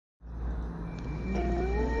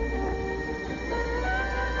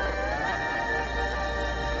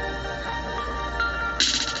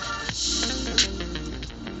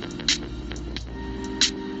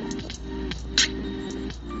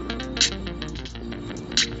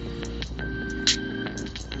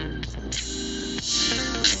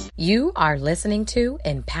You are listening to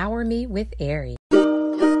Empower Me with Ari.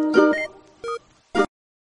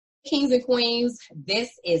 Kings and Queens,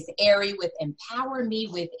 this is Ari with Empower Me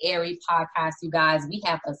with Ari podcast. You guys, we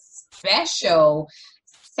have a special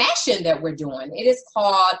session that we're doing. It is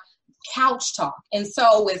called Couch Talk. And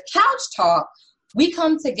so with Couch Talk, we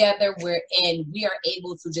come together wherein we are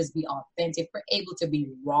able to just be authentic. We're able to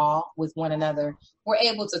be raw with one another. We're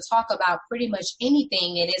able to talk about pretty much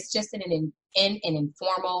anything, and it's just in an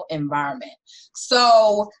informal environment.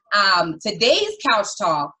 So today's Couch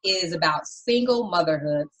Talk is about single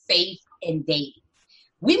motherhood, faith, and dating.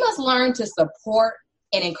 We must learn to support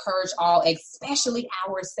and encourage all, especially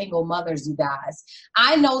our single mothers, you guys.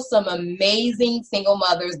 I know some amazing single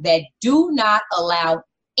mothers that do not allow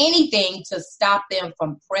anything to stop them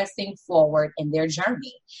from pressing forward in their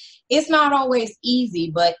journey. It's not always easy,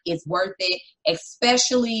 but it's worth it,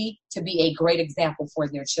 especially to be a great example for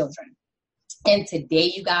their children. And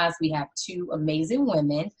today, you guys, we have two amazing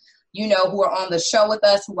women, who are on the show with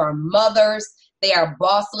us, who are mothers. They are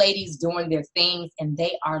boss ladies doing their things, and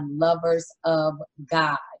they are lovers of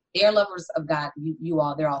God. They're lovers of God, you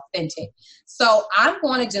all. They're authentic. So I'm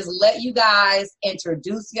going to just let you guys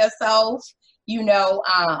introduce yourself. We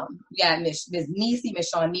got Miss Niecy, Miss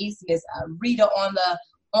Shawnice, Miss Rita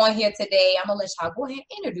on here today. I'm going to let y'all go ahead and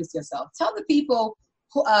introduce yourself. Tell the people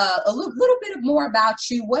a little bit more about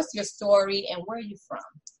you. What's your story and where are you from?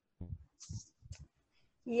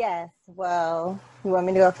 Yes. Well, you want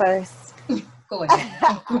me to go first? Go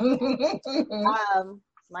ahead.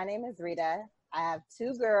 My name is Rita. I have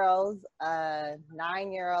two girls, a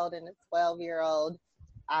 9-year-old and a 12-year-old.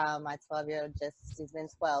 My 12-year-old she's been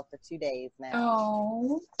 12 for 2 days now.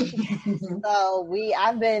 Oh. So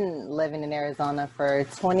I've been living in Arizona for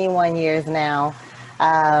 21 years now.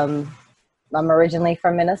 I'm originally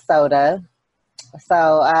from Minnesota.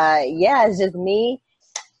 So, it's just me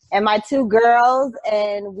and my two girls,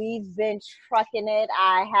 and we've been trucking it.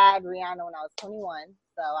 I had Rihanna when I was 21,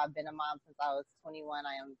 so I've been a mom since I was 21.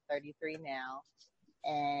 I am 33 now,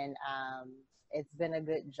 and it's been a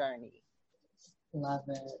good journey. Love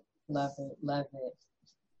it, love it, love it.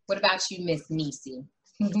 What about you, Miss Niecy?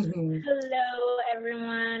 Hello,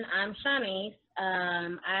 everyone. I'm Shawnice.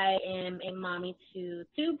 I am a mommy to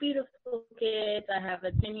two beautiful kids. I have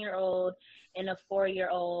a 10-year-old and a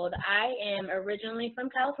 4-year-old. I am originally from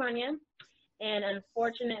California, and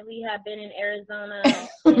unfortunately have been in Arizona,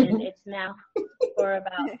 and it's now for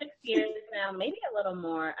about 6 years now, maybe a little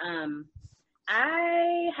more.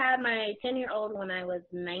 I had my 10-year-old when I was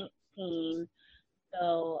 19.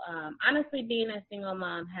 So honestly, being a single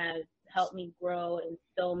mom has helped me grow in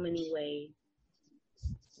so many ways.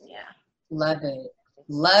 Yeah. Love it.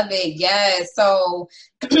 Love it. Yes. So,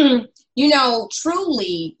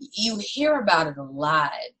 truly, you hear about it a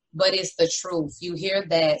lot, but it's the truth. You hear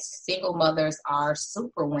that single mothers are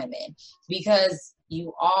super women because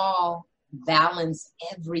you all balance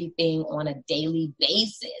everything on a daily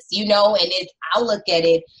basis, and I look at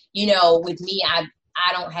it, with me, I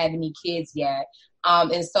don't have any kids yet.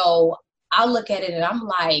 And so I look at it and I'm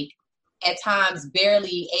like, at times,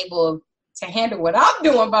 barely able to handle what I'm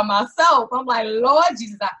doing by myself. I'm like, Lord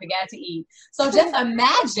Jesus, I forgot to eat. So just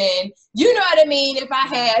imagine, you know what I mean? If I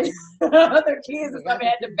had other kids and stuff, I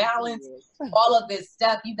had to balance all of this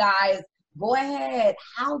stuff. You guys, go ahead.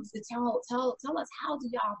 Tell us, how do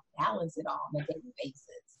y'all balance it all on a daily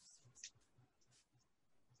basis?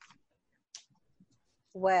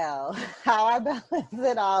 Well, how I balance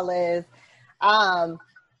it all is,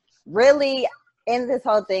 really, in this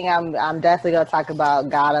whole thing, I'm definitely going to talk about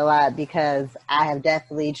God a lot because I have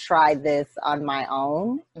definitely tried this on my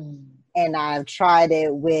own. Mm-hmm. And I've tried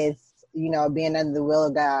it with, being under the will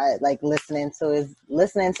of God, like listening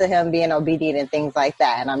to him, being obedient and things like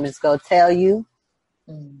that. And I'm just going to tell you,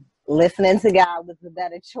 listening to God was the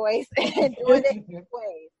better choice and doing it this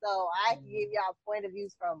way. So I can give y'all point of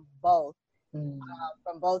views from both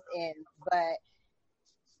ends, but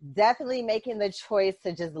definitely making the choice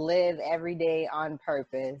to just live every day on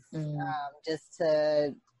purpose. Just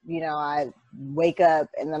to, I wake up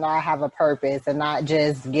and then I have a purpose and not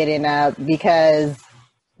just getting up because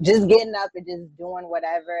just getting up and just doing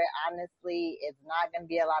whatever, honestly, it's not going to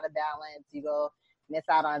be a lot of balance. You go miss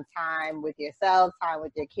out on time with yourself, time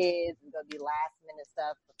with your kids. It's going to be last minute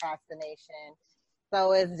stuff, procrastination.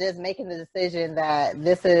 So it's just making the decision that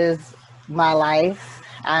this is my life.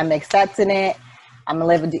 I'm accepting it. I'm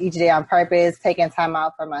going to live each day on purpose, taking time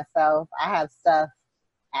out for myself. I have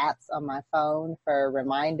apps on my phone for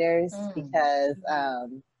reminders because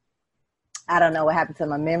I don't know what happened to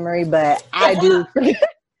my memory, but I do forget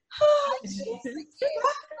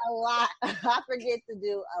a lot. I forget to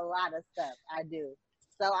do a lot of stuff. I do.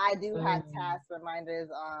 So I do have task reminders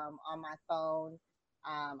on my phone.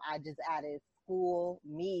 I just added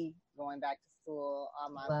me going back to school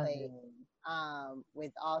on my plate.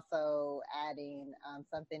 With also adding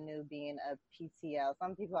something new, being a PTL.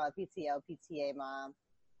 Some people are PTL, PTA mom.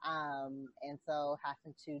 And so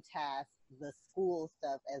having to task the school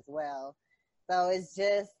stuff as well. So it's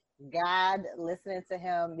just God, listening to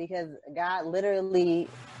him, because God literally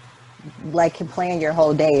like can plan your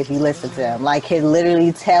whole day if you listen to him. Like he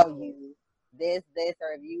literally tell you this,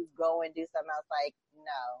 or if you go and do something else, like,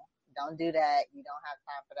 no, don't do that. You don't have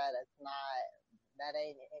time for that. It's not, that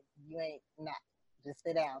ain't, you ain't not. Just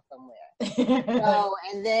sit down somewhere. So,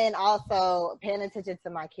 and then also paying attention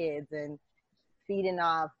to my kids and feeding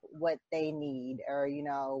off what they need, or, you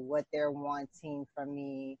know, what they're wanting from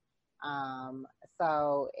me.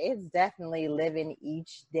 So it's definitely living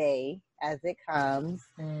each day as it comes.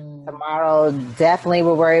 Tomorrow definitely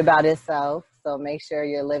will worry about itself. So make sure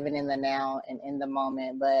you're living in the now and in the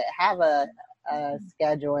moment, but have a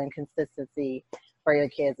schedule and consistency for your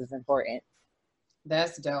kids is important.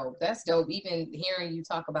 That's dope. That's dope. Even hearing you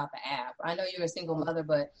talk about the app. I know you're a single mother,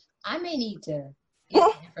 but I may need to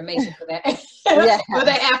get information for that. For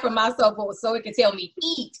that app for myself, so it can tell me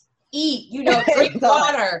eat, you know, drink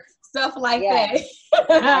water, stuff like that.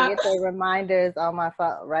 I get the reminders on my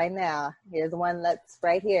phone right now. Here's one that's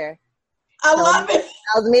right here. I love it. It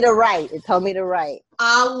tells me to write. It told me to write.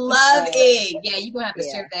 I love it. Yeah, you're gonna have to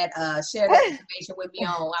share that information with me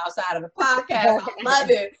on outside of the podcast. I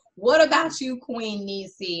love it. What about you, Queen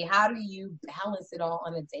Niecy? How do you balance it all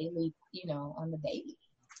on a daily, on the daily?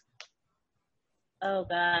 Oh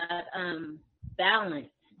God, balance.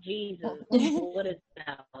 Jesus, what is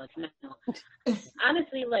balance? No.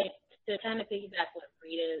 Honestly, like, to kind of piggyback what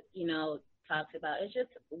Frida, talks about, it's just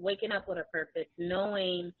waking up with a purpose,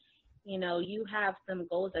 knowing, you have some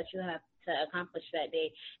goals that you have to accomplish that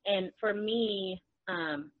day. And for me,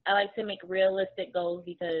 I like to make realistic goals,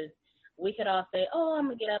 because we could all say, oh, I'm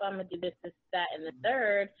going to get up, I'm going to do this, that, and the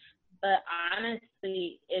third. But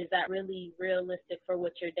honestly, is that really realistic for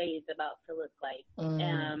what your day is about to look like?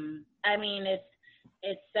 I mean,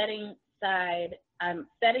 it's setting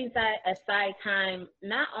aside time,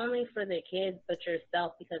 not only for the kids, but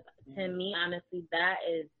yourself, because to me, honestly, that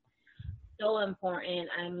is so important.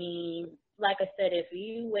 I mean, like I said, if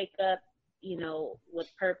you wake up, with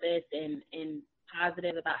purpose and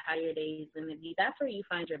positive about how your day is going to be, that's where you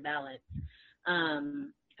find your balance.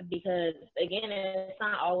 Because again, it's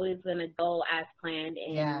not always going to go as planned.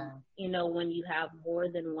 And, when you have more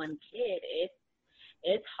than one kid,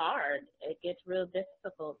 it's hard. It gets real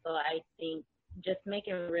difficult. So I think just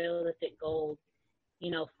making realistic goals,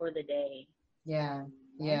 for the day. Yeah.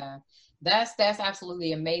 That's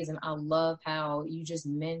absolutely amazing. I love how you just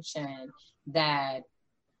mentioned that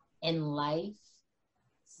in life,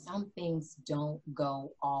 some things don't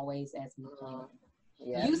go always as we plan.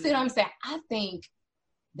 You see what I'm saying? I think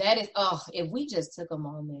that is, if we just took a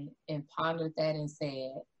moment and pondered that and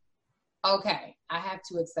said, okay, I have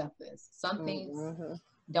to accept this. Some things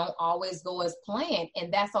don't always go as planned,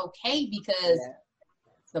 and that's okay, because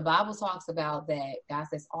the Bible talks about that. God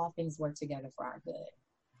says all things work together for our good.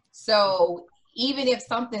 So even if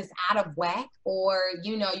something's out of whack, or,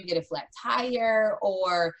 you get a flat tire,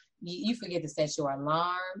 or you forget to set your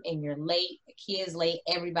alarm and you're late, the kids late,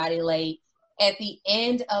 everybody late, at the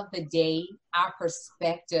end of the day, our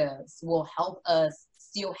perspectives will help us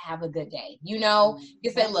still have a good day. You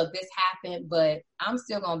say, look, this happened, but I'm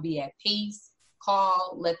still going to be at peace.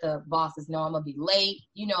 Call, let the bosses know I'm going to be late,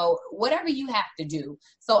 whatever you have to do.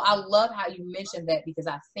 So I love how you mentioned that, because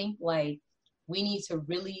I think, like, we need to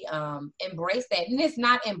really embrace that. And it's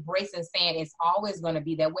not embracing saying it's always going to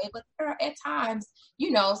be that way, but at times,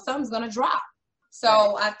 something's going to drop.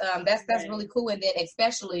 So that's really cool. And then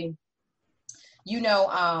especially,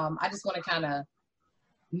 I just want to kind of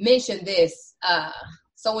mention this.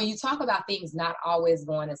 So when you talk about things not always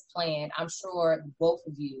going as planned, I'm sure both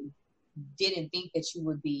of you didn't think that you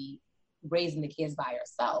would be raising the kids by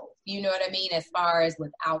yourself. You know what I mean? As far as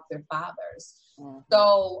without their fathers.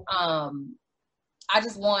 So I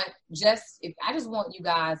just want you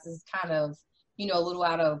guys, this is kind of, a little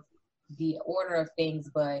out of the order of things,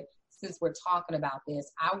 but since we're talking about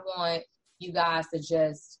this, I want you guys to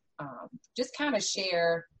just kind of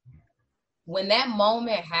share, when that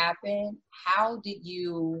moment happened, how did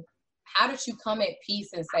you come at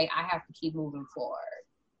peace and say, I have to keep moving forward?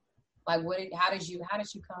 Like, how did you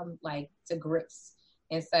come, like, to grips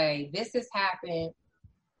and say, this has happened.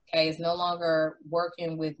 Okay, it's no longer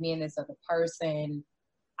working with me and this other person.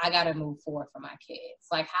 I got to move forward for my kids.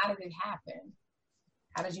 Like, how did it happen?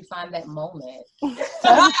 How did you find that moment?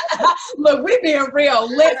 Look, we're being real.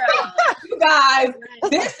 Listen, you guys,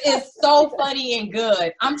 this is so funny and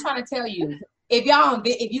good. I'm trying to tell you, if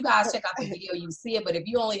you guys check out the video, you see it. But if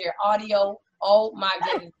you only hear audio, oh my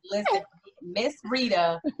goodness, listen. Miss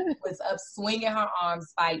Rita was up swinging her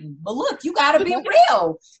arms fighting. But look, you got to be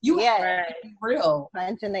real. You have to be real.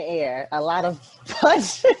 Punch in the air. A lot of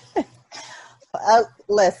punch.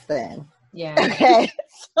 Listen. Yeah. Okay.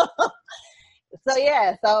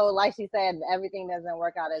 So like she said, everything doesn't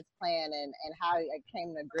work out as planned, and how I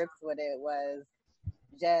came to grips with it was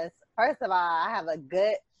just, first of all, I have a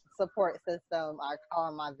good support system. I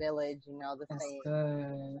call my village, the same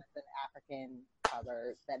African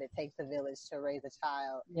proverb that it takes a village to raise a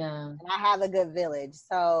child. Yeah. And I have a good village.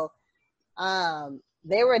 So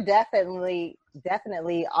they were definitely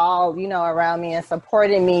all, around me and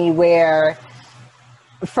supporting me, where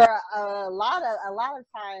for a lot of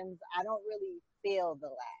times I don't really feel the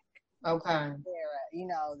lack. Okay. I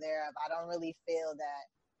don't really feel that.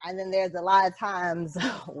 And then there's a lot of times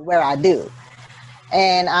where I do.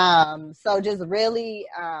 And so just really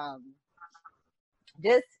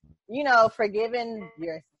forgiving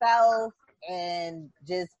yourself and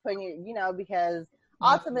just putting because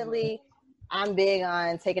ultimately I'm big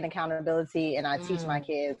on taking accountability, and I teach my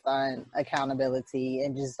kids on accountability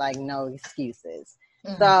and just like no excuses.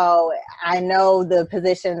 Mm-hmm. So I know the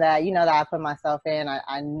position that, that I put myself in.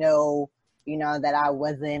 I know, that I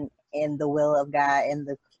wasn't in the will of God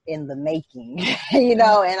in the making, and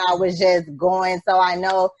I was just going. So I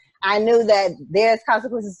knew that there's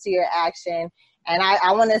consequences to your action. And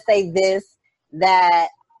I want to say this, that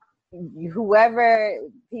whoever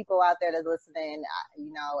people out there that's listening,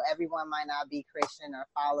 everyone might not be Christian or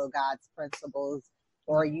follow God's principles,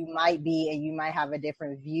 or you might be, and you might have a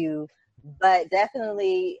different view. But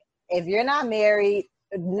definitely, if you're not married,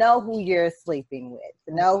 know who you're sleeping with,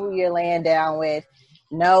 know who you're laying down with,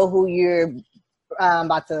 know who you're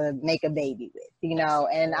about to make a baby with,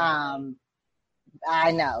 and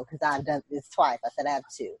I know, because I've done this twice. I said I have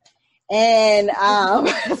two. And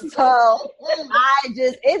so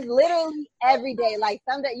it's literally every day. Like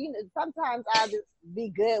sometimes I'll just be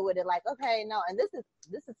good with it. Like, okay, no, and this is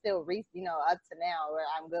still up to now where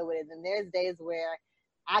I'm good with it. And there's days where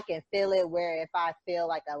I can feel it, where if I feel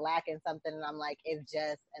like a lack in something, and I'm like, and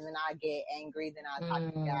then I get angry, then I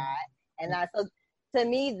talk to God. And so to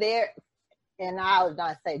me and I would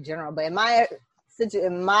not say general, but in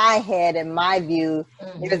my head, in my view,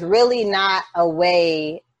 there's really not a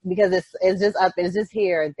way, because it's just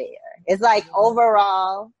here or there. It's like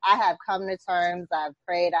overall, I have come to terms. I've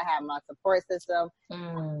prayed. I have my support system.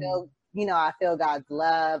 I feel God's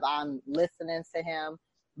love. I'm listening to Him.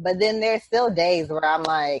 But then there's still days where I'm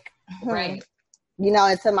like, right,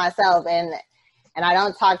 and to myself, and I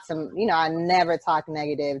don't talk to, I never talk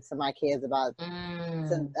negative to my kids about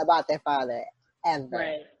their father ever.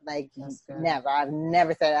 Right. Like never. I've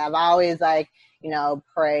never said that. I've always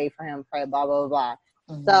pray for him, pray, blah, blah, blah.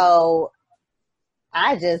 Mm-hmm. So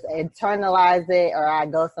I just internalize it, or I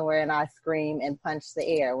go somewhere and I scream and punch the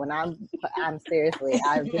air. When I'm seriously,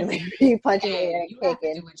 I really punching the air and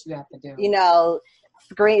kicking. Do what you have to do.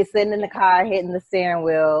 Scream, sitting in the car, hitting the steering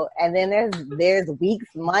wheel. And then there's weeks,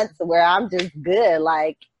 months where I'm just good.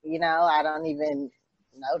 Like, I don't even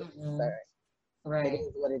notice. Right. It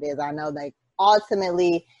is what it is. I know that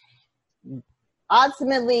ultimately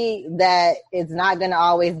that it's not going to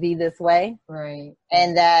always be this way. Right.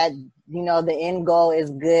 And that, the end goal is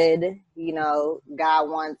good. God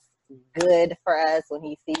wants good for us when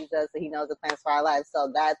He sees us, and He knows the plans for our lives.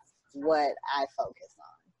 So that's what I focus on.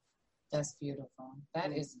 That's beautiful.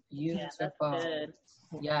 That is beautiful. Yeah, that's good.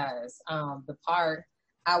 Yes. The part,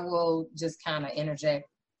 I will just kind of interject.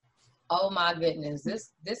 Oh my goodness.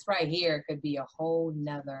 This right here could be a whole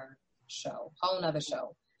nother show.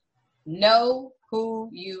 Know who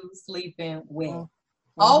you sleeping with. Mm-hmm.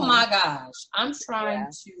 Oh my gosh. I'm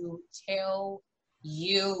trying to tell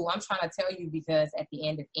you, because at the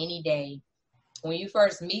end of any day, when you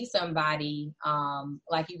first meet somebody,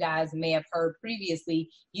 like you guys may have heard previously,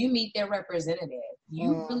 you meet their representative.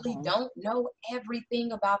 You really don't know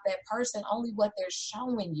everything about that person, only what they're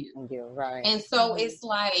showing you. You're right. And so it's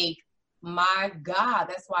like, my God,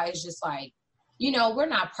 that's why it's just like, we're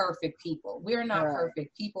not perfect people. We're not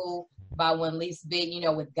perfect people by one least bit,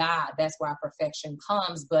 with God. That's where our perfection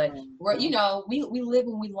comes. But we're, we live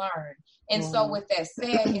and we learn. And so with that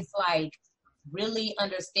said, it's like, really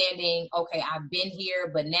understanding, okay, I've been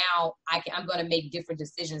here, but now I'm going to make different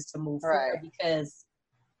decisions to move forward, because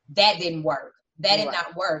that didn't work. That did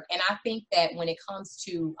not work. And I think that when it comes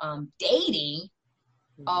to dating,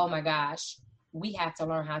 oh my gosh, we have to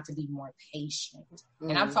learn how to be more patient.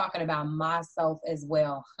 And I'm talking about myself as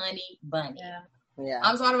well, honey bunny. Yeah.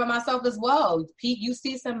 I'm talking about myself as well. You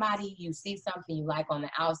see somebody, you see something you like on the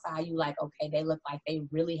outside, you like, okay, they look like they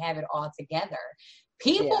really have it all together.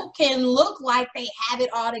 People can look like they have it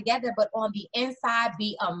all together, but on the inside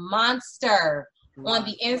be a monster. On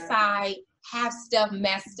the inside have stuff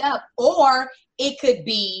messed up. Or it could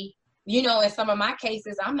be, you know, in some of my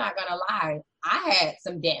cases, I'm not going to lie, I had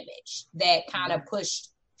some damage that kind of pushed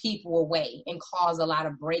people away and caused a lot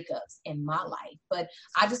of breakups in my life. But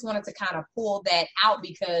I just wanted to kind of pull that out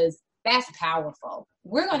because that's powerful.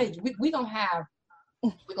 We're gonna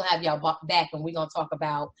have y'all back, and we're gonna talk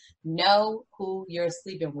about know who you're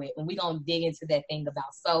sleeping with, and we're gonna dig into that thing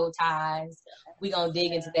about soul ties. We're gonna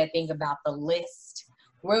dig into that thing about the list.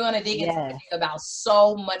 We're gonna dig into that thing about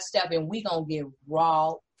so much stuff, and we're gonna get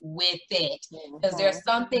raw with it, because there's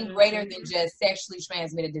something greater than just sexually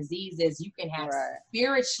transmitted diseases. You can have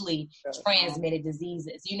spiritually transmitted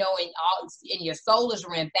diseases, you know, in your soulish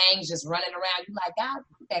realm, things just running around. You like, God,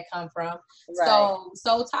 where did that come from? So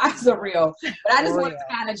soul ties are real. But I just want to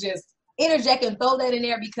kind of just interject and throw that in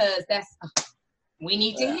there, because that's we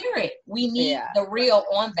need to hear it. We need the real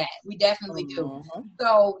on that. We definitely do.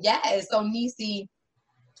 So so Nisi,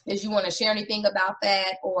 did you want to share anything about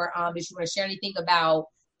that, or did you want to share anything about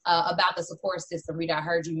the support system? Rita, I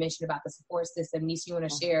heard you mention about the support system. Nisi, you want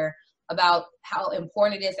to share about how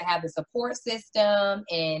important it is to have the support system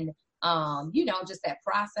and, you know, just that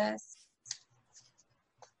process?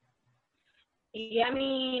 Yeah, I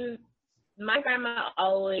mean, my grandma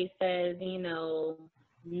always says, you know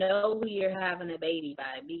who you're having a baby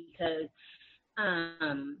by, because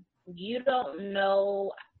you don't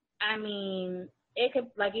know. I mean, it could,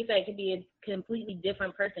 like you said, it could be a completely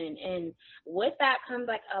different person, and with that comes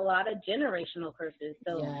like a lot of generational curses.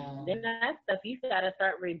 So then that stuff you gotta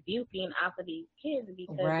start rebuking off of these kids,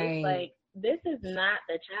 because it's like, this is not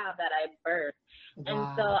the child that I birthed.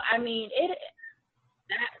 And so I mean,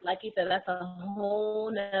 that, like you said, that's a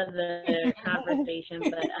whole nother conversation.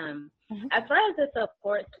 But as far as the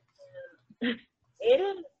support system,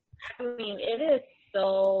 it is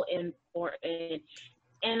so important.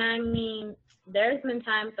 And I mean, there's been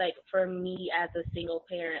times, like, for me as a single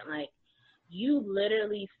parent, like, you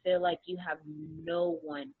literally feel like you have no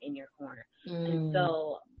one in your corner. And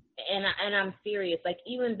so, and I'm serious, like,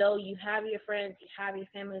 even though you have your friends, you have your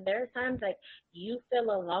family, there are times, like, you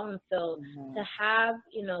feel alone. So to have,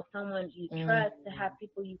 you know, someone you trust, to have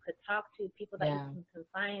people you could talk to, people that you can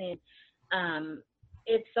confide in,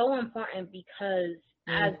 it's so important, because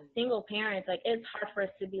as single parents, like, it's hard for us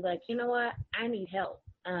to be like, you know what, I need help.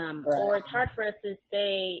 Or it's hard for us to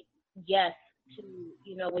say yes to,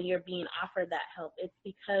 you know, when you're being offered that help. It's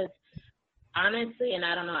because, honestly, and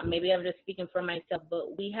I don't know, maybe I'm just speaking for myself,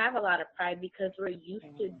 but we have a lot of pride because we're used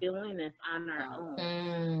to doing this on our own.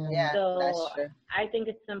 So that's true. I think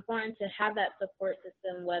it's important to have that support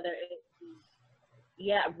system, whether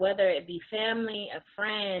it be family, a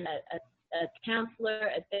friend, a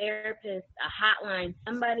counselor, a therapist, a hotline,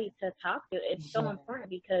 somebody to talk to. It's so important,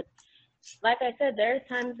 because like I said, there's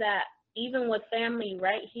times that even with family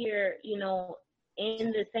right here, you know,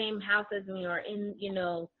 in the same house as me, or in, you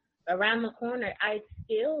know, around the corner, I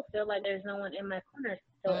still feel like there's no one in my corner.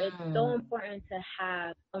 So it's so important to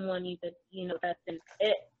have someone you could, you know, trust. And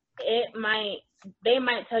they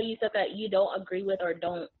might tell you stuff that you don't agree with or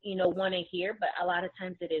don't, you know, want to hear, but a lot of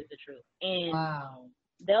times it is the truth. And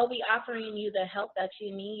they'll be offering you the help that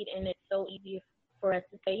you need, and it's so easy for us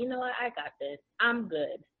to say, you know what, I got this, I'm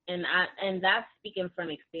good. And that's speaking from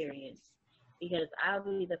experience, because I'll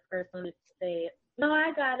be the first one to say, no,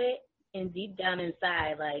 I got it. And deep down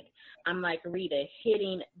inside, like, I'm like Rita,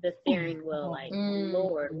 hitting the steering wheel, like,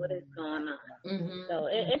 Lord, what is going on? So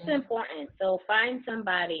it's important. So find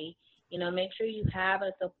somebody, you know, make sure you have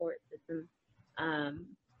a support system.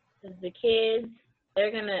 Because the kids,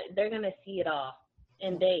 they're gonna see it all,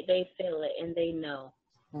 and they feel it, and they know.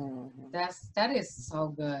 That is so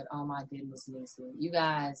good. Oh my goodness, Nisi. You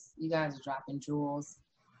guys are dropping jewels.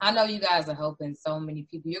 I know you guys are helping so many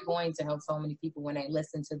people. You're going to help so many people when they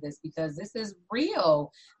listen to this, because this is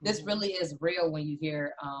real. This really is real when you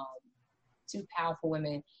hear two powerful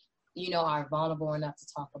women, you know, are vulnerable enough to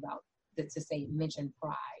talk about, mention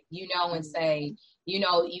pride, you know, and say, you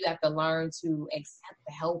know, you have to learn to accept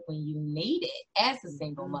the help when you need it as a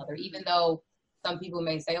single mother, even though some people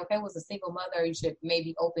may say, okay, well, as a single mother, you should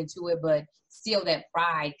maybe open to it, but still that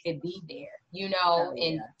pride could be there, you know,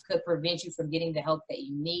 and could prevent you from getting the help that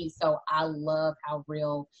you need. So I love how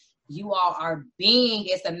real you all are being.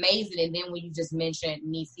 It's amazing. And then when you just mentioned,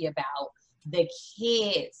 Nisi, about the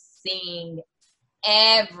kids seeing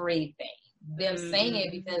everything, them saying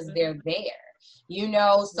it because they're there, you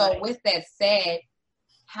know? So with that said,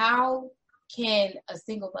 how can a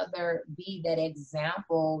single mother be that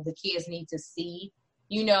example the kids need to see,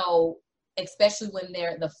 you know, especially when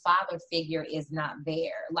the father figure is not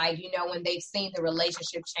there? Like, you know, when they've seen the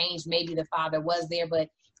relationship change, maybe the father was there, but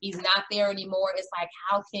he's not there anymore. It's like,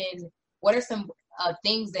 what are some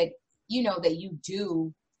things that, you know, that you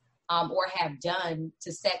do or have done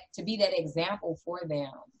to be that example for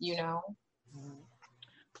them, you know?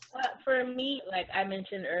 Well, for me, like I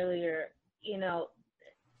mentioned earlier, you know,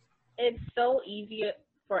 it's so easy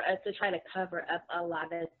for us to try to cover up a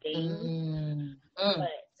lot of things, but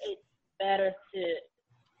it's better to,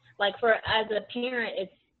 like, as a parent,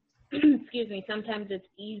 it's, excuse me, sometimes it's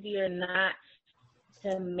easier not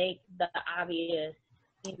to make the obvious,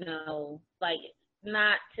 you know, like,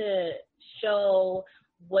 not to show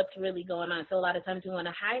what's really going on. So a lot of times we want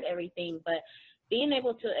to hide everything, but being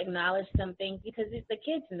able to acknowledge some things, because the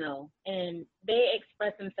kids know and they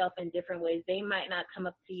express themselves in different ways. They might not come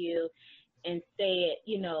up to you and say it,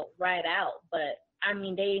 you know, right out, but I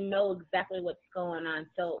mean, they know exactly what's going on.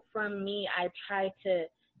 So for me, I try to,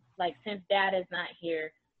 like, since dad is not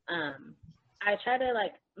here, I try to,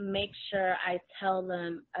 like, make sure I tell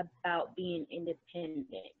them about being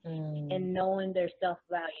independent and knowing their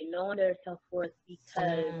self-value, knowing their self-worth,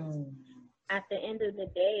 because at the end of the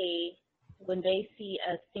day, when they see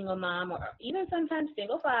a single mom or even sometimes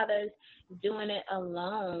single fathers doing it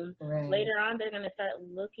alone, later on they're going to start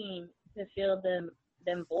looking to fill them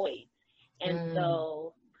voids. And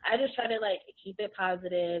so I just try to, like, keep it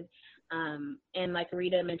positive. And like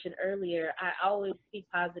Rita mentioned earlier, I always speak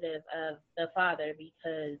positive of the father,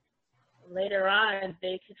 because later on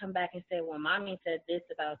they could come back and say, well, mommy said this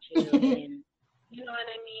about you. And you know what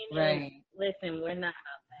I mean? Right. And listen, we're not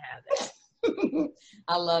about to have that.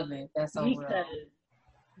 I love it. That's so real.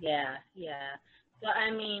 Yeah. So I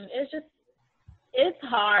mean, it's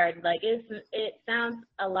hard. Like, it sounds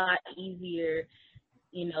a lot easier,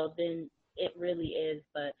 you know, than it really is.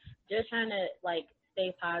 But just trying to, like,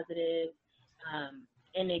 stay positive,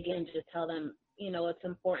 and again, just tell them, you know, it's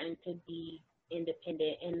important to be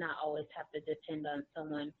independent and not always have to depend on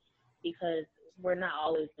someone, because we're not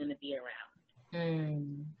always going to be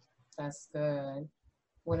around. That's good.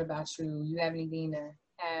 What about you? You have anything to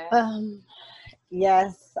add?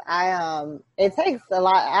 Yes, it takes a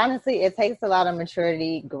lot. Honestly, it takes a lot of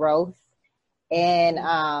maturity, growth, and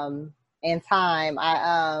time.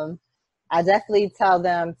 I definitely tell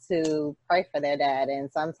them to pray for their dad, and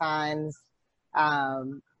sometimes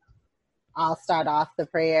I'll start off the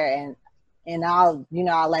prayer and I'll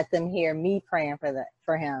let them hear me praying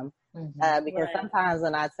for him, because sometimes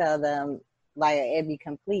when I tell them, like, it'd be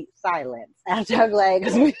complete silence after I'm like,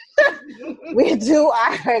 we do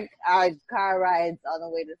our car rides on the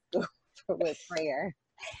way to school with prayer.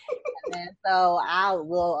 And then, so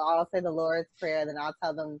I'll say the Lord's Prayer, then I'll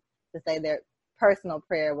tell them to say their personal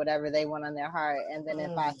prayer, whatever they want on their heart. And then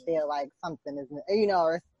if I feel like something is, you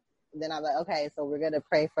know, then I'm like, okay, so we're going to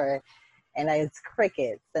pray for it. And it's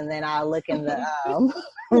crickets. And then I'll look in the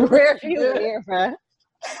rear view mirror.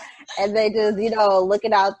 And they just, you know,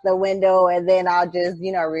 looking out the window, and then I'll just,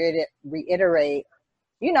 you know, reiterate,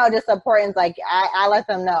 you know, just importance. Like, I let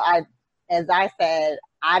them know, as I said,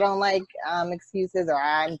 I don't like excuses, or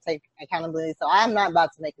I take accountability. So I'm not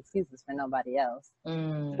about to make excuses for nobody else.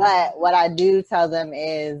 But what I do tell them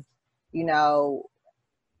is, you know,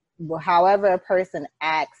 however a person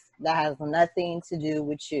acts, that has nothing to do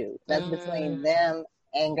with you. That's between them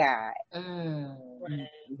and God.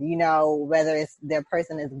 You know, whether their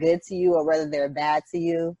person is good to you or whether they're bad to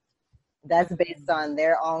you, that's based on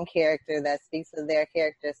their own character. That speaks to their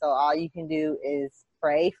character. So all you can do is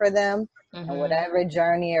pray for them, and whatever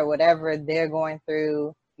journey or whatever they're going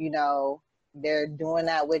through, you know, they're doing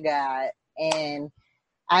that with God. And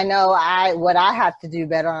I know what I have to do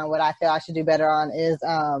better on, what I feel I should do better on is,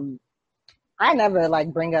 I never,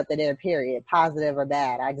 like, bring up the their period, positive or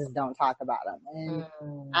bad. I just don't talk about them.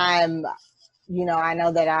 And you know, I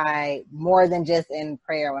know that I, more than just in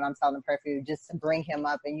prayer, when I'm telling the prayer for you, just to bring him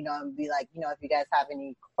up and, you know, and be like, you know, if you guys have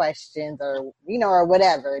any questions or, you know, or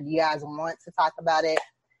whatever, do you guys want to talk about it?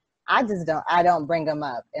 I don't bring them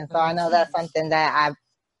up. And so I know that's something that I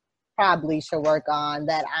probably should work on,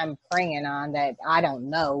 that I'm praying on, that I don't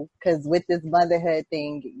know. Because with this motherhood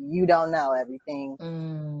thing, you don't know everything.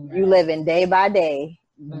 You live in day by day.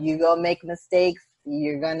 You go make mistakes.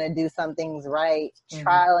 You're going to do some things right,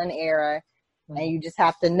 trial and error. And you just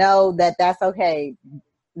have to know that that's okay.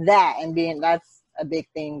 That's a big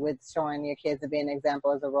thing with showing your kids and being an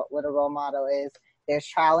example as what a role model is. There's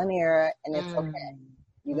trial and error, and it's okay.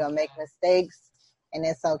 You're going to make mistakes, and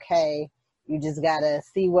it's okay. you just gotta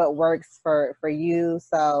see what works for you.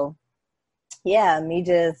 So yeah, me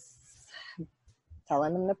just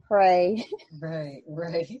telling them to pray. Right.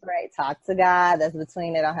 Right. Talk to God. That's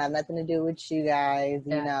between it. Don't have nothing to do with you guys,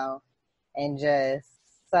 you know, and just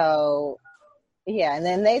so yeah. And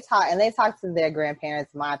then they talk to their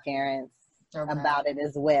grandparents, my parents, about it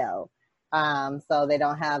as well. So they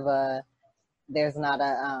don't have there's not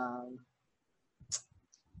a,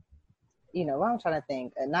 you know, I'm trying to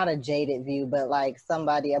think, not a jaded view, but like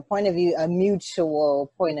a point of view, a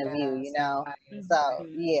mutual point of view, you know? So,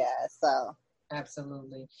 yeah, so.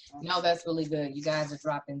 Absolutely. No, that's really good. You guys are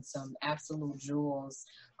dropping some absolute jewels.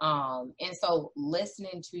 And so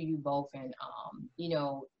listening to you both and, you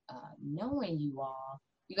know, knowing you all,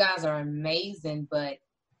 you guys are amazing, but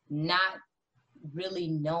not really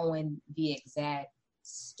knowing the exact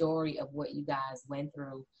story of what you guys went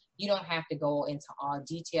through. You don't have to go into all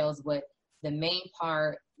details, but the main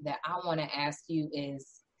part that I want to ask you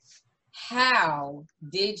is, how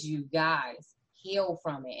did you guys heal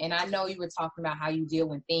from it? And I know you were talking about how you deal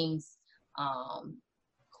when things,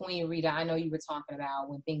 Queen Rita, I know you were talking about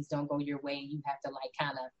when things don't go your way, you have to like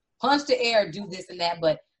kind of punch the air, do this and that.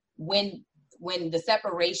 But when the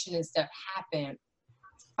separation and stuff happen,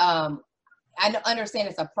 I understand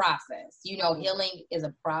it's a process. You know, healing is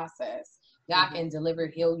a process. God can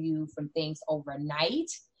heal you from things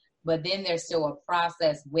overnight, but then there's still a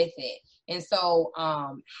process with it. And so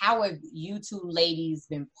how have you two ladies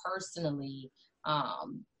been personally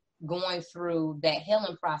going through that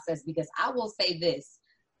healing process? Because I will say this,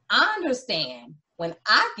 I understand when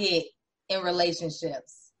I get in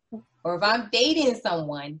relationships or if I'm dating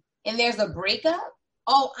someone and there's a breakup,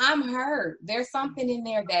 oh, I'm hurt. There's something in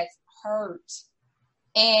there that's hurt.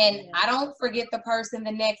 And I don't forget the person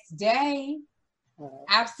the next day.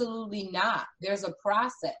 Absolutely not. There's a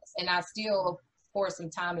process. And I still, of course, from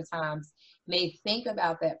time to time may think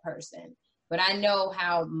about that person. But I know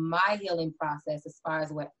how my healing process, as far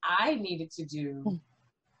as what I needed to do,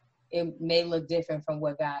 it may look different from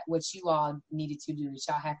what you all needed to do.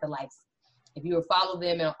 Y'all have to like, if you were follow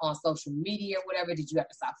them on social media or whatever, did you have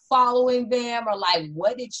to stop following them? Or like,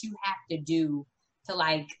 what did you have to do to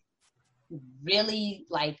like, really,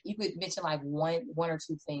 like, you could mention like one or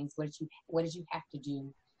two things. What did you have to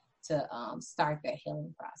do to start that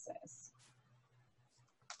healing process?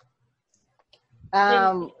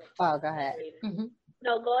 Oh, go ahead. Mm-hmm.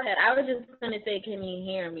 No, go ahead. I was just gonna say, can you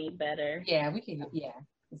hear me better? Yeah, we can. Yeah,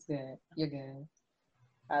 it's good. You're good.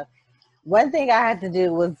 One thing I had to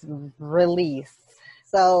do was release.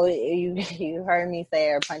 So you heard me say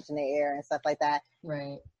or punch in the air and stuff like that.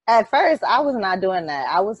 Right. At first, I was not doing that.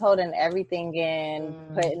 I was holding everything in,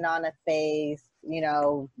 putting on a face, you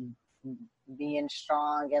know, being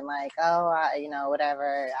strong and like, oh, you know,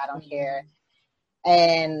 whatever, I don't care.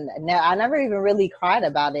 And I never even really cried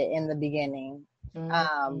about it in the beginning,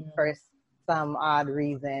 for some odd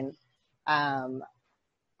reason.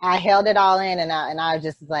 I held it all in, and I was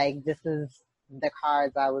just like, this is the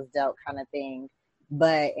cards I was dealt kind of thing.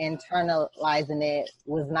 But internalizing it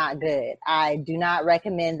was not good. I do not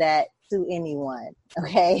recommend that to anyone.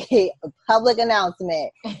 Okay. A public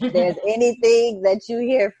announcement. If there's anything that you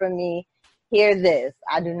hear from me, hear this.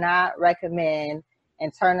 I do not recommend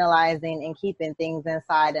internalizing and keeping things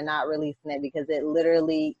inside and not releasing it, because it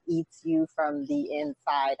literally eats you from the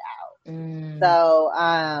inside out. So,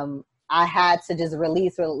 I had to just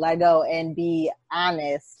release or let go and be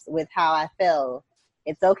honest with how I feel.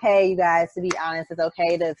 It's okay, you guys, to be honest. It's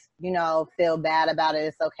okay to, you know, feel bad about it.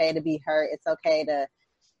 It's okay to be hurt. It's okay to,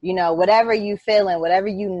 you know, whatever you feeling, whatever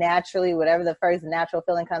the first natural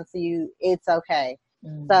feeling comes to you, it's okay.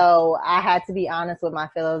 So I had to be honest with my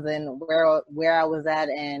feelings and where I was at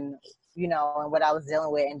and, you know, and what I was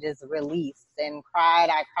dealing with, and just released and cried.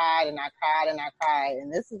 I cried and I cried and I cried.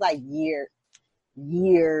 And this is like years.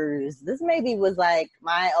 This maybe was like,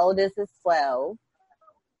 my oldest is 12.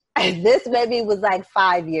 This maybe was like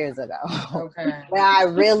 5 years ago. Okay. Where I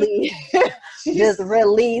really just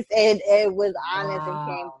released and it was honest and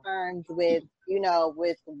came terms with, you know,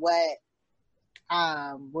 with what,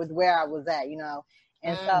 with where I was at, you know.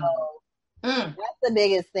 And so that's the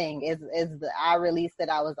biggest thing is I released it.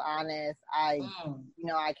 I was honest. You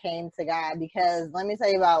know, I came to God, because let me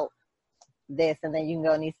tell you about this, and then you can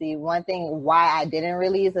go and you see one thing why I didn't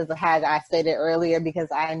release, as I stated earlier, because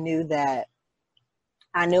I knew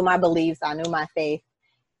my beliefs, I knew my faith,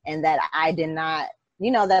 and that I did not, you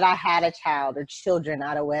know, that I had a child or children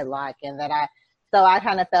out of wedlock, and so I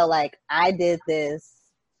kind of felt like I did this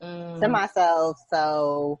to myself.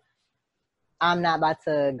 So I'm not about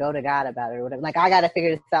to go to God about it or whatever. Like, I got to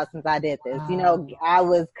figure this out since I did this. You know, I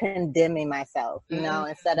was condemning myself, you know,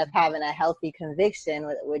 instead of having a healthy conviction,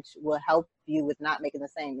 which will help you with not making the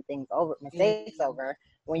same mistakes over.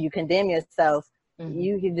 When you condemn yourself,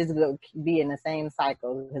 you can just be in the same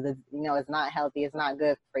cycle because it's, you know, it's not healthy. It's not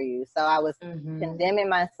good for you. So I was condemning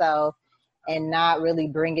myself and not really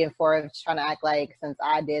bringing forth, trying to act like since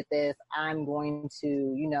I did this, I'm going to,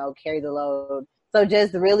 you know, carry the load. So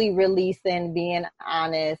just really releasing, being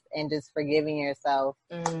honest, and just forgiving yourself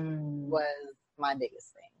was my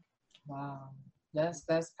biggest thing. Wow. That's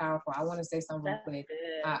powerful. I want to say something real quick.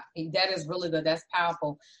 That is really good. That's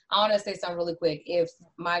powerful. I want to say something really quick. If,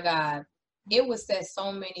 my God, it would set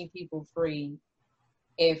so many people free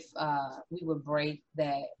if we would break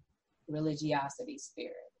that religiosity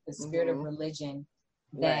spirit, the spirit of religion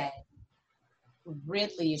that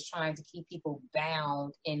really is trying to keep people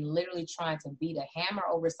bound and literally trying to beat a hammer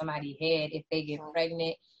over somebody's head if they get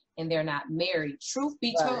pregnant and they're not married. Truth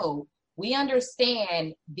be told, we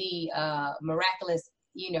understand the miraculous,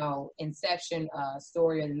 you know, inception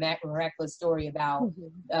story, or the miraculous story about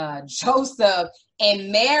Joseph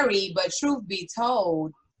and Mary, but truth be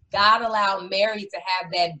told, God allowed Mary to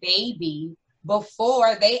have that baby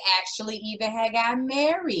before they actually even had got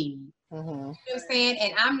married. You know what I'm saying?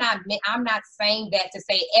 And I'm not saying that to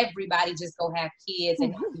say everybody just go have kids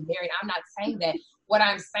and not be married. I'm not saying that. What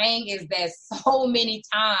I'm saying is that so many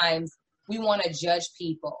times we want to judge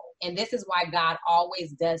people. And this is why God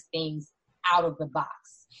always does things out of the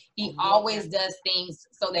box. He always does things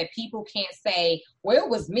so that people can't say, well, it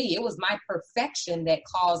was me. It was my perfection that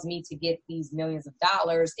caused me to get these millions of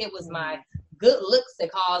dollars. It was my good looks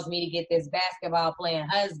that caused me to get this basketball playing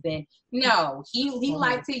husband. No, he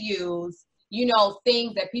liked to use, you know,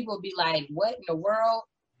 things that people would be like, what in the world?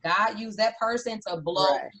 God used that person to blow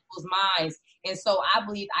people's minds. And so I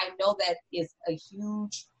know that is a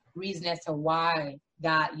huge reason as to why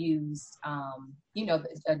God used, you know,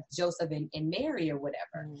 Joseph and Mary or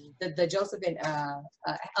whatever. The Joseph and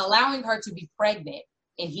allowing her to be pregnant,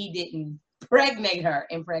 and he didn't impregnate her.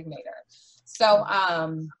 So,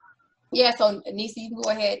 yeah, so Nisa, you can go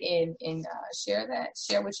ahead and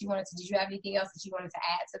share what you wanted to. Did you have anything else that you wanted to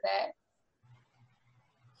add to that?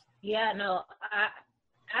 Yeah, no, I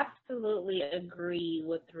absolutely agree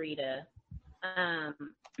with Rita.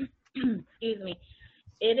 Excuse me.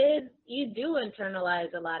 It is, you do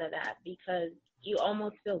internalize a lot of that because you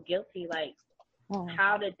almost feel guilty, like,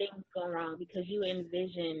 how did things go wrong? Because you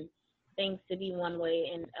envision things to be one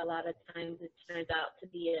way, and a lot of times it turns out to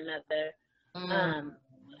be another.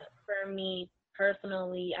 For me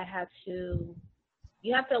personally,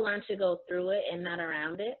 you have to learn to go through it and not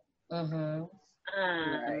around it.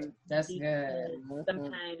 That's good.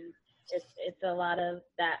 Sometimes it's a lot of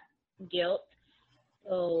that guilt.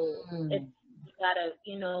 So it's, you gotta,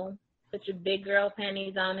 you know, put your big girl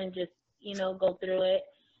panties on and just, you know, go through it.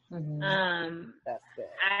 That's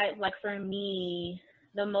good. For me,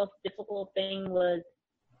 the most difficult thing was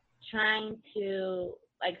trying to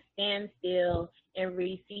like stand still and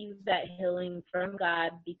receive that healing from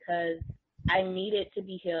God, because I needed to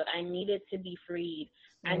be healed. I needed to be freed.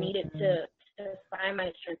 I needed to find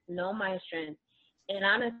my strength, know my strength. And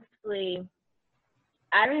honestly,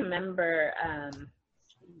 I remember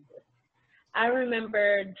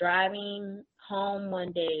driving home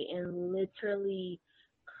one day and literally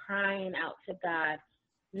crying out to God,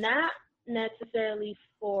 not necessarily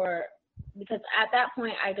because at that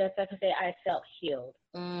point, I guess I could say I felt healed,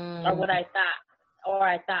 or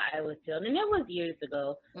I thought I was healed. And it was years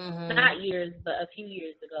ago, not years, but a few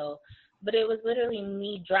years ago. But it was literally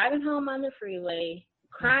me driving home on the freeway,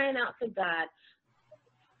 crying out to God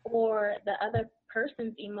for the other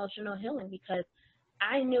person's emotional healing, because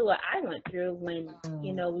I knew what I went through when,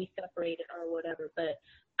 you know, we separated or whatever. But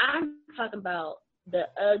I'm talking about the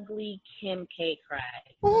ugly Kim K cry.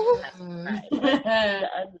 The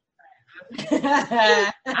ugly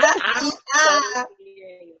cry. I'm so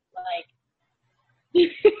serious.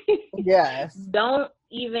 Like, yes. Don't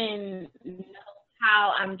even know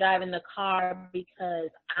how I'm driving the car because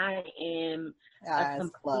I am a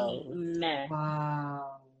complete mess.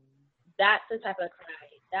 Wow. That's the type of cry.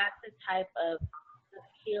 That's the type of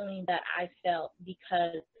healing that I felt,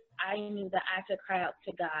 because I knew that I could cry out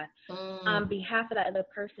to God on behalf of that other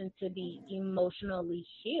person to be emotionally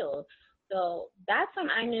healed. So that's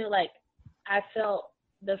when I knew, like, I felt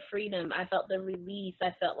the freedom. I felt the release.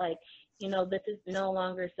 I felt like, you know, this is no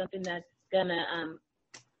longer something that's gonna,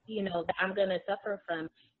 you know, that I'm gonna suffer from,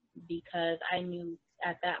 because I knew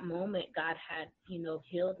at that moment God had, you know,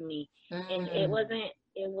 healed me. And it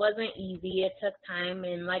wasn't easy. It took time.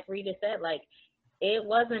 And like Rita said, like, it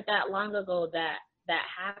wasn't that long ago that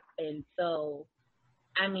happened. So,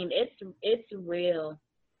 I mean, it's real.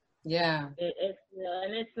 Yeah. It's real,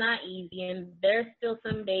 and it's not easy. And there's still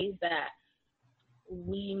some days that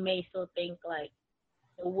we may still think like,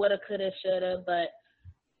 woulda, coulda, shoulda, but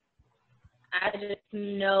I just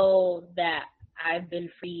know that I've been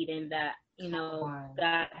freed and that,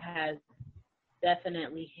 God has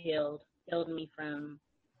definitely healed me from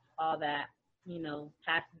all that,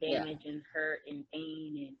 past damage and hurt and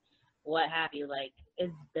pain and what have you. Like,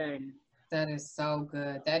 it's done. That is so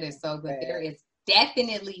good. That is so good. There is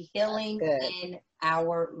definitely healing in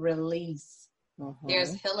our release. Mm-hmm.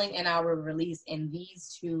 There's healing in our release, and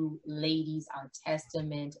these two ladies are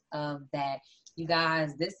testament of that. You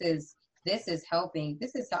guys, this is helping.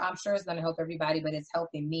 I'm sure it's going to help everybody, but it's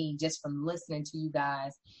helping me just from listening to you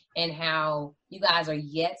guys and how you guys are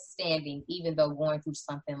yet standing, even though going through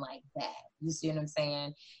something like that. You see what I'm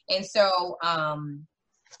saying? And so,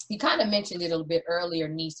 you kind of mentioned it a little bit earlier,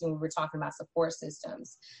 Niece, when we were talking about support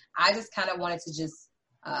systems. I just kind of wanted to just,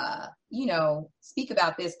 speak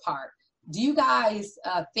about this part. Do you guys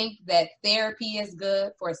think that therapy is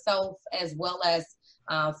good for self as well as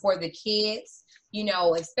for the kids?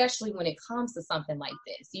 Especially when it comes to something like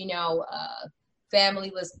this,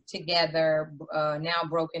 family was together, now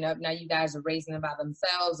broken up. Now you guys are raising them by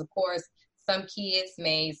themselves. Of course, some kids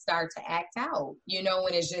may start to act out,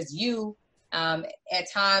 when it's just you.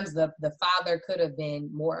 At times the father could have been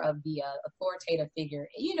more of the authoritative figure,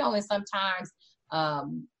 and sometimes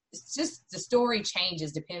it's just the story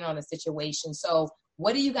changes depending on the situation. So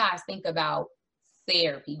what do you guys think about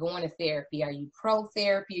therapy, going to therapy? Are you pro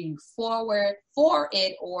therapy? Are you for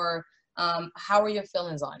it, or how are your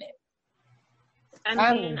feelings on it?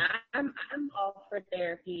 I mean, I'm all for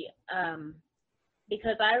therapy,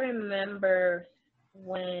 because I remember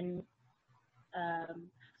when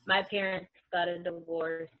my parents got a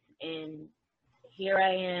divorce, and here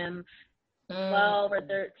I am, 12 or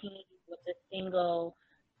 13 with a single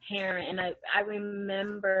parent, and I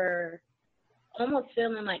remember almost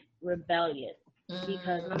feeling like rebellious.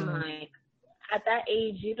 Because I'm like, at that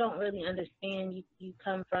age, you don't really understand. You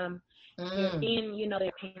come from, you're seeing,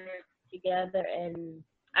 their parents together, and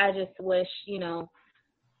I just wish,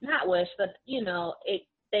 not wish, but,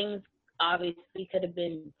 things obviously could have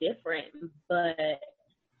been different. But,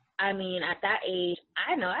 I mean, at that age,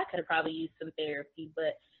 I know I could have probably used some therapy,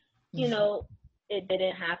 but, it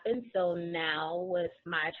didn't happen. So now with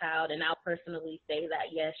my child, and I'll personally say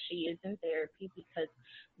that, yes, she is in therapy because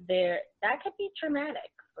that could be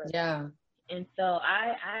traumatic for them. And so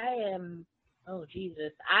I am, oh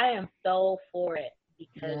Jesus, I am so for it,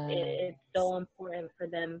 because it's so important for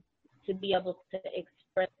them to be able to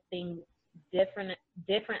express things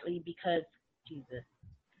differently, because Jesus.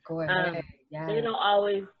 Go ahead. They're not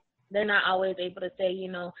always able to say,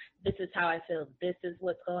 this is how I feel, this is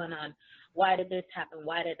what's going on. Why did this happen?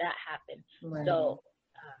 Why did that happen? Right. So,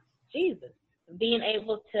 Jesus, being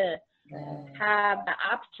able to have the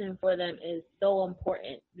option for them is so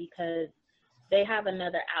important, because they have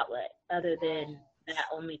another outlet other than that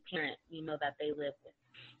only parent, that they live with.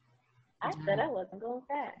 I said I wasn't going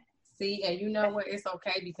fast. See, and you know what? It's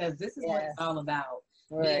okay, because this is what it's all about.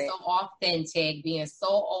 Right. Being so authentic, being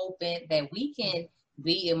so open that we can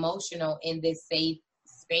be emotional in this safe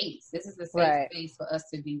space. This is a safe space for us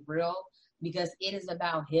to be real, because it is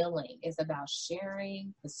about healing. It's about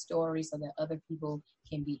sharing the story so that other people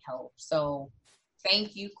can be helped. So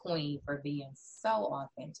thank you, Queen, for being so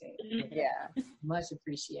authentic. Yeah. Much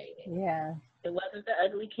appreciated. Yeah. It wasn't the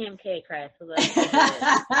ugly Kim K crash.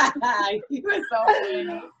 You were so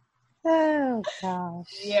funny. Oh gosh.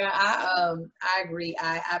 Yeah, I agree.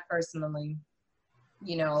 I personally,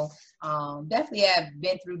 definitely have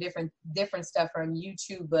been through different stuff from you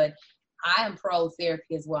too, but I am pro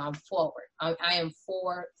therapy as well. I'm forward. I am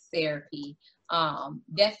for therapy.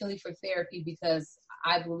 Definitely for therapy, because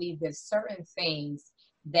I believe there's certain things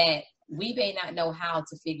that we may not know how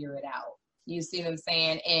to figure it out. You see what I'm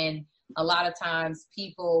saying? And a lot of times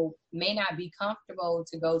people may not be comfortable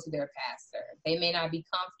to go to their pastor. They may not be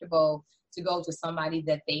comfortable to go to somebody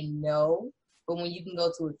that they know. But when you can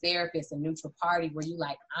go to a therapist, a neutral party, where you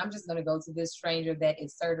like, I'm just going to go to this stranger that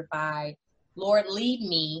is certified. Lord, lead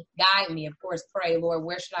me, guide me. Of course, pray, Lord,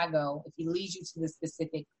 where should I go? If he leads you to the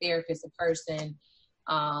specific therapist, a person,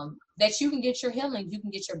 that you can get your healing, you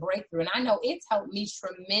can get your breakthrough. And I know it's helped me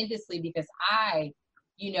tremendously, because I,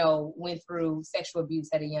 went through sexual abuse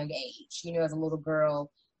at a young age, as a little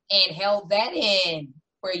girl, and held that in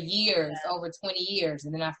for years, over 20 years.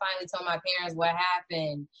 And then I finally told my parents what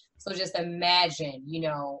happened. So just imagine,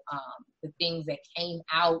 the things that came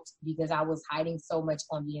out because I was hiding so much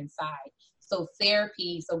on the inside. So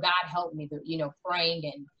therapy, so God helped me, praying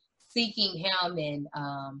and seeking him and,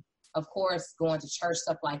 of course, going to church,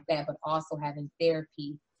 stuff like that, but also having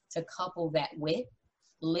therapy to couple that with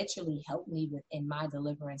literally helped me in my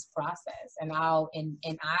deliverance process. And I,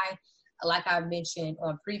 like I mentioned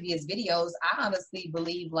on previous videos, I honestly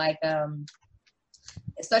believe like,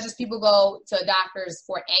 such as people go to doctors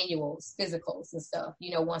for annuals, physicals and stuff,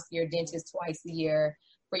 once a year, dentist twice a year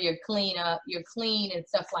for your clean and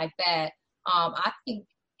stuff like that. I think,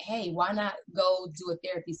 hey, why not go do a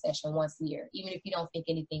therapy session once a year, even if you don't think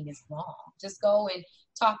anything is wrong? Just go and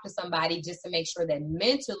talk to somebody just to make sure that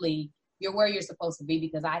mentally you're where you're supposed to be,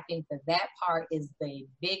 because I think that part is the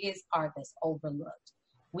biggest part that's overlooked.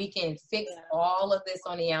 We can fix all of this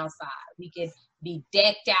on the outside. We can be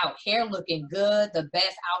decked out, hair looking good, the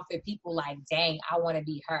best outfit. People like, dang, I want to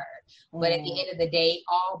be her. But at the end of the day,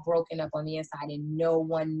 all broken up on the inside and no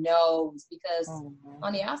one knows, because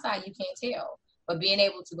on the outside, you can't tell. But being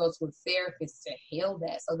able to go to a therapist to heal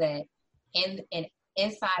that so that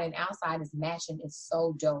inside and outside is matching is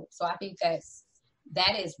so dope. So I think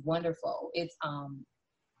that is wonderful. It's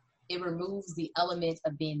it removes the element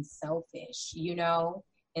of being selfish,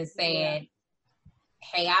 and saying,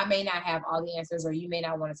 hey, I may not have all the answers, or you may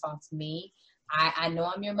not want to talk to me. I know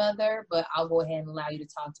I'm your mother, but I'll go ahead and allow you to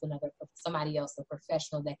talk to somebody else, a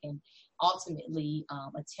professional that can ultimately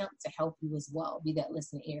attempt to help you as well, be that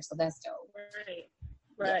listening ear. So that's dope.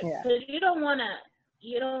 Right. Because you don't want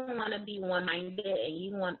to be one-minded, and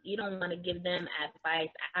you don't want to give them advice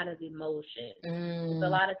out of emotion. A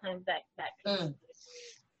lot of times that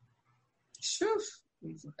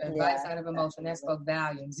advice out of emotion, that spoke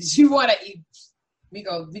volumes. Did you want to eat? We're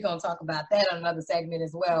gonna talk about that on another segment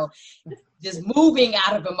as well. Just moving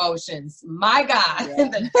out of emotions. My God,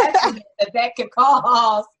 that could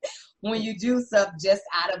cause when you do stuff just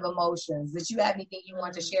out of emotions. Did you have anything you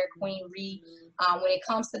want to share, Queen Ree, when it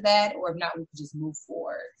comes to that? Or if not, we could just move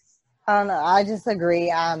forward. I don't know. I just agree.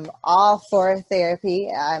 I'm all for therapy.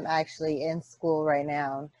 I'm actually in school right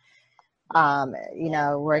now.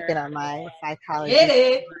 Working on my psychology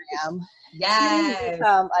program. Yes. To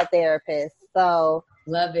become a therapist. So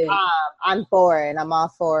love it. I'm for it. I'm all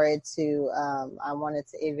for it too. I wanted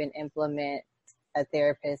to even implement a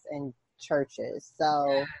therapist in churches.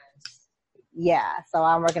 So so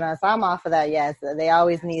I'm working on it. So I'm all for that. Yes. They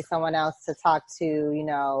always need someone else to talk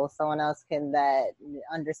to, someone else that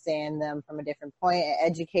understand them from a different point, an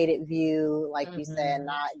educated view, like you said,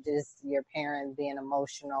 not just your parents being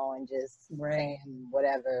emotional and just saying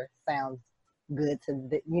whatever sounds good to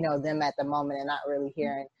them at the moment, and not really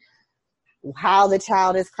hearing how the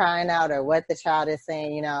child is crying out or what the child is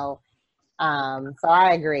saying, So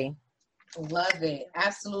I agree. Love it.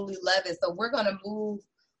 Absolutely love it. So we're going to move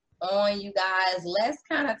on, you guys. Let's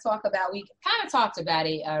kind of talk about, we kind of talked about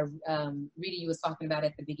it. Rita, you was talking about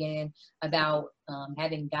at the beginning about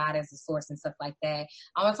having God as a source and stuff like that.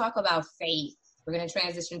 I want to talk about faith. We're going to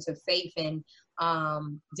transition to faith and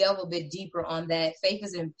delve a bit deeper on that. Faith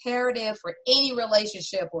is imperative for any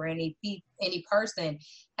relationship or any person.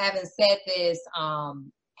 Having said this,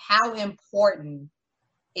 how important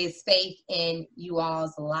is faith in you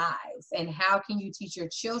all's lives? And how can you teach your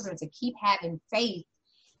children to keep having faith,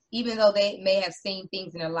 even though they may have seen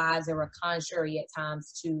things in their lives that were contrary at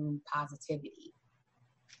times to positivity?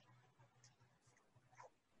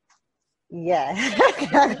 Yeah.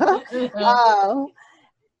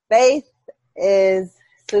 Faith is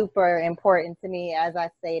super important to me. As I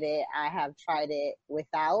stated, I have tried it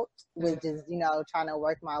without, which is, trying to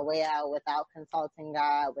work my way out without consulting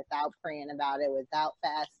God, without praying about it, without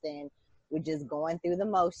fasting, with just going through the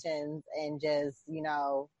motions and just,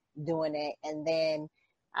 doing it. And then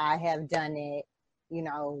I have done it,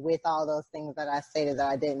 with all those things that I stated that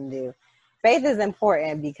I didn't do. Faith is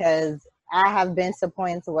important because I have been to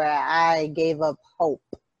points where I gave up hope.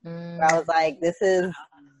 Where I was like, this is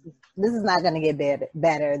not going to get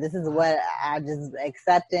better. This is what I just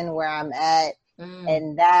accepting where I'm at.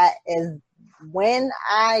 And that is when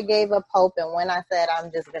I gave up hope, and when I said, I'm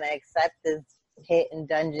just going to accept this hit and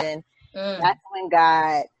dungeon. That's when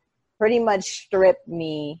God pretty much stripped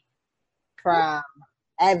me from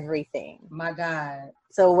everything. My God.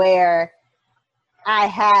 So where I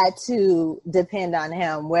had to depend on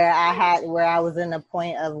him, where I was in a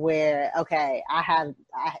point of where, okay, I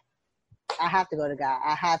have to go to God.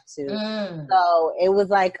 I have to. So it was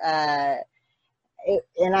like,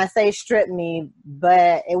 and I say strip me,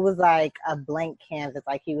 but it was like a blank canvas.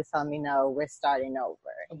 Like he was telling me, no, we're starting over.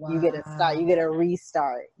 Wow. You get to start. You get to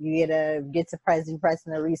restart. You get to pressing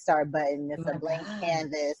the restart button. It's a blank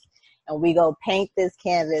canvas. And we go paint this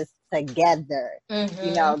canvas together. Mm-hmm.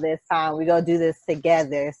 You know, this time we go do this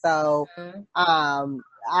together. So,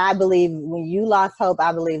 I believe when you lost hope,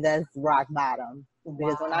 I believe that's rock bottom.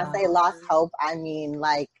 Because when I say lost hope, I mean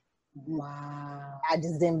like, I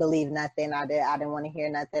just didn't believe nothing. I didn't want to hear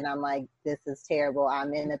nothing. I'm like, this is terrible.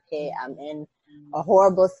 I'm in a pit. I'm in a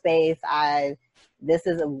horrible space. This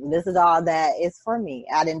is all that is for me.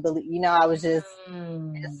 I didn't believe, I was just,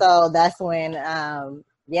 so that's when,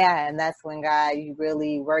 and that's when God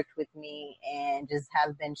really worked with me and just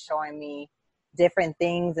have been showing me different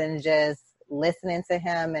things and just listening to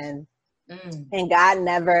him and God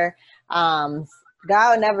never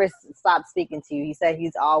stop speaking to you. He said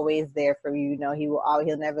he's always there for you.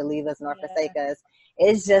 He'll never leave us nor forsake us.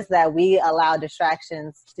 It's just that we allow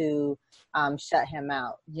distractions to shut him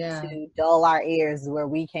out, to dull our ears where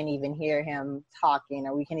we can't even hear him talking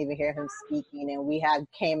or we can't even hear him speaking. And we have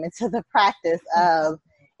came into the practice of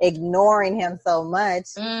ignoring him so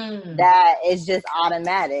much that it's just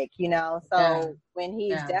automatic, So when he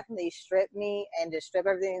definitely stripped me and just stripped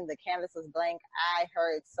everything, the canvas was blank. I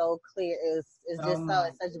heard so clear. It's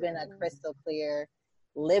such been a crystal clear,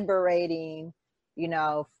 liberating,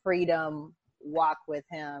 freedom walk with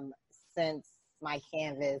him since my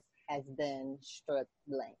canvas has been stripped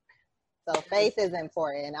blank. So faith is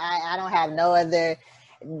important. I don't have no other.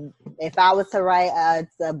 If I was to write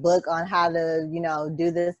a book on how to,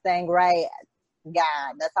 do this thing right,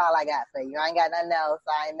 God, that's all I got for you. I ain't got nothing else.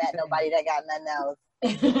 I ain't met nobody that got nothing else.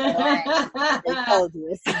 I told you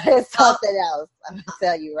it's something else. I'm gonna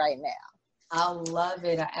tell you right now. I love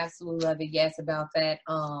it. I absolutely love it. Yes, about that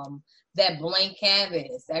that blank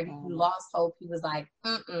canvas. After you lost hope, he was like,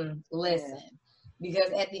 listen.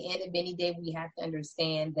 Because at the end of any day, we have to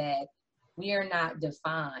understand that we are not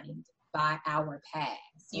defined by our past.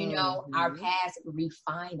 Our past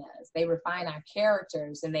refine us. They refine our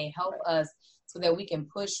characters and they help us so that we can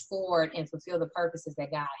push forward and fulfill the purposes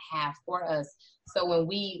that God has for us. So when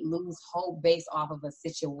we lose hope based off of a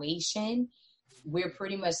situation, we're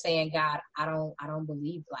pretty much saying, God, I don't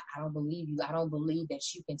believe you. I don't believe that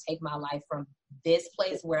you can take my life from this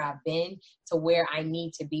place where I've been to where I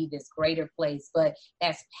need to be, this greater place. But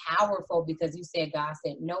that's powerful because you said, God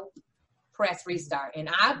said, no, press restart. And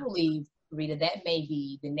I believe, Rita, that may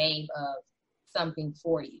be the name of something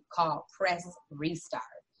for you called Press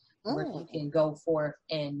Restart, where you can go forth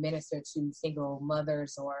and minister to single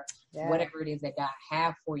mothers or whatever it is that God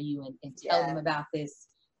have for you and tell them about this.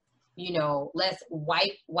 Let's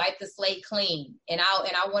wipe the slate clean. And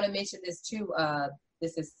I want to mention this too.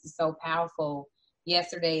 This is so powerful.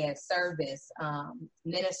 Yesterday at service,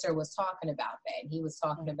 minister was talking about that. He was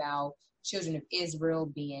talking about children of Israel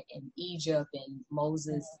being in Egypt and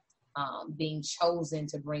Moses being chosen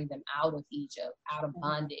to bring them out of Egypt, out of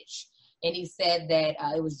bondage. And he said that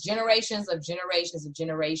it was generations of generations of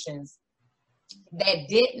generations that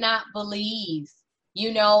did not believe,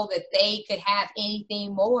 that they could have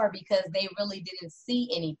anything more because they really didn't see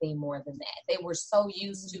anything more than that. They were so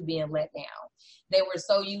used to being let down. They were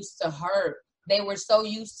so used to hurt. They were so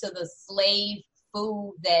used to the slave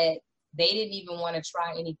food that they didn't even want to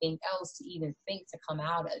try anything else to even think to come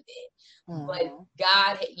out of it. But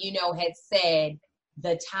God, had said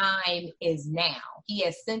the time is now. He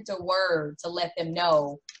has sent a word to let them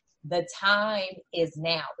know the time is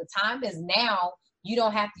now. The time is now. You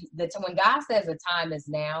don't have to, when God says the time is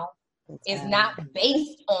now, it's not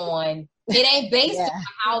based on, it ain't based on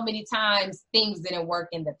how many times things didn't work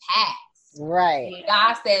in the past. Right. When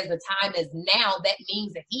God says the time is now, that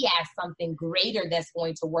means that he has something greater that's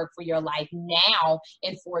going to work for your life now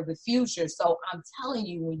and for the future. So I'm telling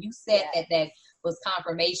you, when you said that was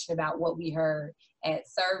confirmation about what we heard at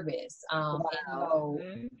service.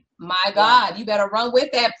 My God, you better run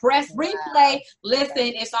with that. Press replay. Listen,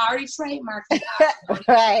 it's already trademarked.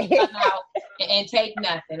 Right. Come out and take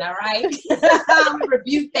nothing. All right. We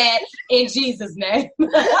rebuke that in Jesus' name. We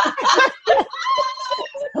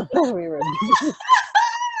rebuke.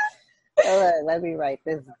 All right, let me write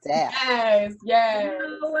this down. Yes.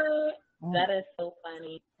 That is so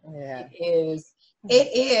funny. Yeah. It is.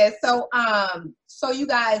 So you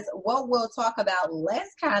guys, what we'll talk about,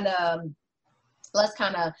 let's kind of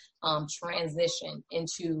transition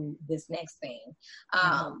into this next thing.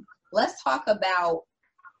 Let's talk about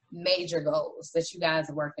major goals that you guys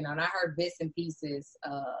are working on. I heard bits and pieces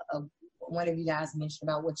of one of you guys mentioned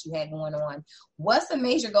about what you had going on. What's the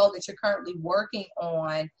major goal that you're currently working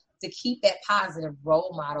on to keep that positive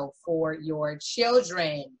role model for your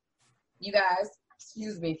children? You guys,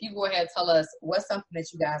 excuse me, if you go ahead and tell us what's something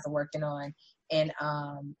that you guys are working on, and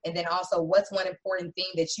then also what's one important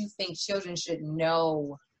thing that you think children should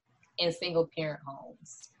know in single parent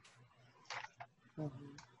homes?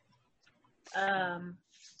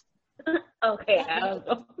 Okay,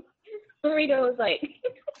 Rita was like,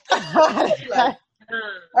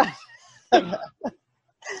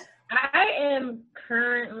 I am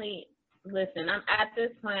currently, listen, I'm at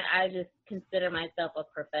this point, I just consider myself a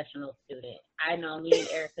professional student. I know me and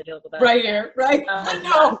Erica joke about right here, right?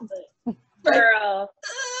 Girl,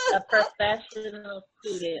 a professional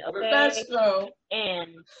student, okay? Professional.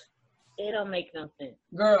 And it don't make no sense.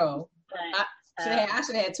 Girl, I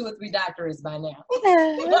should have had 2 or 3 doctorates by now.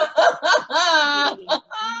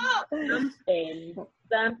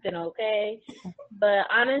 something, okay? But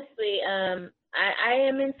honestly, I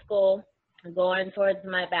am in school, going towards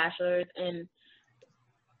my bachelor's, and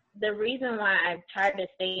the reason why I've tried to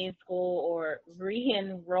stay in school or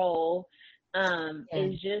re-enroll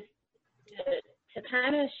is just to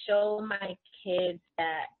kind of show my kids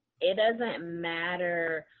that it doesn't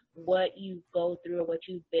matter what you go through or what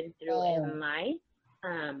you've been through in life.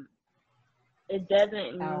 It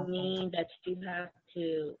doesn't mean that you have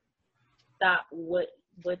to stop what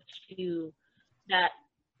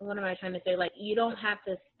am I trying to say? Like, you don't have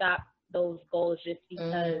to stop those goals just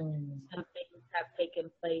because some things have taken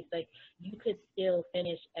place. Like, you could still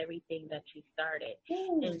finish everything that you started.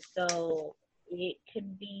 And so it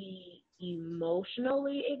could be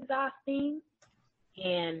emotionally exhausting,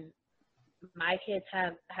 and my kids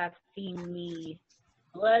have seen me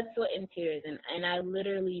blood, sweat, and tears, and I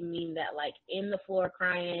literally mean that, like, in the floor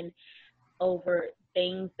crying over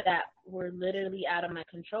things that were literally out of my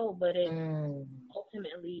control, but it's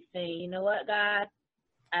ultimately saying, you know what, God,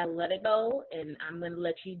 I let it go, and I'm going to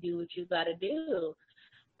let you do what you got to do.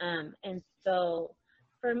 And so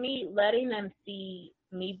for me, letting them see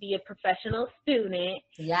me be a professional student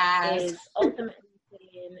is ultimately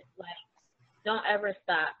saying, like, don't ever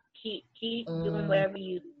stop. Keep doing whatever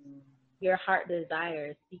your heart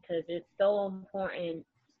desires, because it's so important,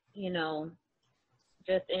 you know,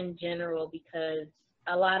 just in general, because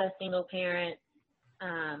a lot of single parents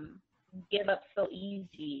give up so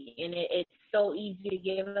easy, and it's so easy to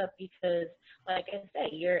give up because, like I said,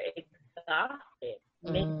 you're exhausted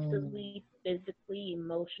mentally, physically,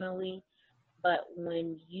 emotionally. But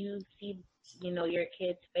when you see, you know, your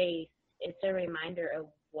kid's face, it's a reminder of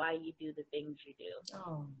why you do the things you do.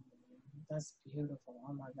 Oh, that's beautiful.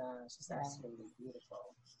 Oh my gosh, it's absolutely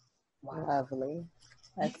beautiful. Wow. Lovely.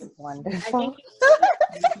 That's wonderful.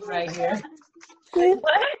 Right here. What?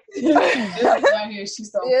 Right here,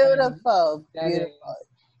 she's so beautiful. Beautiful.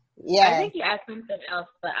 Yeah. I think you asked something else,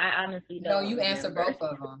 but I honestly don't. No, you answered both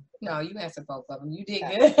of them. No, you answered both of them. You did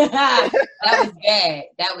good. That was good.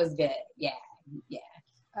 That was good. Yeah.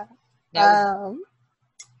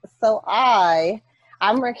 So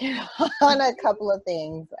I'm working on a couple of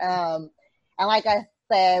things. And like I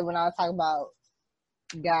said, when I was talking about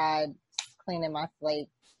God cleaning my slate,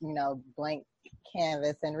 you know, blank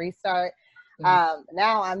canvas and restart,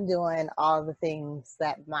 now I'm doing all the things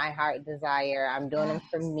that my heart desire. I'm doing them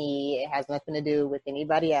for me. It has nothing to do with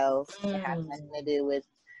anybody else. It has nothing to do with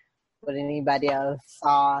what anybody else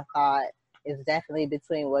saw, thought. It's definitely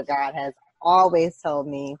between what God has always told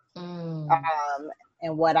me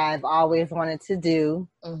and what I've always wanted to do.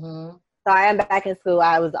 So I am back in school.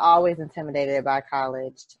 I was always intimidated by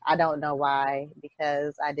college. I don't know why,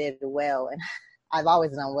 because I did well, and I've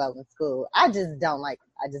always done well in school. I just didn't like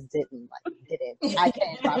it. I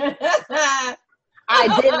can't stop.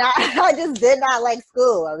 I just did not like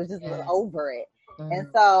school. I was just over it. And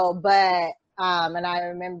so, but, and I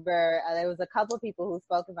remember there was a couple of people who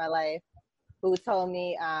spoke in my life who told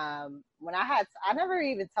me, when I never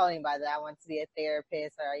even told anybody that I wanted to be a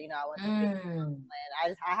therapist or, you know, I wanted to be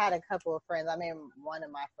I had a couple of friends. I mean, one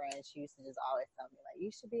of my friends, she used to just always tell me, like,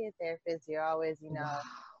 you should be a therapist. You're always, you know,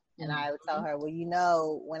 and I would tell her, well, you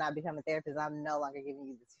know, when I become a therapist, I'm no longer giving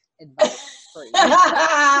you this advice for free.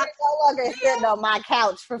 I'm no longer sitting on my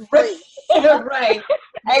couch for free. Right.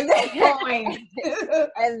 And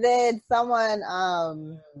then someone,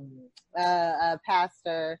 a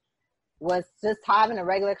pastor, was just having a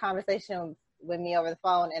regular conversation with me over the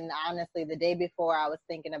phone. And honestly, the day before I was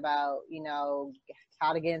thinking about, you know,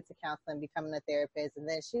 how to get into counseling, becoming a therapist. And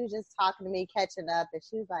then she was just talking to me, catching up. And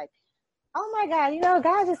she was like, oh my God, you know,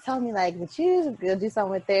 God just told me, like, that you go do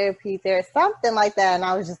something with therapy. There's something like that. And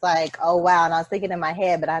I was just like, oh, wow. And I was thinking in my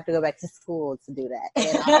head, but I have to go back to school to do that.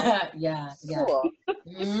 And cool.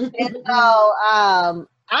 And so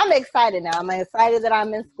I'm excited now. I'm excited that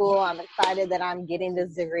I'm in school. I'm excited that I'm getting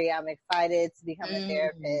this degree. I'm excited to become a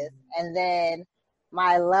therapist. And then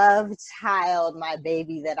my love child, my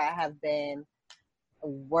baby that I have been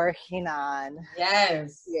working on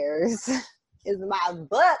years. is my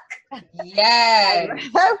book. Yes.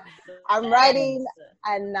 I'm writing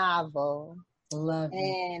a novel. Love it.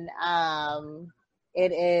 And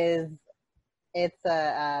it's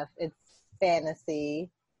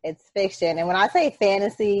fantasy. It's fiction. And when I say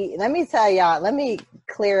fantasy, let me tell y'all, let me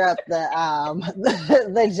clear up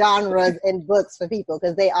the genres in books for people,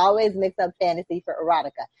 because they always mix up fantasy for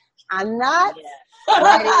erotica. I'm not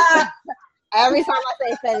writing. Every time I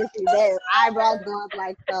say fantasy, their eyebrows go up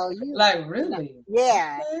like, so you like, really?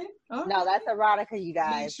 Yeah. Okay. Right. No, that's erotica, you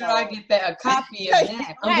guys. Make sure I get a copy of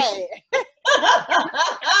that. Right.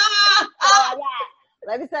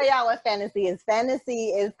 Let me tell y'all what fantasy is. Fantasy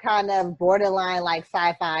is kind of borderline like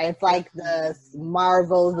sci-fi. It's like the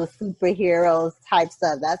Marvels, the superheroes type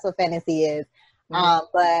stuff. That's what fantasy is.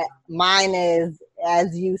 But mine is,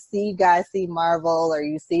 as you guys see Marvel or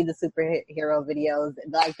you see the superhero videos,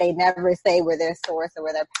 like they never say where their source or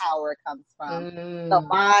where their power comes from. So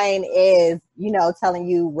mine is, telling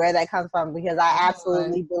you where that comes from, because I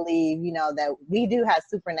absolutely believe, that we do have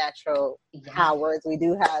supernatural powers. We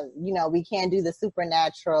do have, we can do the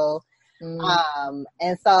supernatural.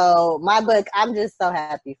 And so my book, I'm just so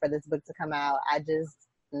happy for this book to come out. I just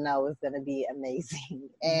know it's going to be amazing.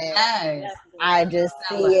 And I just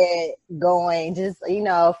see it going, just,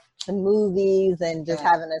 movies and just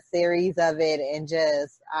having a series of it. And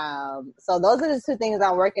just, so those are the two things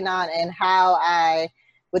I'm working on. And how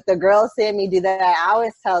with the girls seeing me do that, I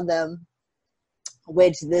always tell them,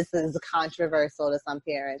 which this is controversial to some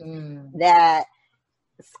parents, that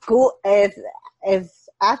school, if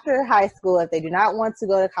after high school, if they do not want to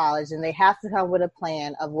go to college, then they have to come with a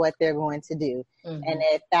plan of what they're going to do. And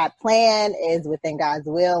if that plan is within God's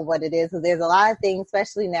will, what it is, because there's a lot of things,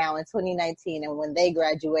 especially now in 2019 and when they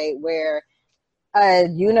graduate, where a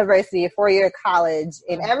university, a 4-year college,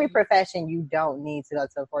 in every profession, you don't need to go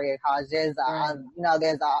to a 4-year college. There's,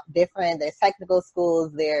 there's technical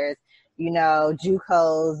schools, there's,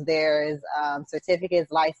 JUCOs, there's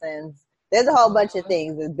certificates, license. There's a whole bunch of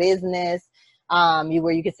things. There's business,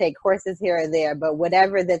 where you could take courses here or there, but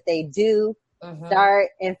whatever that they do, start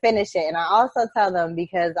and finish it. And I also tell them,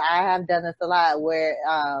 because I have done this a lot, where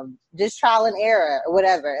just trial and error or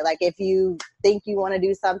whatever. Like if you think you want to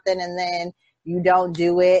do something and then you don't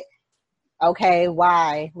do it, okay,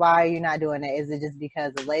 why are you not doing it? Is it just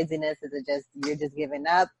because of laziness? Is it just you're just giving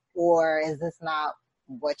up, or is this not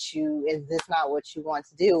what you want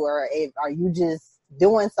to do, or are you just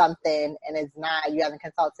doing something and it's not, you haven't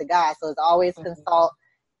consulted God? So it's always consult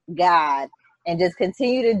God and just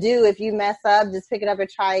continue to do. If you mess up, just pick it up and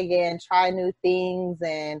try again, try new things,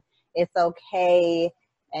 and it's okay.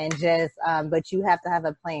 And just but you have to have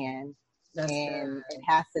a plan. It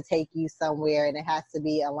has to take you somewhere, and it has to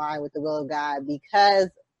be aligned with the will of God, because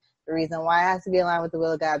the reason why it has to be aligned with the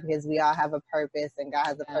will of God, because we all have a purpose, and God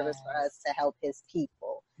has a purpose for us to help his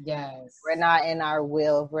people. Yes. We're not in our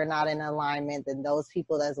will, if we're not in alignment, then those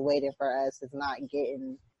people that's waiting for us is not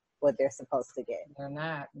getting what they're supposed to get. We're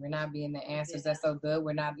not being the answers. That's so good.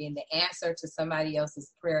 We're not being the answer to somebody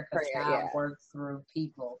else's prayer, because God works through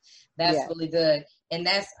people. That's really good. And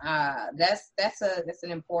that's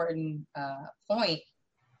an important point.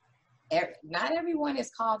 Not everyone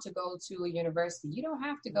is called to go to a university. You don't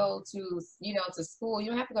have to go to school. You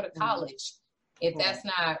don't have to go to college if that's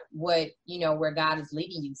not what, where God is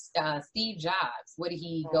leading you. Steve Jobs, what did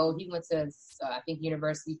he go? He went to, I think,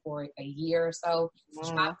 university for a year or so,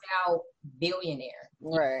 dropped out, billionaire.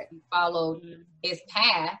 Right. He followed his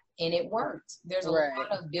path and it worked. There's a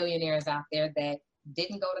lot of billionaires out there that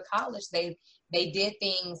didn't go to college. They did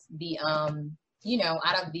things out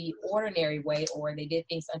of the ordinary way, or they did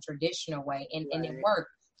things untraditional way, and it worked.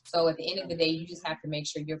 So at the end of the day, you just have to make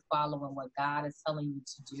sure you're following what God is telling you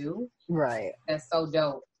to do. Right. That's so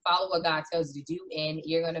dope. Follow what God tells you to do, and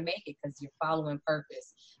you're going to make it, because you're following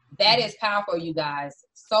purpose. That is powerful, you guys.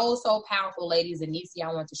 So, so powerful, ladies. And Nisi,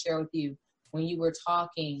 I want to share with you, when you were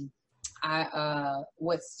talking,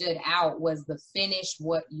 what stood out was the finish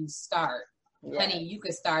what you start. Yes. Honey, you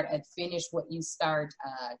could start a finish what you start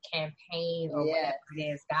campaign or whatever it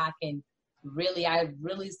is. God can I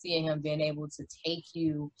really see him being able to take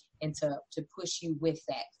you and to push you with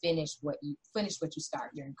that. Finish what you start.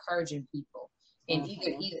 You're encouraging people. And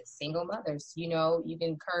either single mothers, you can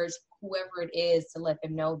encourage whoever it is to let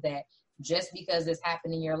them know that just because it's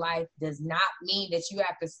happened in your life does not mean that you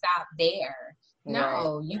have to stop there.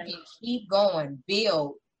 No, you can keep going,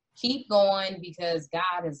 build. Keep going, because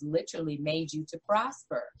God has literally made you to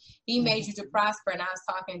prosper. He made you to prosper. And I was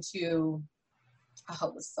talking to,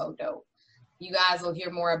 it was so dope. You guys will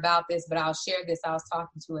hear more about this, but I'll share this. I was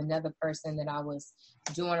talking to another person that I was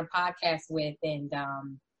doing a podcast with, and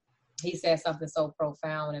he said something so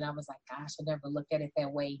profound, and I was like, gosh, I never looked at it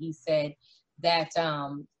that way. He said that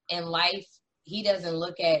in life, he doesn't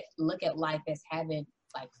look at life as having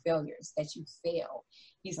like failures, that you fail.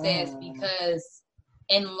 He says because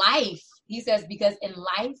in life,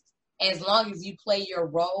 as long as you play your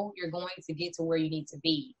role, you're going to get to where you need to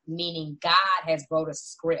be. Meaning, God has wrote a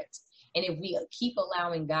script, and if we keep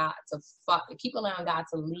allowing God to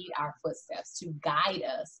lead our footsteps, to guide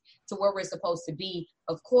us to where we're supposed to be,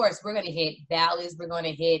 of course, we're going to hit valleys. We're going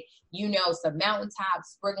to hit, some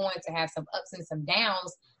mountaintops. We're going to have some ups and some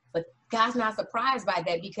downs. But God's not surprised by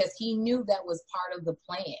that, because he knew that was part of the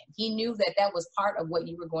plan. He knew that was part of what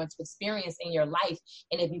you were going to experience in your life.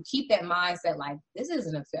 And if you keep that mindset, like, this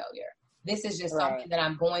isn't a failure, this is just something that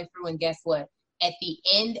I'm going through. And guess what? At the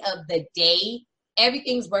end of the day,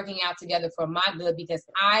 everything's working out together for my good, because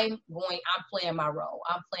I'm playing my role.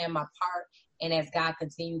 I'm playing my part. And as God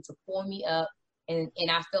continues to pull me up, and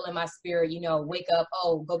I feel in my spirit, wake up,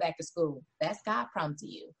 go back to school. That's God prompting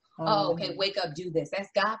you. Oh, okay, wake up, do this. That's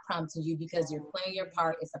God prompting you, because you're playing your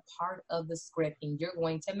part. It's a part of the script, and you're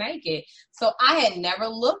going to make it. So I had never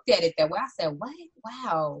looked at it that way. I said, what?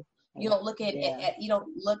 Wow. You don't look at you don't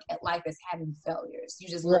look at life as having failures. You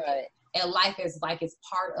just look at life as like it's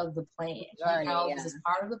part of the plan. This is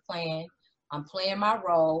part of the plan. I'm playing my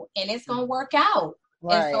role, and it's gonna work out.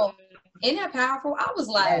 Right. And so, isn't that powerful? I was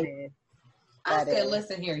like, I said,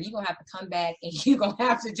 listen here, you're going to have to come back, and you're going to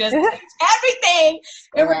have to just change everything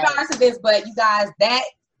in regards to this. But you guys,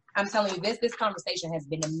 I'm telling you, this conversation has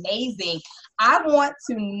been amazing. I want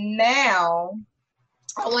to now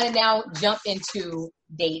jump into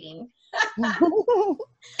dating.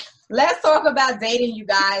 Let's talk about dating, you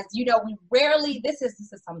guys. We rarely, this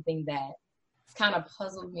is something that kind of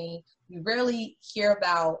puzzled me. We rarely hear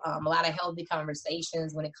about a lot of healthy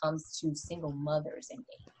conversations when it comes to single mothers and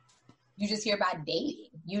dating. You just hear about dating,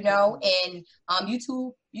 and you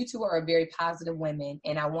two are very positive women,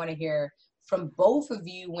 and I want to hear from both of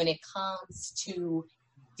you when it comes to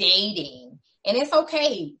dating. And it's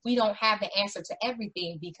okay, we don't have the answer to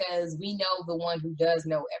everything, because we know the one who does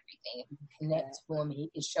know everything. We can connect to him,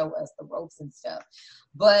 he can show us the ropes and stuff.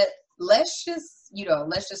 But let's just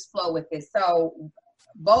flow with this. So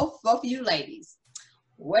both of you ladies,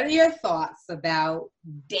 what are your thoughts about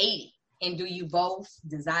dating? And do you both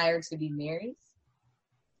desire to be married?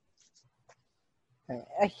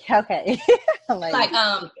 Okay.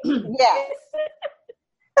 Yes.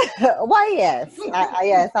 Why, yes.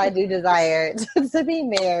 Yes, I do desire to be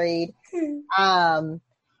married. And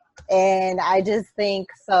I just think,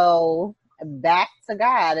 so back to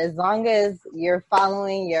God, as long as you're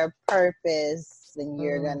following your purpose, then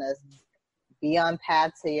you're going to be on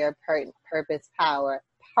path to your purpose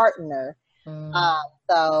partner.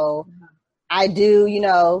 So I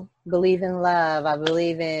do, believe in love. I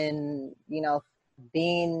believe in,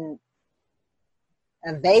 being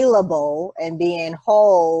available and being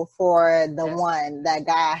whole for the one that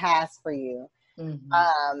God has for you.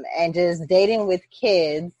 And just dating with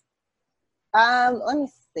kids. Let me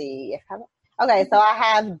see. Okay, so I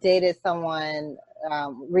have dated someone.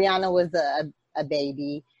 Rihanna was a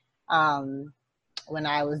baby when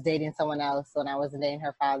I was dating someone else, when I wasn't dating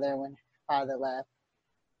her father, when her father left.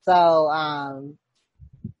 So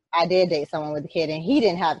I did date someone with a kid, and he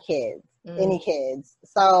didn't have kids, any kids.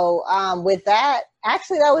 So with that,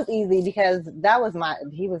 actually that was easy, because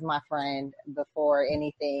he was my friend before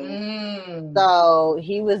anything. So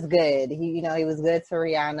he was good. He was good to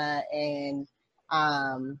Rihanna, and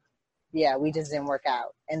we just didn't work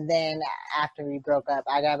out. And then after we broke up,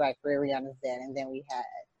 I got back with Rihanna's dad, and then we had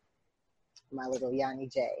my little Yanni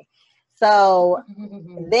J. So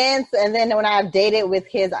then when I've dated with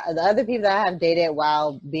kids, the other people that I have dated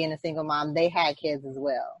while being a single mom, they had kids as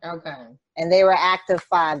well. Okay. And they were active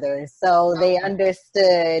fathers. So they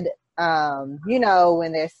understood,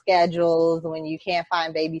 when their schedules, when you can't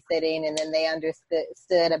find babysitting, and then they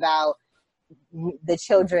understood about the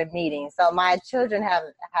children meeting. So my children have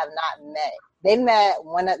not met. They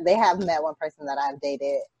have met one person that I've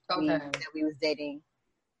dated. Okay. That we was dating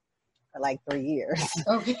for like 3 years.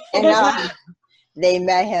 Okay. And they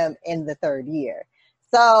met him in the 3rd year.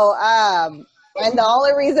 So, and the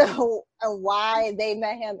only reason why they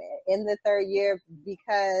met him in the 3rd year,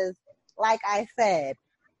 because like I said,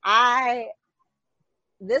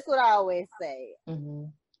 this is what I always say.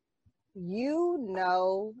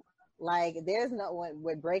 Like there's no,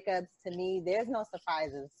 with breakups, to me, there's no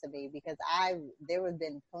surprises to me, because there have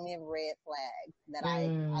been plenty of red flags that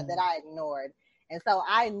I ignored. And so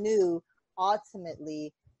I knew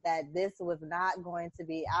ultimately that this was not going to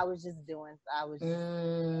be, I was just doing, I was just,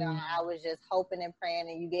 I was just hoping and praying.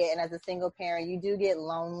 And as a single parent, you do get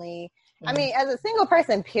lonely. I mean, as a single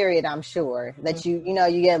person, period, I'm sure that you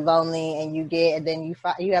get lonely and then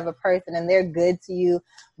you have a person and they're good to you,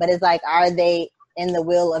 but it's like, are they in the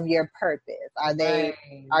will of your purpose? Are they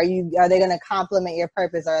going to complement your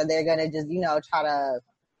purpose, or are they going to just, try to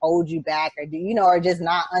hold you back, or or just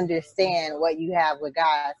not understand what you have with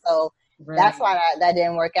God? So that's why that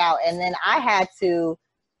didn't work out. And then I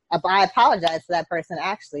apologized to that person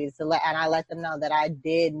actually and I let them know that I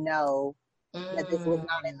did know that this was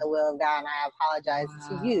not in the will of God, and I apologize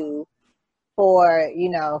to you for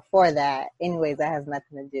that. Anyways, that has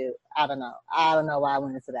nothing to do. I don't know why I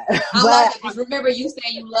went into that. I love it, because remember, you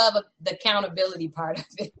say you love the accountability part of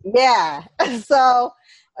it. Yeah. So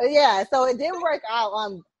it didn't work out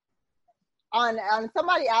on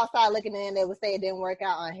somebody outside looking in. They would say it didn't work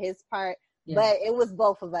out on his part, but it was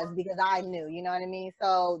both of us, because I knew, you know what I mean?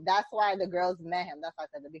 So that's why the girls met him. That's why I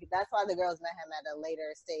said that, because that's why the girls met him at a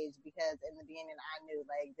later stage, because in the beginning I knew,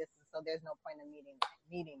 like, there's no point in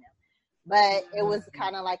meeting him. But it was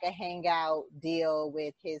kind of like a hangout deal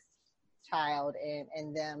with his child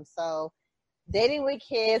and them. So dating with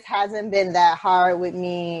kids hasn't been that hard with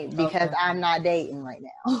me, because I'm not dating right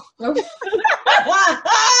now. Because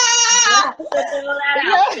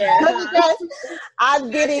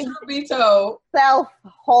I'm getting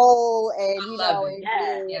self-whole and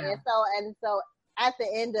so at the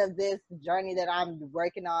end of this journey that I'm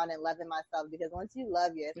working on and loving myself, because once you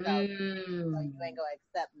love yourself, you ain't gonna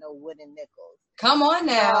accept no wooden nickels. Come on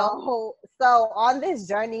now. So on this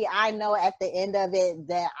journey, I know at the end of it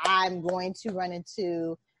that I'm going to run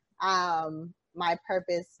into my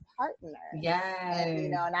purpose partner.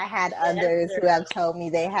 And, and I had others who have told me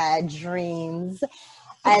they had dreams.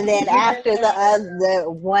 And then after the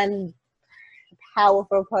one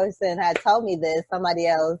powerful person had told me this, somebody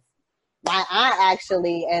else, my aunt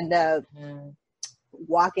actually ended up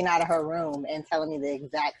walking out of her room and telling me the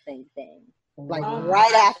exact same thing. Like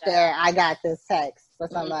right after I got this text for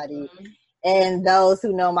somebody. And those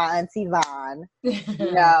who know my auntie Vaughn,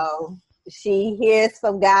 she hears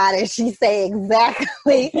from God and she say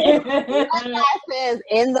exactly what God says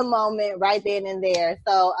in the moment, right then and there.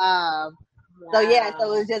 So so it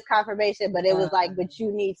was just confirmation, but it was like, but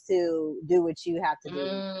you need to do what you have to do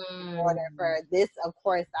in order for this. Of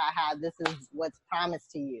course, this is what's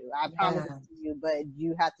promised to you. I promise it to you, but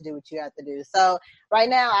you have to do what you have to do. So right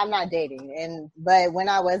now I'm not dating, but when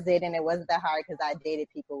I was dating, it wasn't that hard because I dated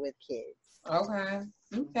people with kids.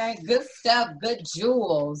 Okay. Good stuff. Good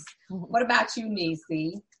jewels. What about you,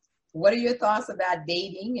 Nisi? What are your thoughts about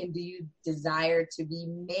dating, and do you desire to be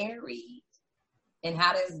married? And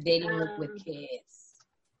how does dating look with kids?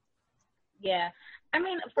 Yeah. I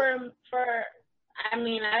mean,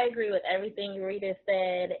 I agree with everything Rita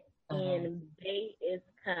said, and date is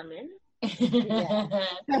coming.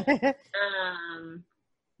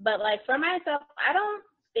 But like for myself, I don't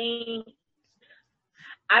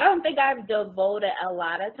think I've devoted a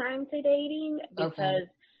lot of time to dating, because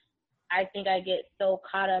I think I get so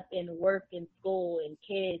caught up in work and school and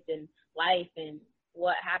kids and life and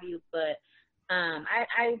what have you. But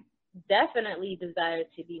I definitely desire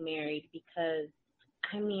to be married, because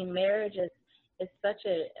marriage is such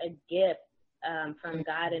a gift from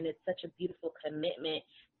God, and it's such a beautiful commitment.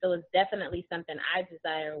 So it's definitely something I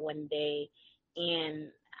desire one day, and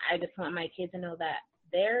I just want my kids to know that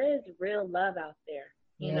there is real love out there.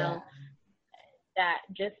 You know, that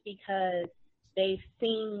just because they've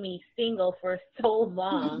seen me single for so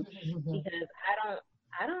long, because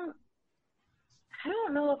I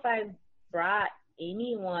don't know if I brought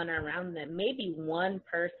anyone around them. Maybe one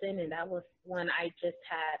person, and that was when I just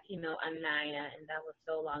had, Anaya, and that was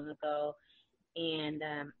so long ago. And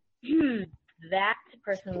that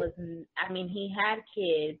person was, he had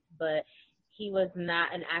kids, but he was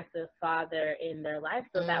not an active father in their life.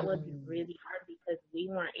 So that was really hard, because we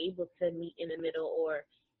weren't able to meet in the middle, or,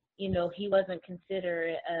 he wasn't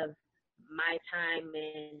considerate of my time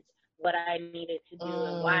and what I needed to do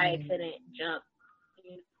and why I couldn't jump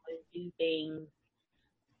and do things.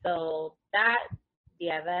 So that's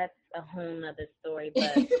a whole nother story.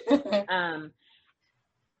 But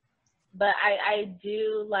but I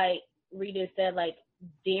do, like Rita said, like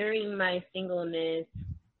during my singleness,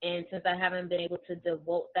 and since I haven't been able to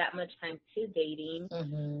devote that much time to dating,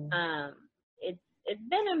 it's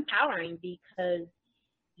been empowering, because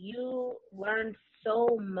you learn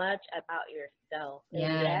so much about yourself.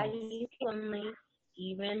 And you get lonely,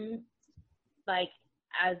 even like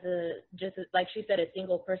just like she said, a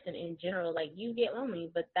single person in general, like you get lonely,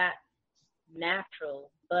 but that's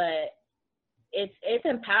natural. But it's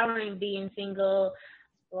empowering being single.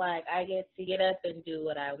 Like, I get to get up and do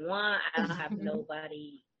what I want. I don't have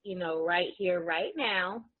nobody, right here, right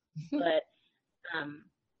now. But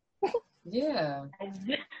yeah,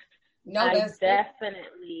 I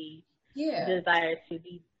definitely yeah desire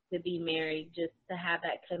to be married, just to have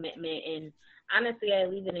that commitment. And honestly, I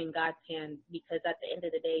leave it in God's hands, because at the end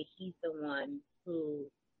of the day, He's the one who,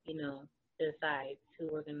 decides who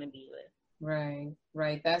we're gonna be with.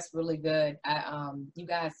 Right. That's really good. You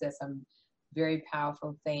guys said some very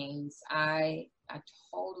powerful things. I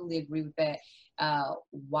totally agree with that.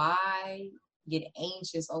 Why get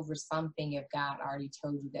anxious over something if God already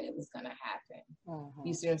told you that it was going to happen? Mm-hmm.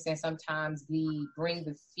 You see what I'm saying? Sometimes we bring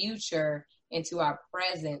the future into our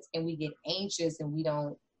present and we get anxious and we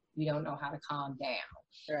don't know how to calm down.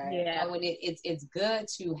 Right. Yeah. And it's good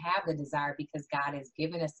to have the desire, because God has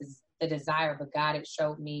given us the desire, but God had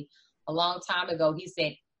showed me a long time ago. He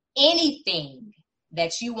said, anything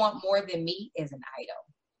that you want more than me is an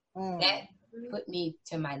idol. That put me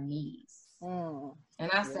to my knees.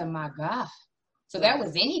 And I said, my God. So that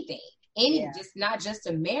was anything, just not just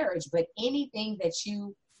a marriage, but anything that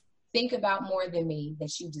you think about more than me,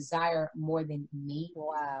 that you desire more than me,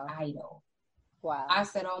 idol. Wow. I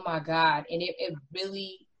said, oh my God. And it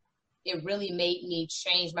really made me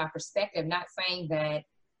change my perspective. Not saying that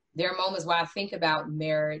there are moments where I think about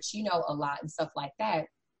marriage, a lot and stuff like that.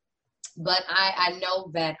 But I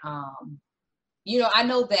know that, I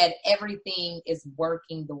know that everything is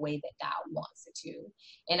working the way that God wants it to.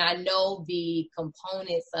 And I know the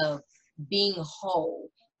components of being whole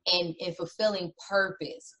and fulfilling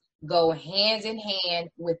purpose go hand in hand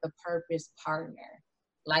with the purpose partner.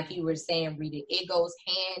 Like you were saying, Rita, it goes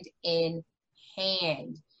hand in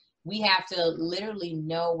hand. We have to literally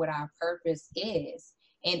know what our purpose is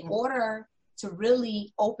in order to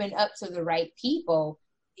really open up to the right people.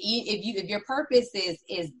 If your purpose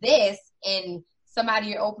is this, and somebody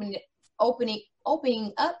you're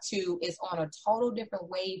opening up to is on a total different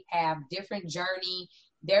wave path, different journey.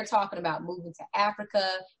 They're talking about moving to Africa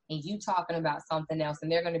and you talking about something else,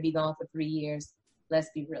 and they're going to be gone for 3 years.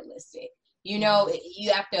 Let's be realistic. You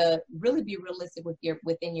have to really be realistic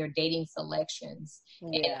within your dating selections.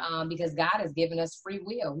 Yeah. And because God has given us free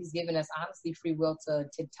will. He's given us, honestly, free will to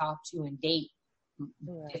talk to and date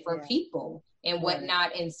different people and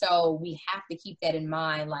whatnot. And so we have to keep that in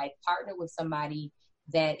mind, like partner with somebody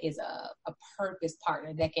that is a purpose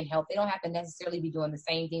partner that can help. They don't have to necessarily be doing the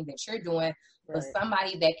same thing that you're doing, but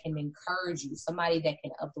somebody that can encourage you, somebody that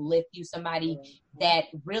can uplift you, somebody that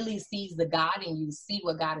really sees the God in you, see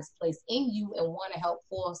what God has placed in you and want to help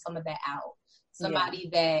pull some of that out. Somebody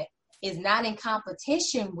that is not in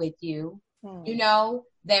competition with you,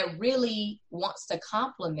 that really wants to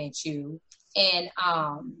compliment you and,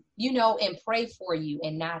 and pray for you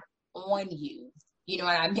and not on you. And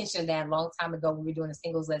I mentioned that a long time ago when we were doing the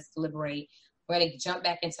Singles Let's Deliberate. We're going to jump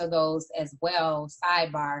back into those as well,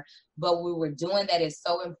 sidebar. But we were doing that is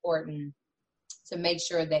so important to make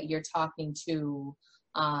sure that you're talking to,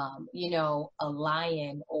 a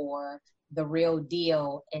lion or the real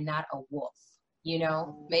deal and not a wolf.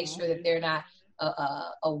 Make sure that they're not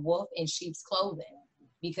a wolf in sheep's clothing,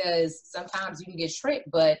 because sometimes you can get tricked.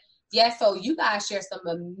 But yeah, so you guys share some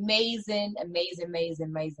amazing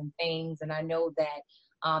things. And I know that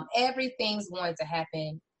everything's going to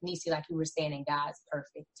happen, Nisi, like you were saying, in God's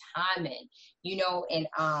perfect timing, and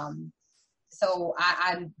so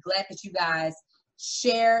I'm glad that you guys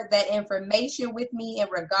share that information with me in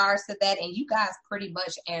regards to that. And you guys pretty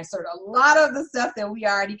much answered a lot of the stuff that we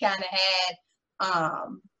already kind of had.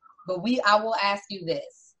 But I will ask you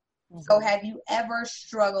this. Mm-hmm. So have you ever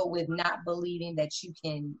struggled with not believing that you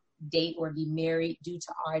can date or be married due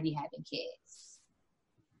to already having kids?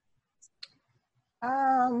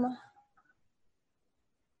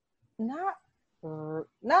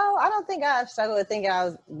 No, I don't think I've struggled with thinking I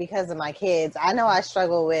was because of my kids. I know I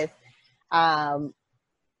struggle with not.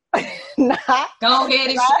 Go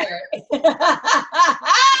ahead and share.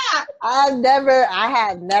 I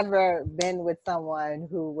have never been with someone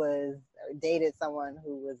who was or dated someone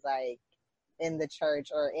who was like in the church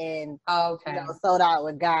or in sold out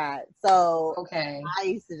with God. So I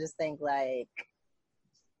used to just think like,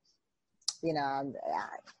 who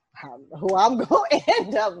I'm going to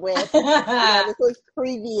end up with. This was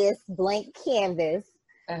previous blank canvas.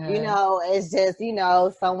 It's just,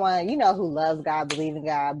 someone, who loves God, believe in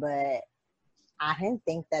God, but I didn't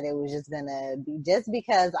think that it was just going to be just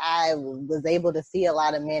because I was able to see a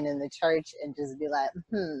lot of men in the church and just be like,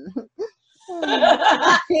 no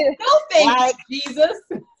thanks, Jesus.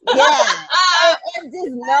 And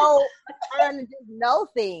just know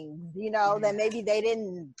things, that maybe they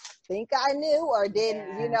didn't think I knew or didn't,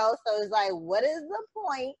 Yeah. you know? So it's like, what is the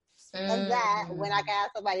point of that when I can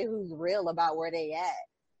have somebody who's real about where they at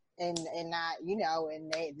and not, you know,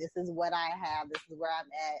 and this is what I have, this is where I'm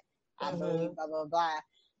at, I believe, blah, blah, blah.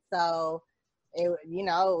 So it, you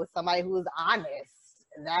know, it was somebody who was honest.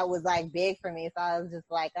 That was like big for me. So I was just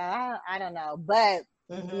like, I don't know. But,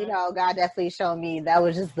 you know, God definitely showed me that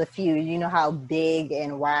was just the few. You know how big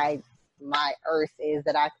and wide my earth is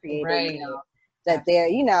that I created, right. You know, that there,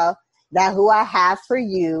 you know, that who I have for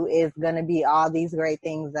you is going to be all these great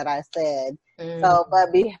things that I said. So,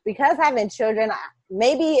 but because having children,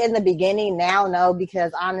 maybe in the beginning, now, no,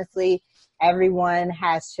 because honestly, everyone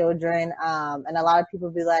has children. And a lot of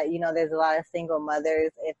people be like, you know, there's a lot of single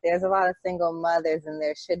mothers. If there's a lot of single mothers, then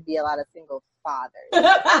there should be a lot of single fathers.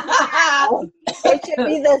 It should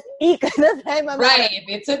be the same amount. Right. If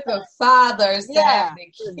it took the fathers to have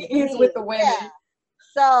the kids with the women. Yeah.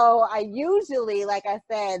 So I usually, like I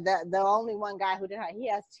said, the only one guy who didn't have, he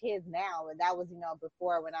has kids now. And that was, you know,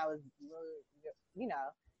 before when I was, you know,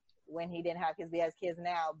 when he didn't have kids, he has kids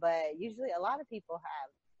now. But usually a lot of people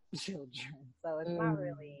have children, so it's not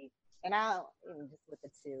really, and I just with the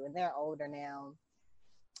two, and they're older now,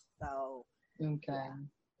 so okay.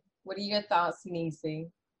 What are your thoughts,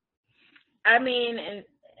 Nisi? I mean,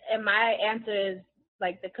 and my answer is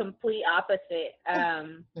like the complete opposite. I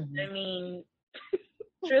mean,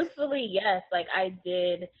 truthfully, yes, like I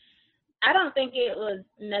don't think it was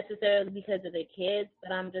necessarily because of the kids,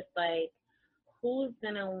 but I'm just like, who's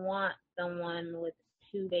gonna want someone with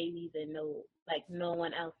two babies and no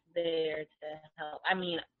one else there to help? I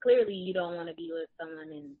mean, clearly you don't want to be with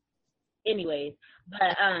someone anyways,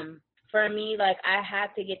 but for me, like, I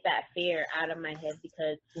had to get that fear out of my head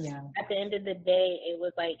because at the end of the day, it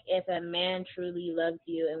was like, if a man truly loves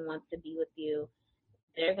you and wants to be with you,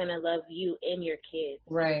 they're gonna love you and your kids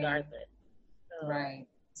regardless. So, right.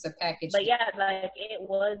 It's a package. But yeah, like, it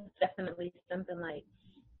was definitely something like,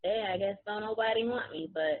 hey, I guess don't nobody want me,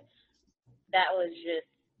 but that was just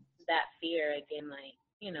that fear again, like,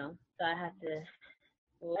 you know, so I had to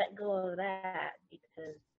let go of that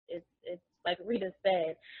because it's like Rita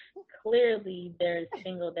said, clearly there's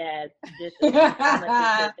single dads just as much as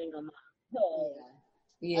there's single moms. So,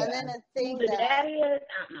 yeah. And then the thing the daddy is,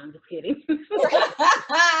 I'm just kidding.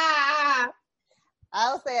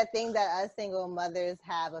 I would say a thing that us single mothers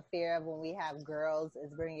have a fear of when we have girls is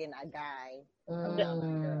bringing a guy.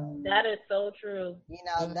 That is so true. You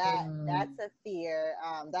know, that's a fear.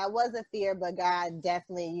 That was a fear, but God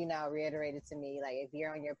definitely, you know, reiterated to me, like, if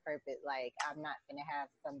you're on your purpose, like, I'm not going to have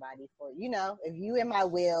somebody for, you know, if you in my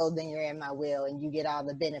will, then you're in my will and you get all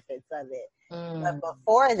the benefits of it. But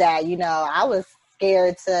before that, you know, I was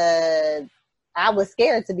scared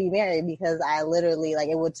to be married because I literally, like,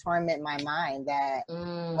 it would torment my mind that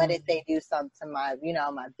what if they do something to my, you know,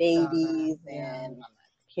 my babies and I'm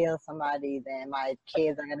kill somebody, then my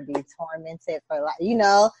kids are going to be tormented for life, you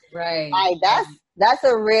know? Right. Like, that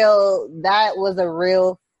was a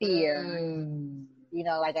real fear. You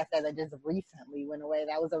know, like I said, that just recently went away.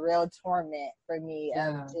 That was a real torment for me.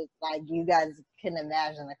 Just, like, you guys couldn't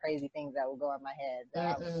imagine the crazy things that would go in my head.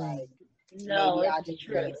 That I was like, no, maybe I'll just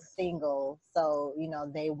be single so, you know,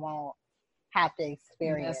 they won't have to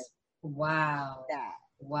experience that.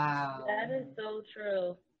 Wow. That is so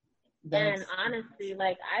true. And honestly,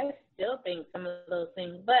 like, I still think some of those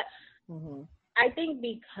things, but I think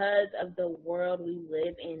because of the world we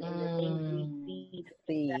live in and the things we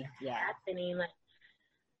see that's happening, like,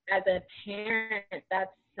 as a parent,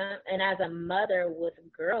 and as a mother with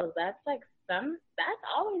girls, that's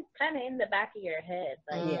always kind of in the back of your head,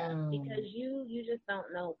 like, because you just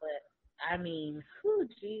don't know. But I mean,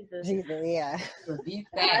 Jesus, yeah. Rebuke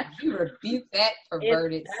that. You rebuke that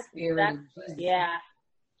perverted spirit. Yeah.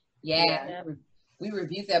 We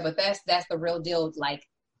rebuke that, but that's the real deal. Like,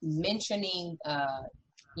 mentioning,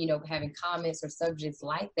 you know, having comments or subjects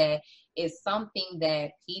like that is something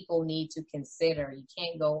that people need to consider. You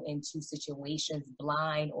can't go into situations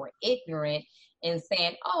blind or ignorant and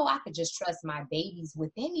saying, oh, I could just trust my babies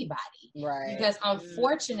with anybody. Right. Because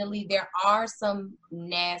unfortunately, there are some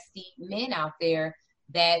nasty men out there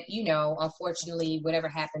that, you know, unfortunately, whatever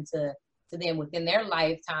happened to them within their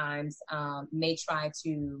lifetimes may try to,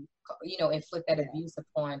 you know, inflict that abuse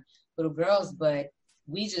upon little girls. But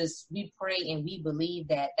we pray and we believe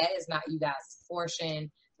that is not you guys' portion.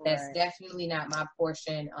 That's definitely not my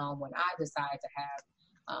portion when I decide to have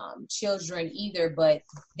children either. But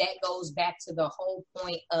that goes back to the whole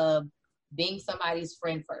point of being somebody's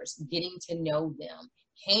friend first, getting to know them,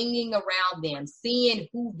 hanging around them, seeing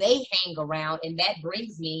who they hang around. And that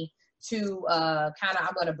brings me to I'm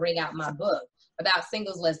going to bring out my book about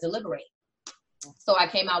Singles Let's Deliberate. So I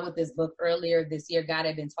came out with this book earlier this year. God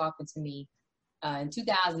had been talking to me in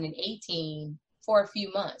 2018 for a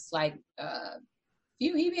few months. Like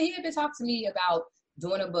he had been talking to me about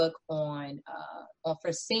doing a book on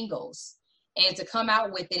for singles, and to come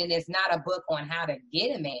out with it. And it's not a book on how to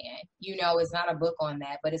get a man, it's not a book on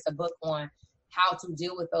that, but it's a book on how to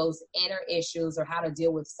deal with those inner issues, or how to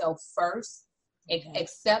deal with self first,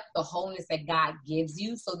 accept the wholeness that God gives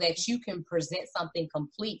you, so that you can present something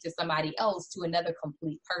complete to somebody else, to another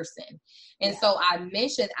complete person. And so I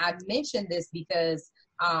mentioned this because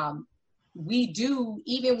we do,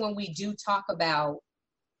 even when we do talk about,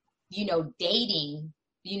 dating,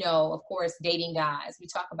 of course, dating guys, we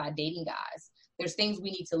talk about dating guys. There's things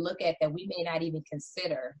we need to look at that we may not even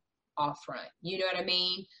consider off front. You know what I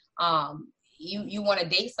mean? You want to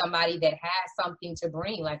date somebody that has something to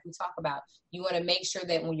bring, like we talk about. You want to make sure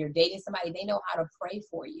that when you're dating somebody, they know how to pray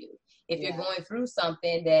for you. If you're going through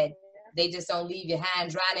something, that they just don't leave you high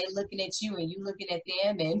and dry. They looking at you and you looking at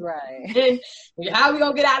them, and how are we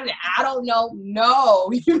gonna get out of it? I don't know.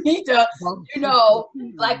 No, you need to,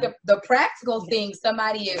 like the practical things.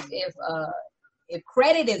 Somebody, if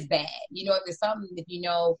credit is bad, if there's something, if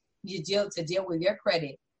you deal with your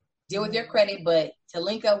credit. Deal with your credit, but to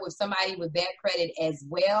link up with somebody with bad credit as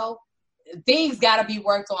well, things got to be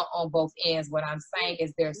worked on both ends. What I'm saying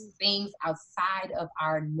is there's things outside of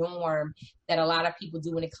our norm that a lot of people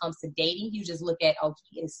do when it comes to dating. You just look at,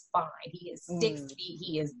 he is fine. He is 6 feet.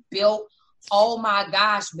 He is built. Oh my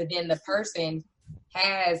gosh. But then the person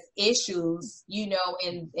has issues,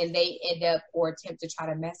 and they end up or attempt to try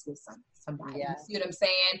to mess with somebody. You see what I'm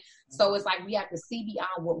saying? So it's like we have to see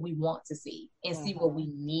beyond what we want to see and see what we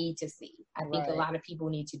need to see. I think a lot of people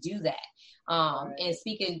need to do that. And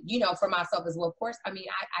speaking, for myself as well, of course, I mean,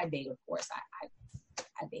 I date, of course,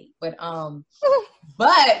 I date, but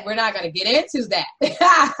we're not going to get into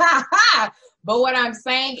that. But what I'm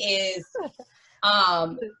saying is,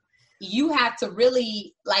 you have to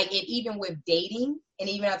really, like, it, even with dating, and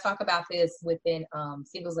even I talk about this within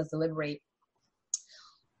Singles Let's Deliberate,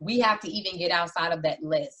 we have to even get outside of that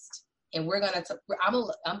list. And I'm going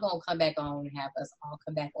to come back on and have us all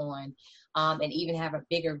come back on, and even have a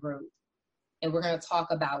bigger group. And we're going to talk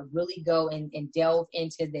about, really go and delve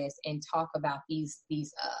into this and talk about the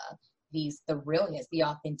realness, the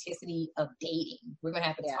authenticity of dating. We're going to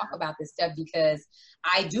have to talk about this stuff, because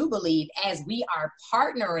I do believe as we are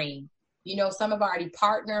partnering, some have already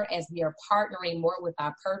partnered, as we are partnering more with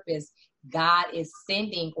our purpose, God is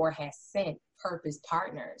sending or has sent purpose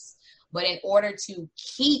partners. But in order to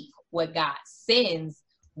keep what God sends,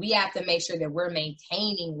 we have to make sure that we're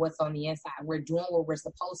maintaining what's on the inside. We're doing what we're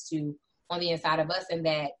supposed to on the inside of us, and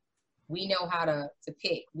that we know how to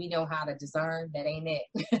pick. We know how to discern. That ain't it.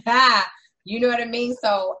 You know what I mean?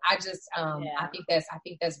 So I just, I think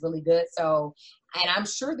that's really good. So, and I'm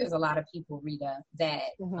sure there's a lot of people, Rita, that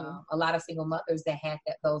a lot of single mothers that had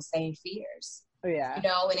those same fears.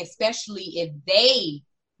 And especially if they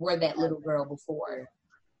were that little girl before,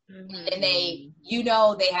 and they,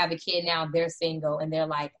 they have a kid now, they're single, and they're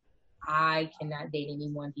like, I cannot date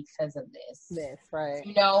anyone because of this. Right.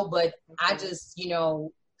 But I just,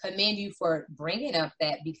 commend you for bringing up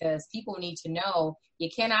that, because people need to know you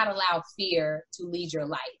cannot allow fear to lead your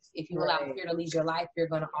life. If you allow fear to lead your life, you're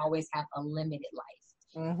going to always have a limited life.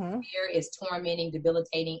 Fear is tormenting,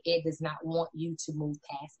 debilitating. It does not want you to move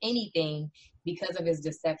past anything because of his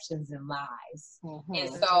deceptions and lies. And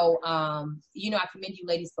so, I commend you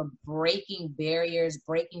ladies for breaking barriers,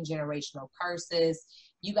 breaking generational curses.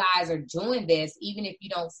 You guys are doing this, even if you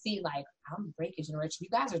don't see, like, I'm breaking generation. You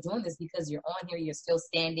guys are doing this because you're on here, you're still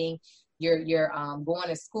standing, you're going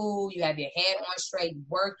to school, you have your head on straight,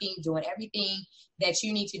 working, doing everything that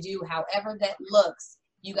you need to do, however that looks.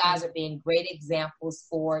 You guys are being great examples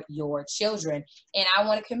for your children. And I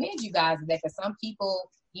want to commend you guys, because some people,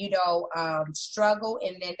 struggle,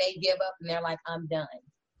 and then they give up and they're like, I'm done.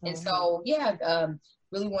 And so,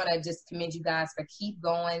 really want to just commend you guys for keep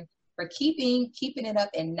going, for keeping it up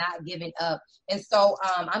and not giving up. And so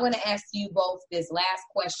I'm going to ask you both this last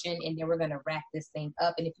question, and then we're going to wrap this thing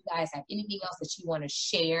up. And if you guys have anything else that you want to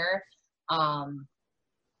share,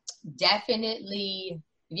 definitely,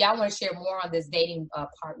 if y'all want to share more on this dating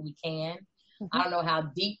part, we can. I don't know how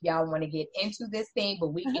deep y'all want to get into this thing,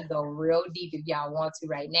 but we can go real deep if y'all want to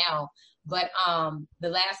right now. But the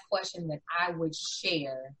last question that I would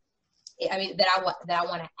share, that I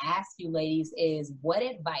want to ask you ladies, is what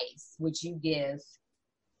advice would you give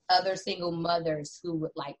other single mothers who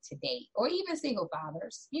would like to date, or even single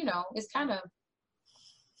fathers? It's kind of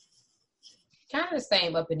the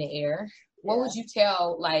same up in the air. What would you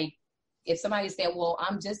tell, like, if somebody said, well,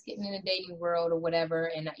 I'm just getting in the dating world or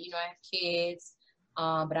whatever, and I have kids,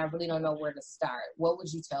 but I really don't know where to start, what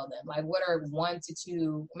would you tell them? Like, what are 1 to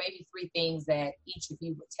 2, maybe 3 things that each of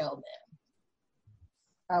you would tell them?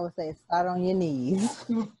 I would say start on your knees.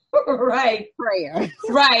 Right. Prayer.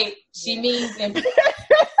 Right. She means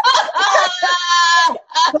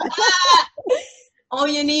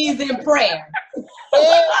on your knees in prayer.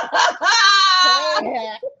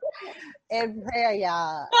 In prayer,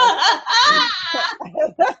 y'all.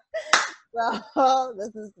 So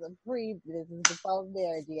this is the post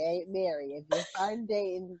marriage. You ain't married. If you're starting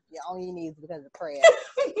dating, you're on your knees because of prayer.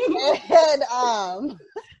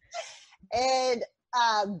 and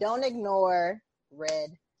don't ignore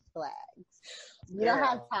red flags. You don't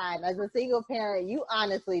have time. As a single parent, you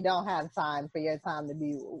honestly don't have time for your time to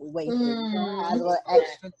be wasted. You don't have a little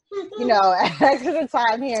extra, extra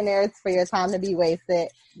time here and there for your time to be wasted.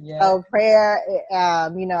 Yeah. So prayer,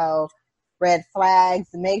 red flags.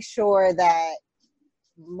 Make sure that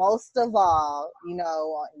most of all,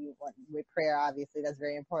 with prayer, obviously that's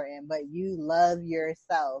very important, but you love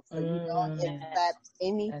yourself. So you don't accept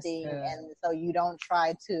anything. And so you don't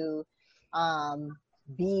try to,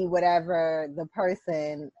 be whatever the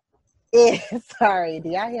person is. Sorry, do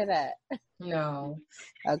y'all hear that? No.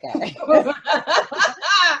 Okay.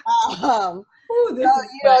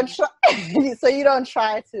 So you don't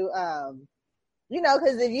try to,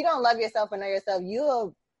 because if you don't love yourself and know yourself,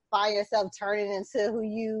 you'll find yourself turning into who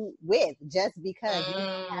you with just because you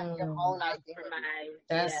don't have your own identity.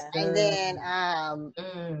 And then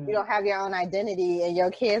you don't have your own identity, and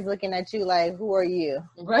your kids looking at you like, who are you?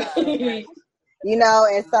 Right.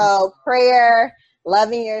 And so prayer,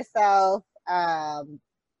 loving yourself,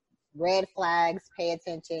 red flags, pay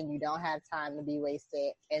attention. You don't have time to be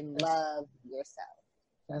wasted, and love yourself.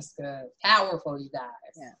 That's good. Powerful, you guys.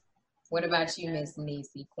 Yeah. What about you, Miss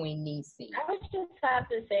Niecy, Queen Niecy? I would just have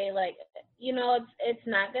to say, it's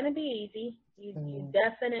not going to be easy. You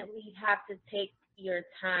definitely have to take your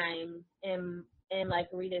time and like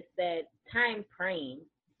Rita said, time praying,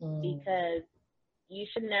 because you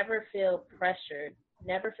should never feel pressured.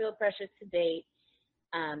 Never feel pressured to date.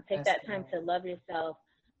 Take that time to love yourself.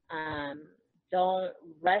 Don't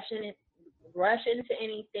rush into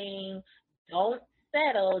anything. Don't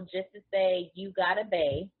settle just to say you got a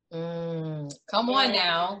bae. Come on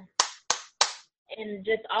now. And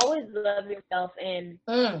just always love yourself and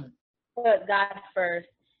put God first.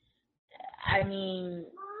 I mean,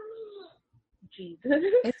 Jesus.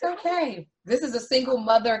 It's okay. This is a single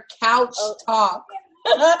mother couch talk.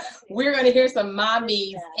 We're going to hear some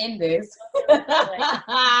mommies in this.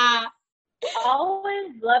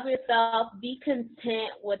 Always love yourself. Be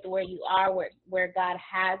content with where you are, where God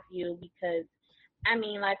has you. Because,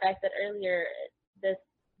 like I said earlier, this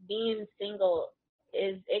being single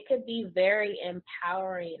it could be very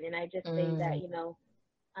empowering. And I just think that,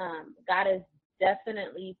 God is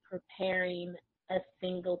definitely preparing a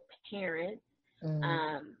single parent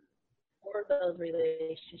for those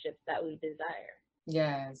relationships that we desire.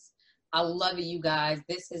 Yes. I love it, you guys.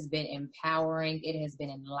 This has been empowering. It has been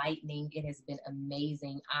enlightening. It has been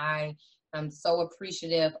amazing. I'm so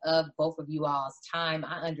appreciative of both of you all's time.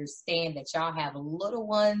 I understand that y'all have little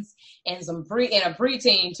ones and a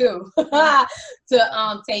preteen too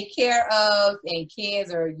to take care of, and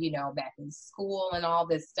kids are, back in school and all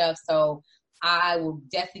this stuff. So I will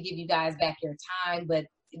definitely give you guys back your time, but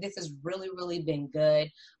this has really, really been good.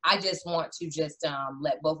 I just want to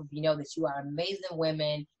let both of you know that you are amazing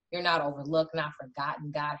women. You're not overlooked, not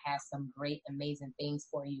forgotten. God has some great, amazing things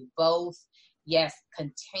for you both. Yes,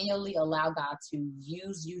 continually allow God to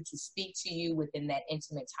use you, to speak to you within that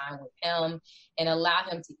intimate time with him, and allow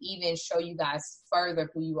him to even show you guys further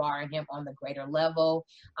who you are in him on the greater level.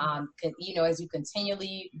 As you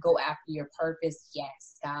continually go after your purpose,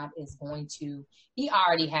 yes, God is going to, he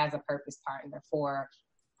already has a purpose partner for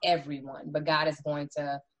everyone, but God is going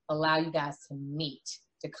to allow you guys to meet,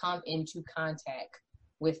 to come into contact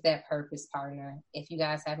with that purpose partner. If you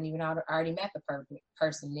guys haven't even already met the perfect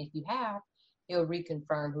person, if you have, he'll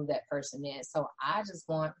reconfirm who that person is. So I just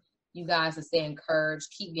want you guys to stay encouraged,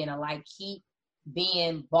 keep being a light, keep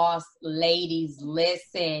being boss ladies.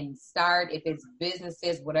 Listen, start, if it's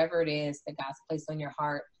businesses, whatever it is that God's placed on your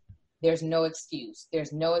heart, there's no excuse.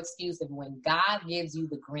 There's no excuse. And when God gives you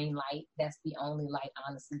the green light, that's the only light,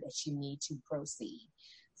 honestly, that you need to proceed.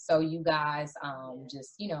 So you guys,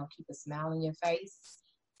 just, keep a smile on your face.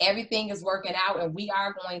 Everything is working out, and we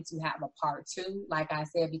are going to have a part 2, like I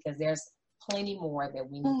said, because there's plenty more that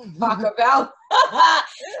we need to talk about.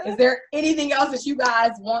 Is there anything else that you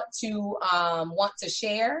guys want to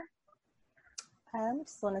share? I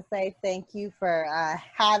just want to say thank you for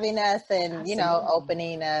having us and, you know,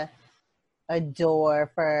 opening a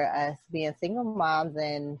door for us being single moms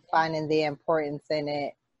and finding the importance in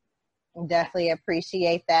it. Definitely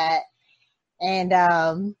appreciate that. And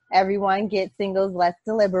everyone get Singles Let's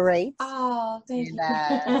Deliberate. Oh, thank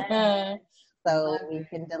you. So we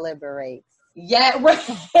can deliberate. Yeah, right.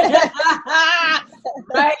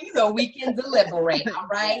 Right, so we can deliberate. All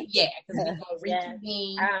right, yeah, because we're gonna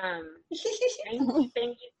reconvene.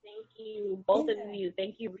 Thank you, both of you.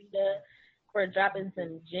 Thank you, Rita, for dropping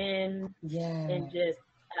some gems, and just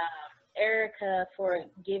Erica for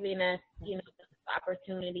giving us, you know, this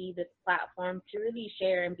opportunity, this platform to really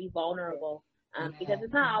share and be vulnerable. Because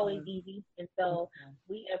it's not always easy, and so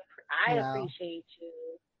I appreciate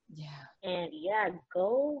you. Yeah. And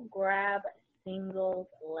go grab Singles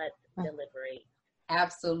Let's Deliberate.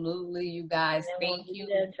 Absolutely, you guys. Thank you.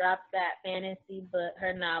 Rita drops that fantasy book,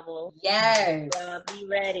 her novel. Yes. Be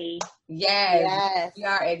ready. Yes. We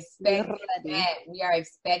are expecting that. We are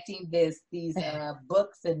expecting these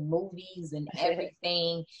books and movies and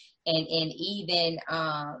everything, and even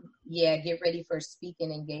get ready for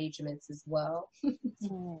speaking engagements as well.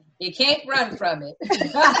 You can't run from it.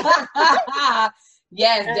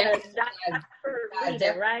 Yes,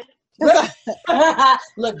 definitely. Right?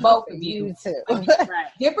 Look, both of you. Too.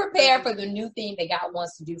 Get prepared for the new thing that God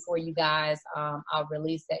wants to do for you guys. I'll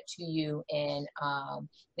release that to you. And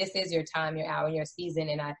this is your time, your hour, your season.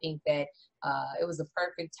 And I think that it was a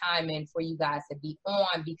perfect timing for you guys to be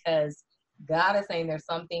on, because God is saying there's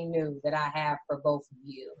something new that I have for both of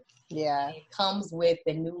you. Yeah. And it comes with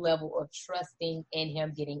the new level of trusting in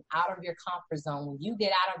Him, getting out of your comfort zone. When you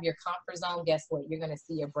get out of your comfort zone, guess what? You're going to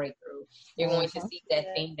see a breakthrough. You're going to see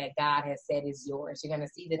that thing that God has said is yours. You're going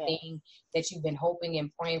to see the thing that you've been hoping and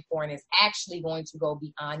praying for, and it's actually going to go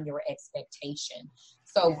beyond your expectation.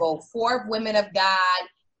 So go forth, women of God,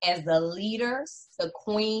 as the leaders, the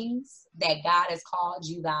queens that God has called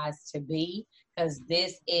you guys to be, because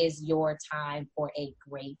this is your time for a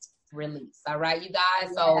great release. All right, you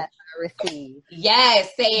guys. So receive. Yes,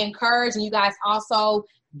 stay encouraged, and you guys also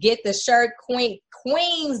get the shirt.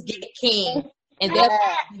 Queens get king, and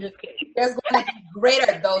there's going to be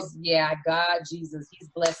greater those. Yeah, God, Jesus, He's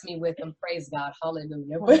blessed me with them. Praise God,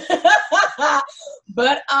 hallelujah.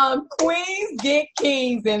 But queens get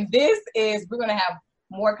kings, and we're going to have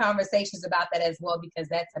more conversations about that as well, because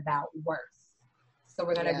that's about worth. So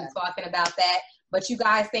we're going to be talking about that. But you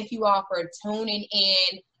guys, thank you all for tuning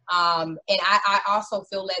in. And I also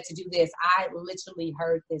feel led to do this. I literally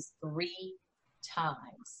heard this 3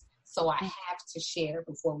 times. So I have to share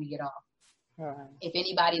before we get off. Right. If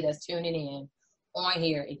anybody that's tuning in on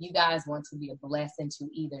here, if you guys want to be a blessing to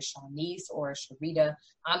either Shanice or Sharita,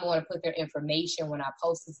 I'm going to put their information when I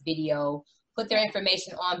post this video. Put their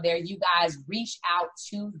information on there. You guys reach out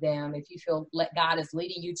to them if you feel God is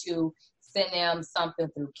leading you to send them something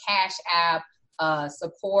through Cash App,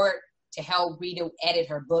 support to help Rita edit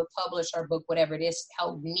her book, publish her book, whatever it is,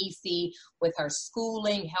 help Nisi with her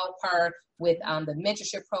schooling, help her with the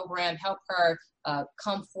mentorship program, help her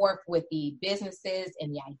come forth with the businesses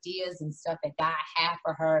and the ideas and stuff that God had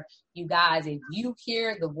for her. You guys, if you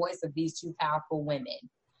hear the voice of these 2 powerful women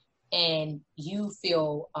and you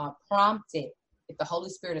feel prompted, if the Holy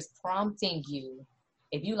Spirit is prompting you,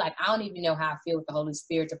 if you like, I don't even know how I feel with the Holy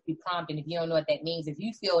Spirit to be prompted. If you don't know what that means, if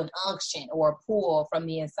you feel an unction or a pull from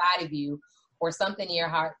the inside of you or something in your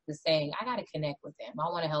heart that's saying, I got to connect with them, I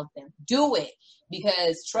want to help them, do it.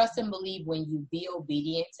 Because trust and believe, when you be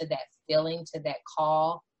obedient to that feeling, to that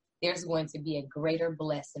call, there's going to be a greater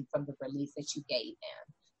blessing from the release that you gave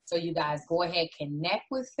them. So you guys go ahead,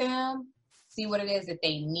 connect with them, see what it is that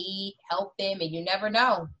they need, help them, and you never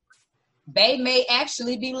know. They may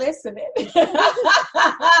actually be listening.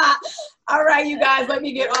 All right, you guys, let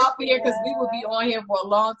me get off here because we will be on here for a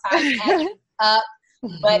long time.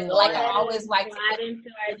 But like I always like to end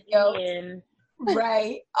videos,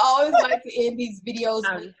 right? I always like to end these videos.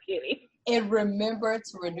 I'm just kidding. And remember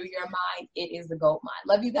to renew your mind. It is the GOAT mind.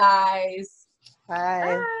 Love you guys.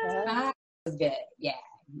 Bye. Bye. That was good. Yeah.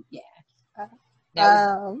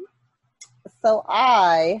 So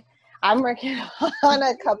I'm working on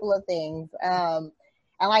a couple of things. And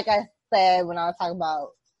like I said, when I was talking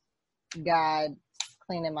about God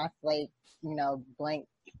cleaning my slate, blank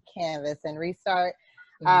canvas and restart,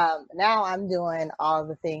 now I'm doing all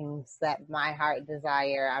the things that my heart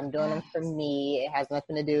desire. I'm doing them for me. It has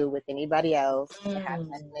nothing to do with anybody else. It has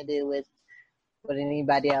nothing to do with what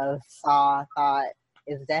anybody else saw, thought.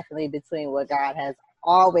 It's definitely between what God has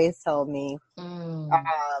always told me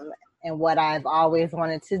and what I've always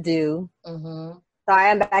wanted to do. So So I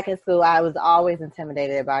am back in school. I was always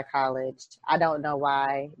intimidated by college. I don't know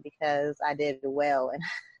why, because I did well, and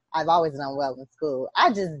I've always done well in school. I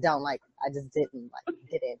just didn't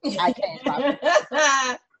I can't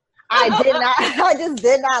stop. I just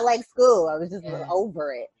did not like school. I was just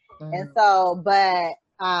over it. Mm-hmm. And so,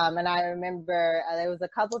 and I remember there was a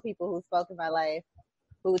couple of people who spoke in my life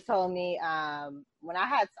who told me, I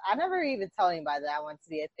never even told anybody that I wanted to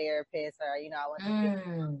be a therapist or, I wanted to be a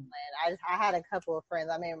plan. I had a couple of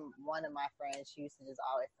friends. I mean, one of my friends, she used to just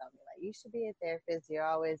always tell me, like, you should be a therapist. You're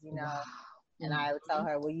always, wow. And I would tell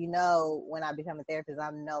her, well, when I become a therapist,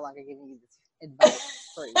 I'm no longer giving you this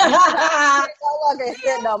advice for free. You're no longer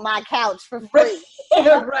sitting on my couch for free.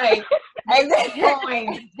 Right. And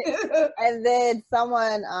then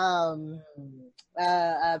someone,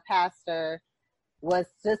 a pastor, was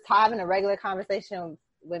just having a regular conversation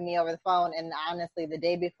with me over the phone. And honestly, the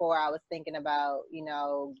day before I was thinking about,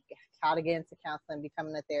 how to get into counseling,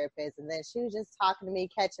 becoming a therapist. And then she was just talking to me,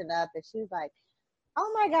 catching up. And she was like,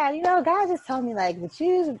 oh my God, God just told me, like, that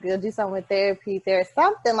you go do something with therapy. There's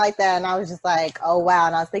something like that. And I was just like, oh, wow.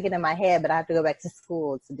 And I was thinking in my head, but I have to go back to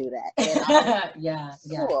school to do that. And yeah.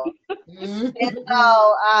 Cool. And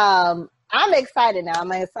so I'm excited now.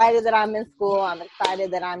 I'm excited that I'm in school. I'm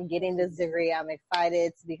excited that I'm getting this degree. I'm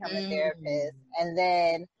excited to become a therapist. And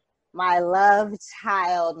then my love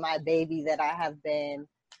child, my baby that I have been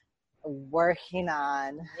working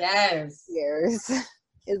on years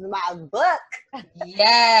is my book.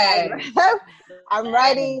 Yes. I'm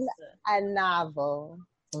writing a novel.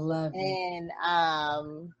 Love it.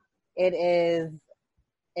 And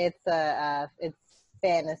it's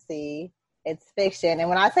fantasy. It's fiction. And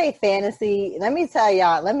when I say fantasy, let me tell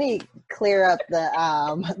y'all, let me clear up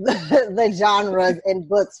the genres in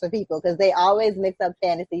books for people, because they always mix up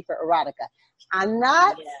fantasy for erotica. I'm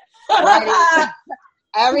not writing.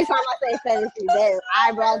 Every time I say fantasy, their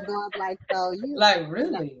eyebrows go up like, so you like,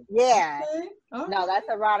 really? Yeah. Okay. No, that's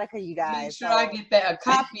erotica, you guys. Make sure I get a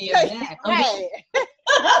copy of that. Right.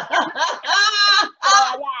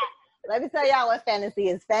 Let me tell y'all what fantasy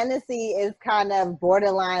is. Fantasy is kind of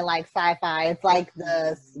borderline like sci-fi. It's like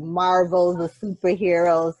the Marvels, the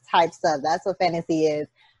superheroes type stuff. That's what fantasy is.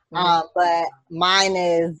 But mine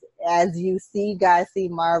is, as you guys see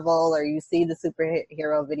Marvel or you see the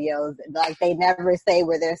superhero videos, like they never say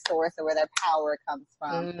where their source or where their power comes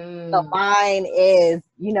from. So mine is,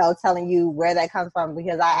 telling you where that comes from,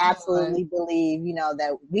 because I absolutely believe,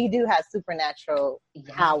 that we do have supernatural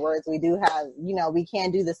powers. We do have, we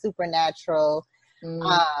can do the supernatural.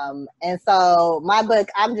 And so my book,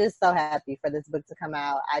 I'm just so happy for this book to come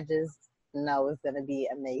out. I just know it's going to be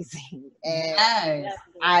amazing. And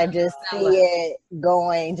I just see it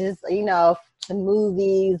going, just, to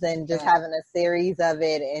movies and just having a series of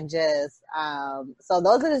it. And just, so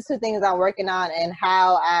those are the two things I'm working on. And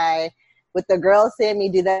how with the girls seeing me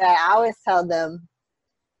do that, I always tell them,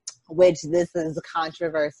 which this is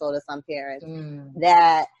controversial to some parents,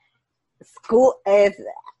 that school, if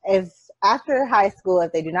after high school,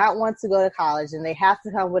 if they do not want to go to college, then they have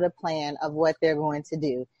to come with a plan of what they're going to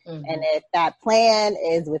do. And if that plan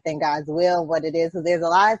is within God's will, what it is, so there's a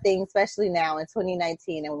lot of things, especially now in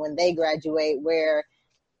 2019 and when they graduate, where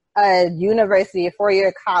a university, a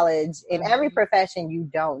 4-year college, in every profession, you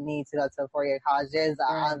don't need to go to a 4-year college. There's,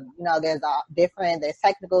 there's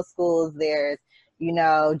technical schools, there's,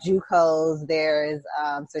 JUCOs, there's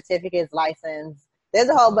certificates, license. There's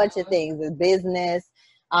a whole bunch of things. There's business,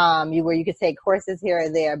 where you could take courses here or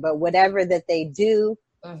there, but whatever that they do,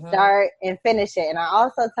 start and finish it. And I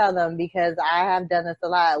also tell them, because I have done this a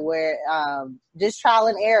lot, where just trial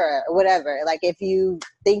and error or whatever. Like if you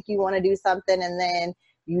think you want to do something and then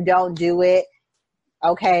you don't do it,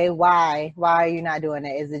 okay, why are you not doing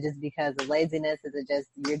it? Is it just because of laziness? Is it just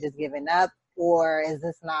you're just giving up, or is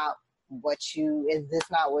this not what you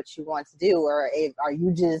want to do, or are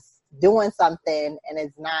you just doing something and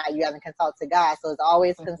it's not, you haven't consulted God? So it's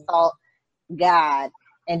always consult God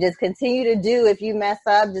and just continue to do. If you mess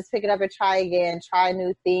up, just pick it up and try again, try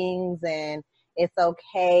new things, and it's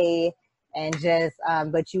okay. And just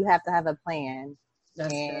but you have to have a plan.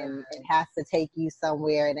 That's and good. It has to take you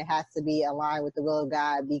somewhere, and it has to be aligned with the will of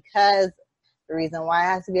God, because the reason why it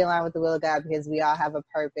has to be aligned with the will of God, because we all have a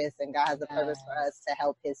purpose, and God has a purpose for us to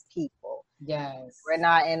help his people. Yes. We're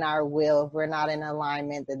not in our will, if we're not in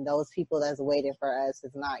alignment, then those people that's waiting for us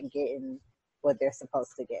is not getting what they're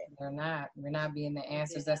supposed to get. We're not being the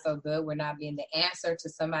answers. That's so good. We're not being the answer to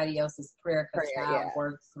somebody else's prayer, because God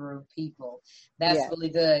works through people. That's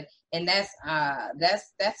really good. And that's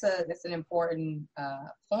an important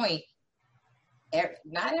point.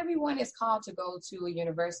 not everyone is called to go to a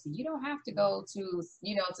university. You don't have to go to,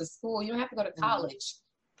 to school. You don't have to go to college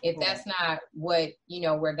if that's not what,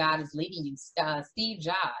 where God is leading you. Steve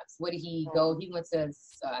Jobs, where did he go? He went to,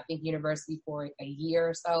 I think, university for a year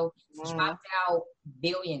or so, dropped out,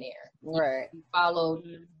 billionaire. Right. He followed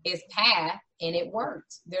his path and it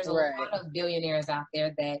worked. There's a lot of billionaires out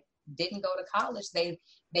there that didn't go to college. They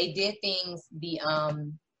did things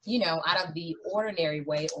out of the ordinary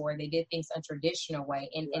way, or they did things untraditional way,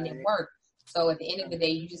 and it worked. So at the end of the day,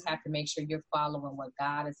 you just have to make sure you're following what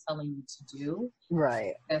God is telling you to do.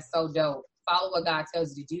 Right. That's so dope. Follow what God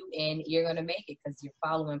tells you to do, and you're going to make it because you're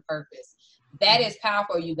following purpose. That is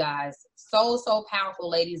powerful, you guys. So, so powerful,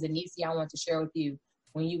 ladies. And Nisi, I want to share with you,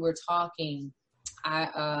 when you were talking,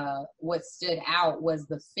 what stood out was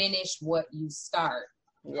the finish what you start.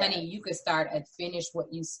 Yes. Honey, you could start a finish what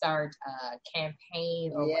you start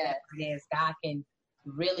campaign or whatever it is. God can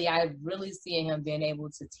I really see him being able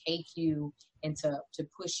to take you and to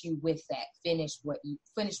push you with that. Finish what you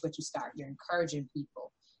start. You're encouraging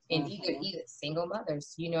people. And either single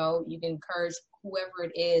mothers, you can encourage whoever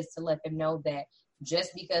it is to let them know that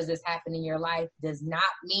just because this happened in your life does not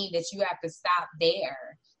mean that you have to stop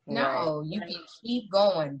there. No, you can keep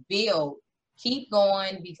going, build. Keep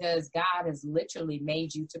going, because God has literally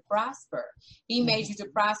made you to prosper. He made you to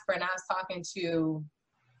prosper. And I was talking to,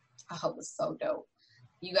 it was so dope.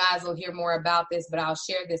 You guys will hear more about this, but I'll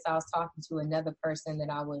share this. I was talking to another person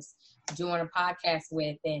that I was doing a podcast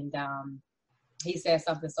with, and he said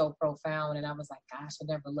something so profound. And I was like, gosh, I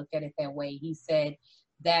never looked at it that way. He said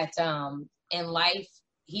that in life,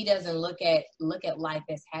 he doesn't look at life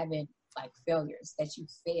as having like failures, that you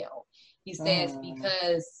fail. He says,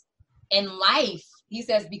 because in life,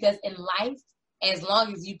 as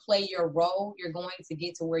long as you play your role, you're going to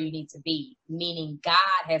get to where you need to be. Meaning God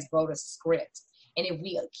has wrote a script. And if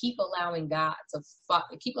we keep allowing God to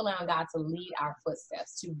lead our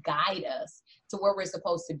footsteps, to guide us to where we're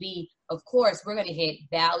supposed to be, of course, we're going to hit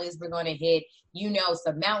valleys. We're going to hit,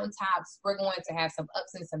 some mountaintops. We're going to have some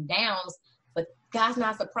ups and some downs. But God's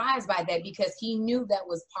not surprised by that, because he knew that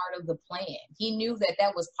was part of the plan. He knew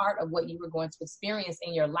that was part of what you were going to experience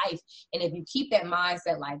in your life. And if you keep that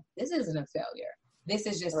mindset, like, this isn't a failure. This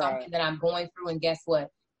is just something that I'm going through. And guess what?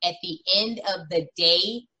 At the end of the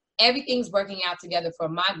day, everything's working out together for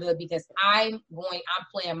my good, because I'm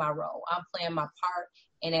playing my role. I'm playing my part.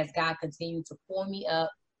 And as God continues to pull me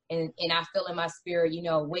up, and I feel in my spirit,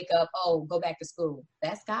 wake up, go back to school.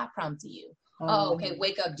 That's God prompting you. Oh, okay,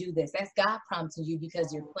 wake up, do this. That's God prompting you,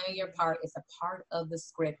 because you're playing your part. It's a part of the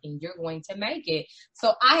script, and you're going to make it.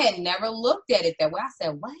 So I had never looked at it that way. I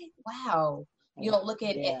said, what? Wow. You don't look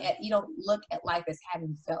at it, you don't look at life as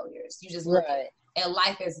having failures. You just look at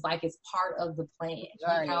life as like it's part of the plan.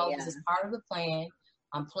 This is part of the plan.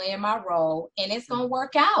 I'm playing my role, and it's going to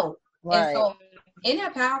work out. Right. And so, isn't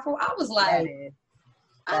that powerful? I was like,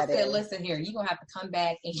 I said, listen here, you're going to have to come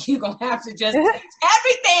back, and you're going to have to just change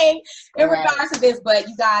everything in regards to this. But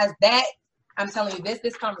you guys, I'm telling you,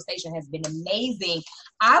 this conversation has been amazing.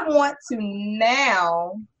 I want to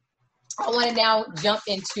now jump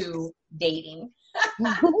into dating.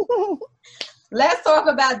 Let's talk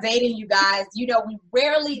about dating, you guys. We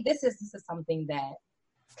rarely, this is something that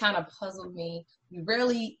kind of puzzled me. We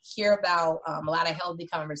rarely hear about a lot of healthy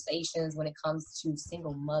conversations when it comes to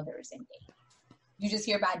single mothers and dating. You just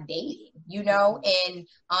hear about dating, and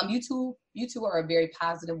you two are very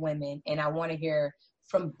positive women, and I want to hear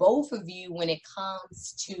from both of you when it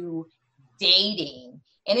comes to dating.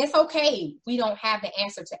 And it's okay, we don't have the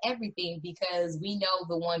answer to everything, because we know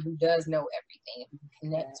the one who does know everything. We can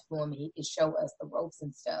connect to him, he can show us the ropes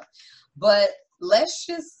and stuff. But let's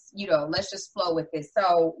just flow with this.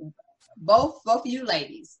 So both of you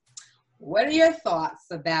ladies, what are your thoughts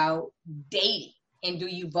about dating? And do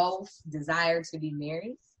you both desire to be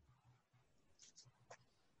married?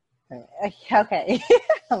 Okay.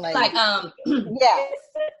 Yes.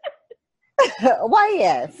 Why,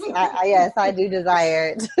 yes. Yes, I do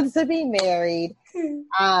desire to be married.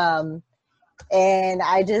 And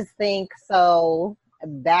I just think, so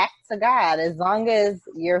back to God, as long as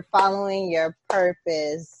you're following your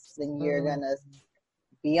purpose, then you're going to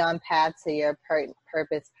be on path to your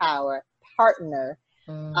purpose partner.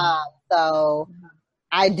 So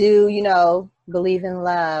I do, believe in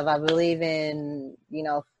love. I believe in,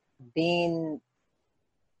 being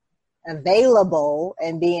available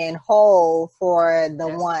and being whole for the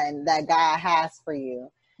one that God has for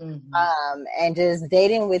you. And just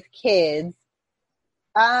dating with kids.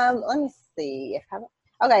 Let me see.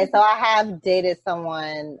 Okay, so I have dated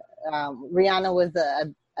someone. Rihanna was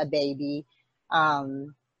a baby.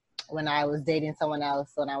 when I was dating someone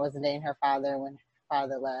else, when I wasn't dating her father, when her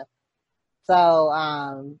father left. So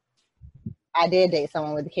I did date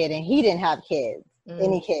someone with a kid, and he didn't have kids,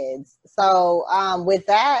 any kids. So with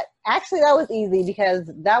that, actually, that was easy because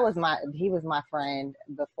he was my friend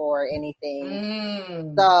before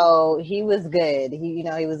anything. So he was good. He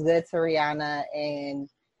was good to Rihanna, and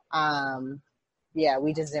yeah,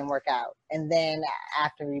 we just didn't work out. And then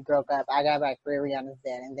after we broke up, I got back for Rihanna's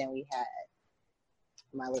dad, and then we had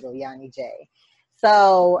my little Yanni J.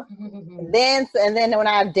 So then when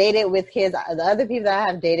I've dated with kids, the other people that I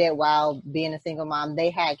have dated while being a single mom, they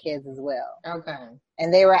had kids as well. Okay.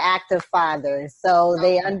 And they were active fathers. So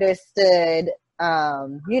they understood,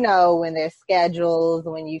 when there's schedules,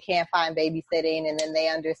 when you can't find babysitting, and then they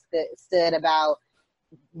understood about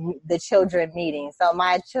the children meeting. So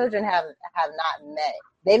my children have not met.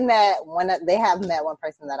 They have met one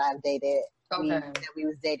person that I've dated. Okay. That we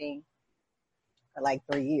was dating for like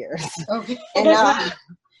 3 years. Okay. And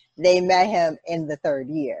they met him in the 3rd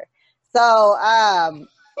year. So,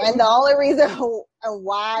 and the only reason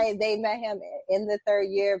why they met him in the 3rd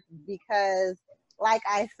year, because like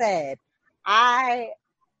I said,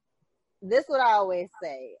 this is what I always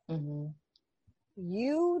say.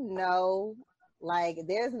 Like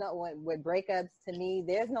there's no, with breakups, to me,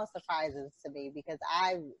 there's no surprises to me, because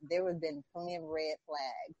there have been plenty of red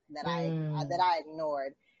flags that I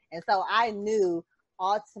ignored. And so I knew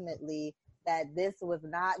ultimately that this was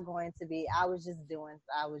not going to be, I was just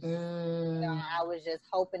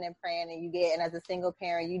hoping and praying, and as a single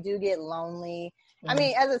parent, you do get lonely. I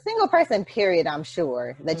mean, as a single person, period, I'm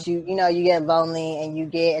sure that you get lonely,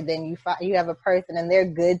 and then you have a person and they're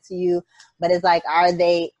good to you, but it's like, are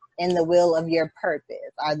they in the will of your purpose?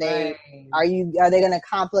 Are they going to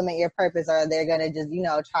complement your purpose, or are they going to just,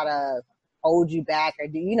 try to hold you back, or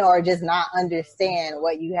or just not understand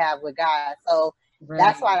what you have with God? So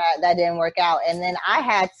that's why that didn't work out. And then I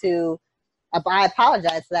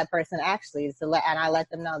apologized to that person, actually, and I let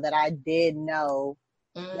them know that I did know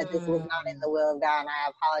that this was not in the will of God, and I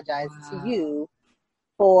apologize to you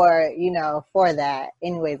for that.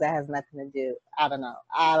 Anyways, that has nothing to do. I don't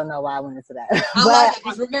know why I went into that. I love it,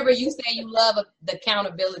 because remember, you say you love the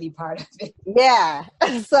accountability part of it. Yeah.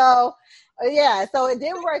 So it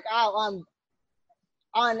didn't work out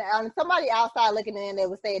on somebody outside looking in. They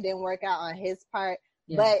would say it didn't work out on his part,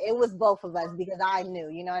 but it was both of us, because I knew,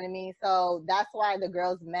 you know what I mean? So that's why the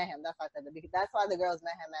girls met him. That's why I said that, because that's why the girls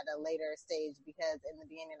met him at a later stage, because in the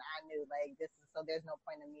beginning I knew, like, so there's no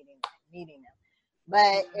point in meeting him.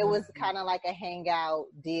 But it was kind of like a hangout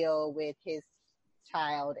deal with his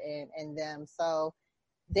child and them. So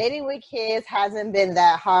dating with kids hasn't been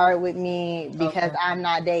that hard with me, because I'm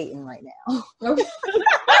not dating right now. Because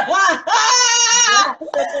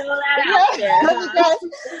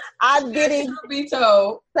I'm getting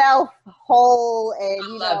self-whole,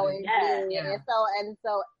 and and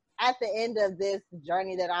so at the end of this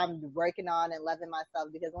journey that I'm working on and loving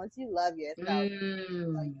myself, because once you love yourself,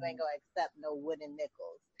 you ain't gonna accept no wooden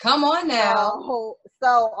nickels. Come on now.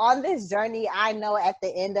 So on this journey, I know at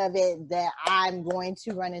the end of it that I'm going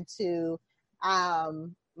to run into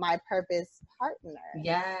my purpose partner.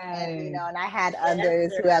 And, and I had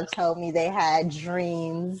others who have told me they had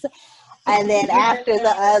dreams. And then after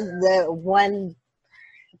the one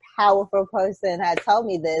powerful person had told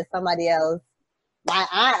me this, somebody else, my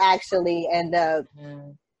aunt actually ended up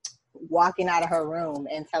walking out of her room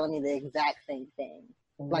and telling me the exact same thing.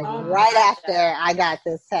 Like right after I got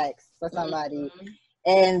this text for somebody.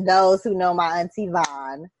 And those who know my auntie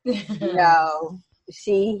Vaughn,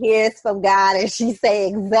 she hears from God, and she say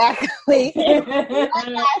exactly what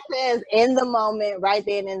God says in the moment, right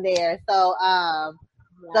then and there. So,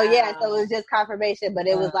 so it was just confirmation, but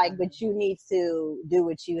it was like, but you need to do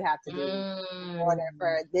what you have to do in order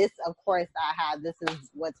for this. Of course, this is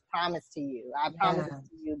what's promised to you. I promise it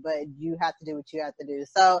to you, but you have to do what you have to do.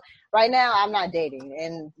 So right now I'm not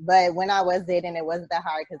dating, but when I was dating, it wasn't that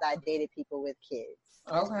hard, because I dated people with kids.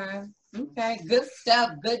 Okay. Good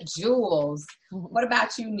stuff. Good jewels. What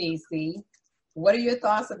about you, Niecy? What are your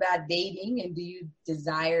thoughts about dating, and do you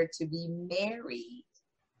desire to be married?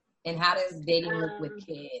 And how does dating look with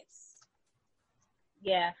kids?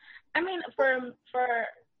 Yeah. I mean,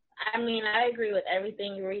 I agree with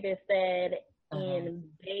everything Rita said, and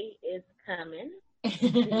date is coming.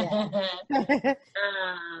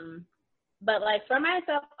 But like for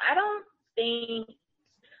myself, I don't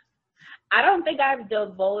think I've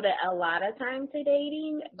devoted a lot of time to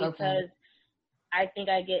dating, because I think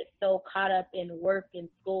I get so caught up in work and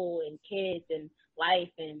school and kids and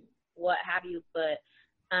life and what have you. But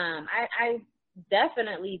I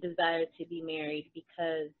definitely desire to be married,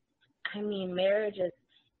 because I mean, marriage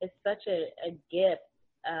it's such a gift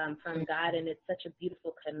from God, and it's such a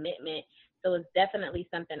beautiful commitment. So it's definitely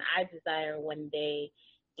something I desire one day,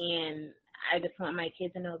 and I just want my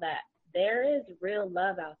kids to know that there is real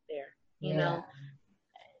love out there. You know,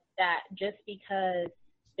 that just because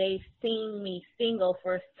they've seen me single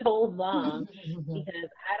for so long, because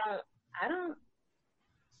I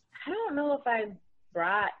don't know if I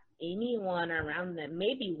brought anyone around them.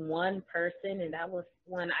 Maybe one person, and that was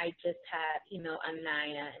when I just had, you know,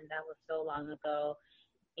 Anaya, and that was so long ago.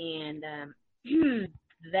 And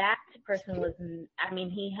that person was, I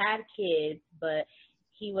mean, he had kids, but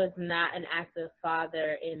he was not an active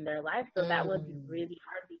father in their life. So that was really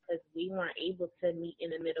hard because we weren't able to meet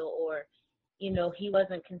in the middle, or, you know, he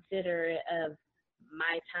wasn't considerate of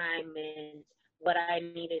my time and what I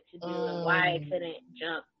needed to do and why I couldn't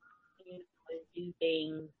jump, you know, and do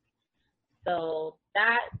things. So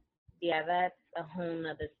that's a whole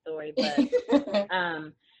nother story. But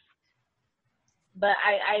but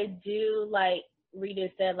I do, like Rita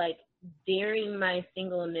said, like during my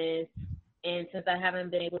singleness, and since I haven't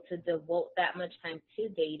been able to devote that much time to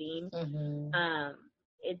dating,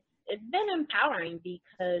 it's been empowering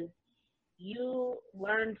because you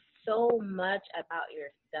learn so much about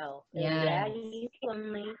yourself. And yeah, you get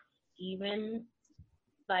lonely, even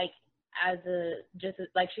like as just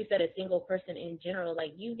like she said, a single person in general,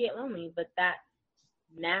 like you get lonely, but that's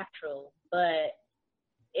natural. But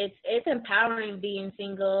it's empowering being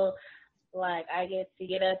single. Like I get to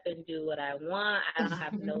get up and do what I want. I don't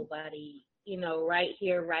have nobody, you know, right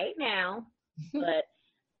here, right now. But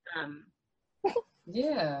I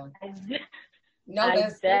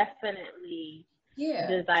definitely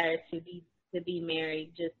desire to be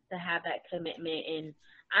married, just to have that commitment. And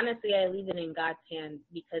honestly, I leave it in God's hands,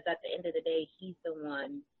 because at the end of the day, He's the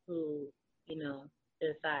one who, you know,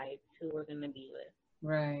 decides who we're going to be with.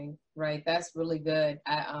 Right. That's really good.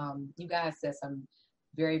 You guys said some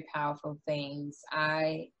very powerful things.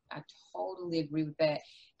 I totally agree with that.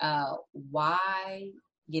 Why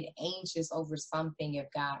get anxious over something if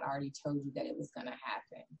God already told you that it was going to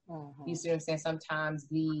happen? You see what I'm saying? Sometimes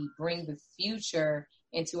we bring the future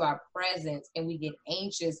into our present, and we get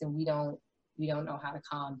anxious, and we don't know how to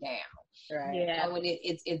calm down. Right. Yeah. And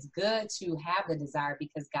it's good to have the desire,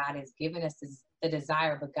 because God has given us the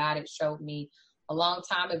desire. But God had showed me a long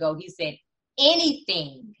time ago. He said,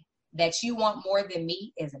 anything that you want more than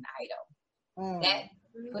me is an idol. That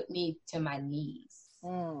put me to my knees.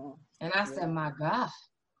 And I said, my God.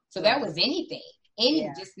 So that was anything,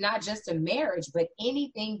 just not just a marriage, but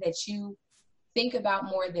anything that you think about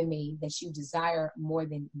more than me, that you desire more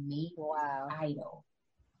than me, idol.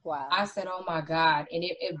 Wow. I said, oh my God. And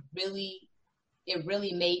it really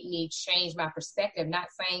made me change my perspective. Not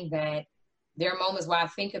saying that there are moments where I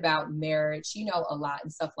think about marriage, you know, a lot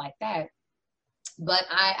and stuff like that. But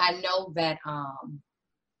I know that,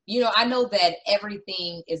 I know that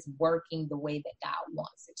everything is working the way that God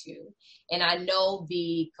wants it to. And I know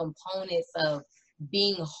the components of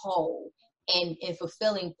being whole and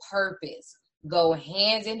fulfilling purpose go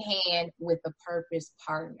hand in hand with a purpose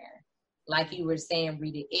partner. Like you were saying,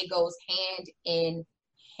 Rita, it goes hand in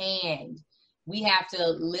hand. We have to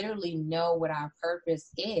literally know what our purpose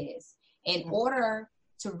is in order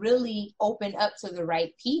to really open up to the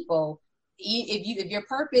right people. If your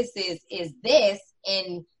purpose is this,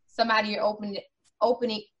 and somebody you're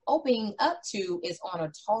opening up to is on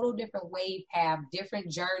a total different wave path,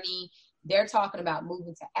 different journey. They're talking about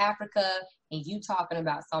moving to Africa, and you talking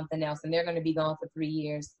about something else, and they're going to be gone for 3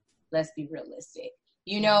 years. Let's be realistic.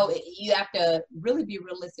 You know, you have to really be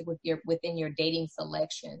realistic within your dating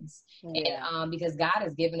selections. And because God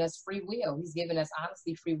has given us free will. He's given us,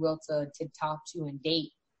 honestly, free will to talk to and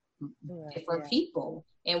date different people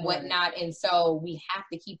and whatnot. And so we have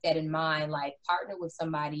to keep that in mind, like partner with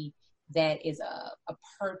somebody that is a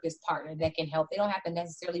purpose partner that can help. They don't have to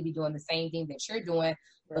necessarily be doing the same thing that you're doing,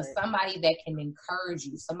 but somebody that can encourage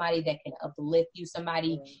you, somebody that can uplift you,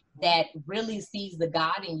 somebody that really sees the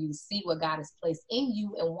God in you, see what God has placed in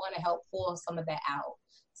you, and want to help pull some of that out.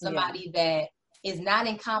 Somebody that is not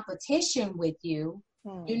in competition with you,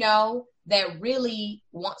 you know, that really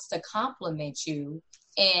wants to compliment you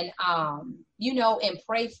and, and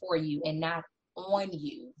pray for you and not on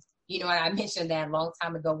you. You know, and I mentioned that a long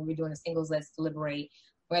time ago when we were doing the Singles Let's Deliberate.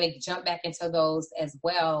 We're going to jump back into those as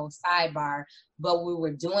well, sidebar. But we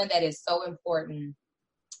were doing that is so important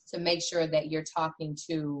to make sure that you're talking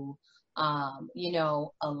to, a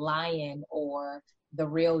lion or the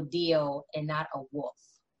real deal and not a wolf.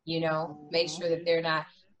 You know, make sure that they're not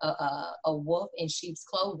a wolf in sheep's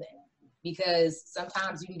clothing, because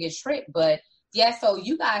sometimes you can get tricked, but yeah, so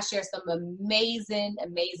you guys share some amazing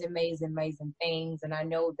things. And I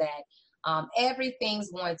know that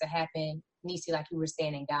everything's going to happen, Nisi, like you were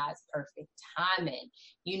saying, in God's perfect timing,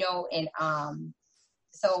 and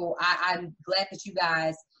so I'm glad that you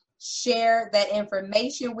guys share that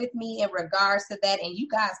information with me in regards to that. And you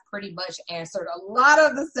guys pretty much answered a lot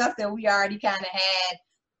of the stuff that we already kind of had.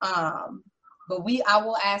 But I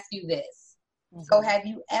will ask you this. Mm-hmm. So have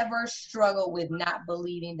you ever struggled with not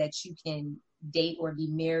believing that you can date or be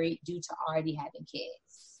married due to already having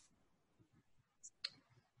kids?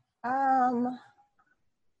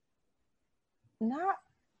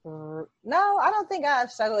 No, I don't think I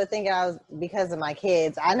struggled with thinking I was because of my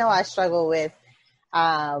kids. I know I struggle with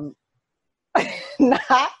not.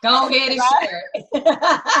 Go ahead and share.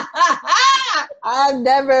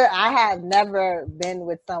 I have never been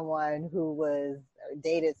with someone who was or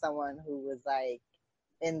dated someone who was like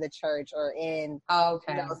in the church or in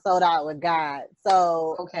sold out with God.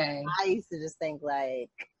 So I used to just think like,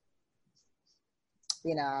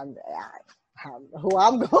 who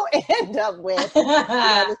I'm going to end up with.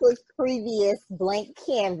 This was previous blank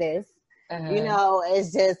canvas.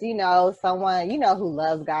 It's just, someone, who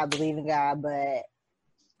loves God, believe in God, but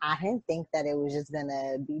I didn't think that it was just going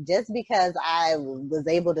to be just because I was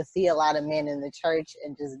able to see a lot of men in the church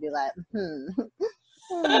and just be like, no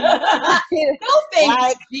thanks,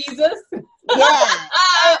 like, Jesus. Yeah.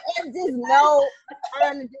 and just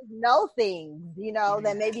know things,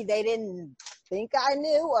 that maybe they didn't think I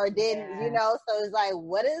knew or didn't, so it's like,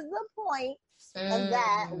 what is the point of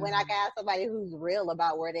that when I can ask somebody who's real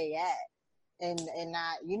about where they at and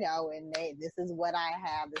not, and this is what I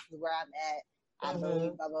have, this is where I'm at, I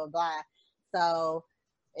believe, blah, blah, blah. So,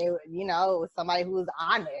 it was somebody who was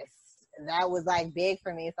honest. That was like big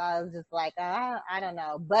for me. So I was just like, I don't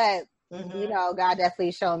know. But, God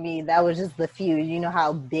definitely showed me that was just the few. You know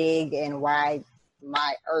how big and wide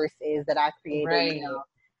my earth is that I created, right.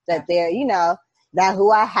 That there, that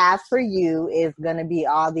who I have for you is going to be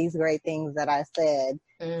all these great things that I said.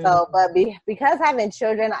 So, but because having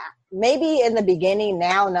children, maybe in the beginning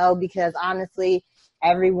now, no, because honestly,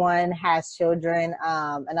 everyone has children.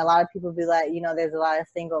 And a lot of people be like, there's a lot of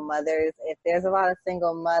single mothers. If there's a lot of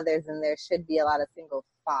single mothers, then there should be a lot of single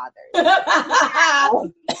fathers.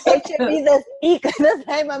 It should be the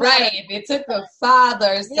same amount. Right. If it took the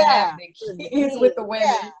fathers to have the kids with the women.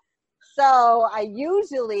 Yeah. So I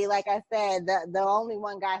usually, like I said, the only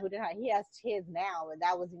one guy who didn't have, he has kids now. And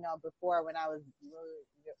that was, before when I was,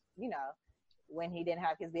 when he didn't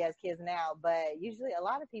have kids, he has kids now. But usually a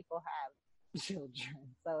lot of people have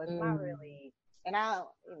children. So it's not really, and I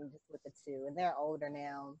just with the two, and they're older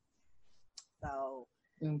now. So.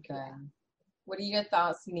 Okay. Yeah. What are your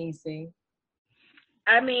thoughts, Nisi?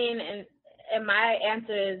 I mean, and my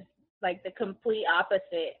answer is like the complete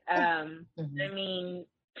opposite. I mean,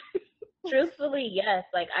 truthfully, yes,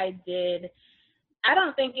 like I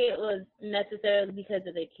don't think it was necessarily because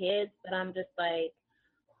of the kids, but I'm just like,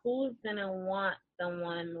 who's gonna want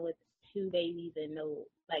someone with two babies and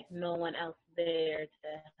no one else there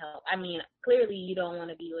to help? I mean, clearly you don't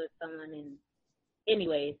want to be with someone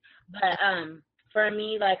anyways, but for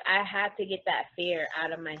me, like, I had to get that fear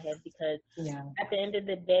out of my head because at the end of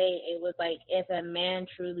the day, it was like, if a man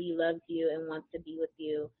truly loves you and wants to be with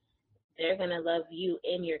you, they're going to love you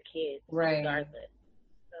and your kids regardless.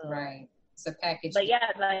 So, right. It's a package. But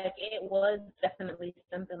yeah, like, it was definitely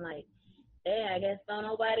something like, hey, I guess don't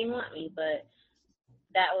nobody want me. But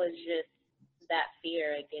that was just that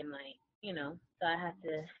fear again, like, so I had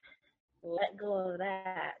to let go of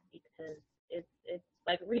that because it's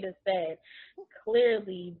like Rita said,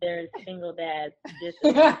 clearly there's single dads just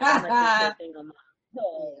as much as single moms.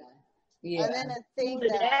 So, yeah. And then the thing the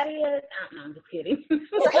daddy is, I'm just kidding.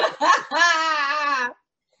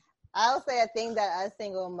 I would say a thing that us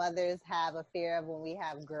single mothers have a fear of when we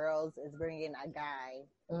have girls is bringing a guy.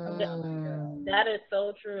 That is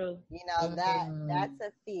so true. That's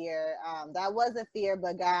a fear. That was a fear,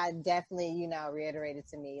 but God definitely, reiterated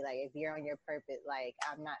to me, like, if you're on your purpose, like,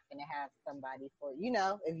 I'm not going to have somebody for,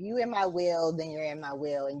 if you in my will, then you're in my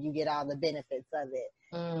will and you get all the benefits of it.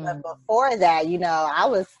 But before that,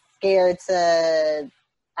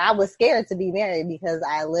 I was scared to be married because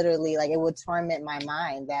I literally, like, it would torment my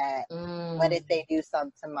mind that what if they do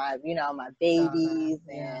something to my, my babies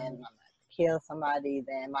and I'm kill somebody,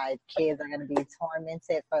 then my kids are going to be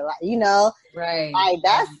tormented for life, right. Like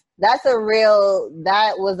that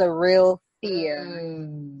was a real fear.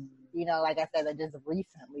 Like I said, that just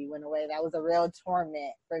recently went away. That was a real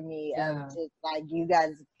torment for me of just like, you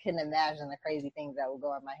guys can imagine the crazy things that would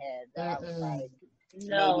go in my head that I was like,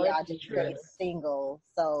 maybe I'll just be single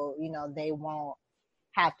so, they won't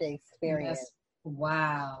have to experience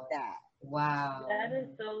Wow. that. Wow. That is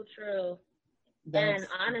so true. That's And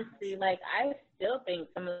honestly, like, I still think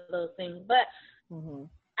some of those things, but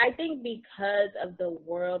I think because of the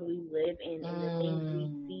world we live in and the things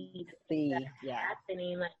we see that are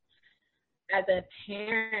happening, like, as a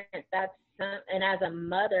parent, and as a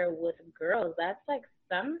mother with girls, that's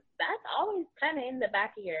always kind of in the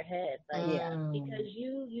back of your head, like, because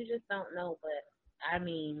you just don't know. But I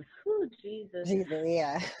mean, who Jesus,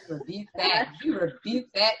 yeah, rebuke that. You rebuke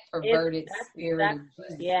that perverted spirit.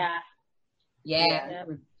 Yeah.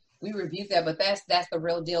 We rebuke that. But that's the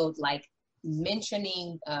real deal. Like,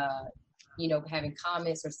 mentioning, having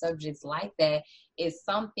comments or subjects like that is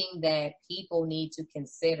something that people need to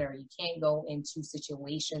consider. You can't go into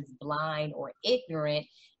situations blind or ignorant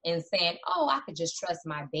and saying, oh, I could just trust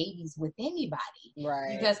my babies with anybody.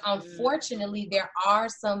 Right. Because unfortunately, there are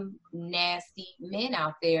some nasty men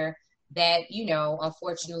out there that,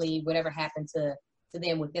 unfortunately, whatever happened to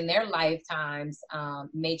them within their lifetimes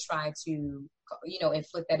may try to,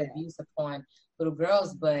 inflict that abuse upon little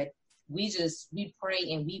girls. But we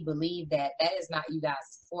pray and we believe that is not you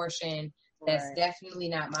guys' portion. That's definitely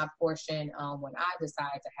not my portion when I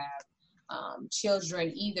decide to have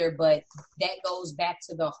children either. But that goes back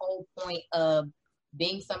to the whole point of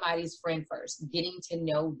being somebody's friend first, getting to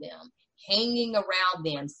know them, hanging around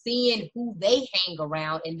them, seeing who they hang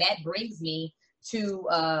around. And that brings me to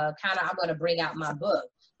I'm going to bring out my book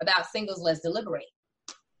about Singles Let's Deliberate.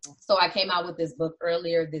 So I came out with this book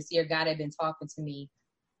earlier this year. God had been talking to me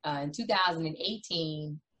in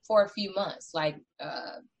 2018 for a few months. Like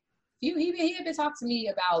he had been talking to me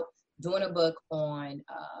about doing a book on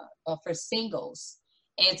for singles,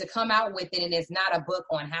 and to come out with it. And it's not a book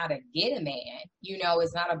on how to get a man,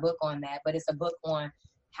 it's not a book on that, but it's a book on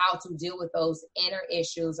how to deal with those inner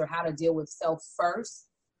issues, or how to deal with self first,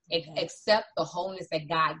 accept the wholeness that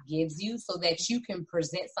God gives you, so that you can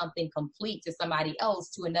present something complete to somebody else,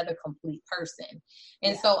 to another complete person.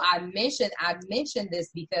 And so I mentioned this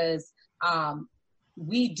because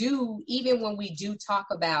we do, even when we do talk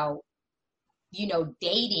about,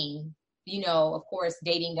 dating, of course,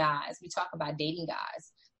 dating guys, we talk about dating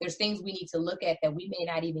guys. There's things we need to look at that we may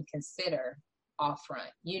not even consider off front.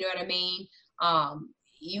 You know what I mean?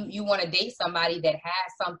 You want to date somebody that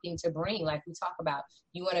has something to bring, like we talk about.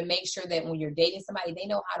 You want to make sure that when you're dating somebody, they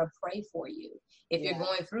know how to pray for you. If you're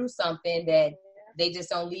going through something, that they just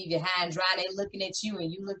don't leave you high and dry. They looking at you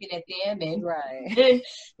and you looking at them, and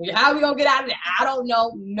how are we gonna get out of it? I don't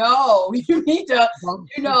know. No, you need to,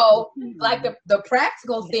 like the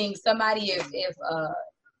practical things. Somebody,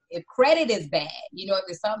 if credit is bad, if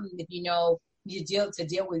there's something, if you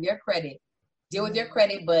deal with your credit. Deal with your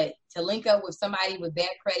credit, but to link up with somebody with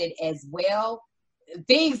bad credit as well,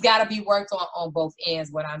 things got to be worked on both ends.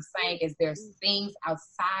 What I'm saying is there's things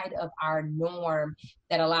outside of our norm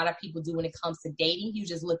that a lot of people do when it comes to dating. You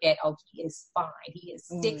just look at, oh, he is fine. He is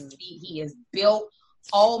 6 feet. He is built.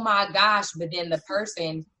 Oh my gosh. But then the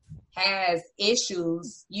person has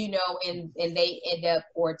issues, and they end up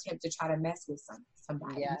or attempt to try to mess with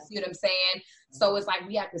somebody. You see what I'm saying? So it's like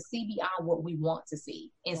we have to see beyond what we want to see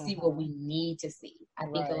and see what we need to see. I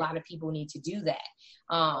think a lot of people need to do that.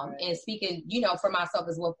 And speaking, for myself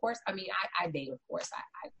as well, of course, I mean, I date, of course,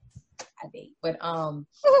 I date, but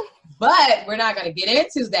we're not going to get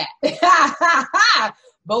into that.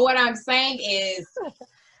 But what I'm saying is,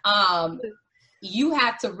 you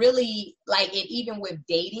have to really, like, it, even with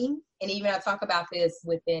dating, and even I talk about this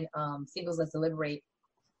within Singles Let's Deliberate,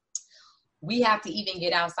 we have to even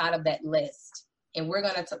get outside of that list. And we're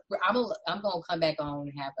going to, I'm going to come back on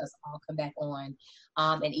and have us all come back on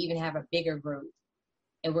and even have a bigger group.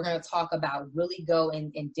 And we're going to talk about, really go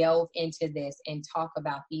and delve into this and talk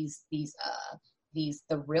about the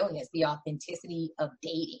realness, the authenticity of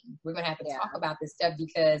dating. We're going to have to talk about this stuff,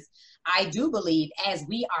 because I do believe as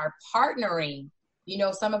we are partnering,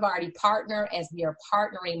 some have already partnered, as we are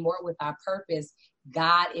partnering more with our purpose,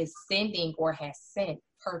 God is sending or has sent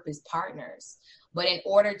purpose partners. But in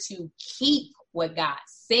order to keep what God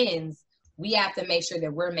sends, we have to make sure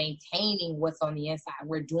that we're maintaining what's on the inside.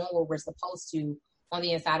 We're doing what we're supposed to on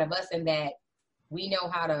the inside of us, and that we know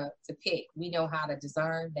how to pick. We know how to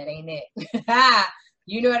discern. That ain't it.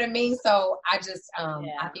 You know what I mean? So I just,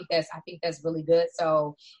 I think that's really good.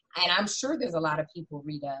 So, and I'm sure there's a lot of people,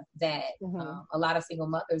 Rita, that a lot of single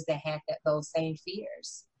mothers that had those same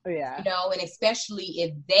fears. And especially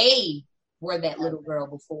if they were that little girl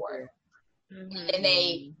before, and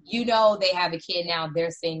they, they have a kid now, they're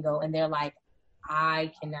single, and they're like,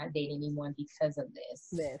 I cannot date anyone because of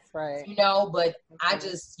this. Right. But I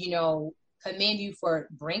just, commend you for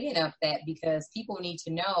bringing up that, because people need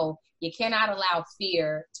to know you cannot allow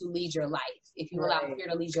fear to lead your life. If you allow fear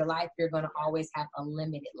to lead your life, you're going to always have a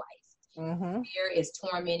limited life. Fear is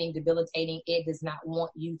tormenting, debilitating. It does not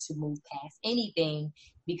want you to move past anything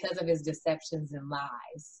because of his deceptions and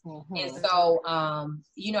lies. And so,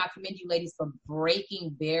 you know, I commend you ladies for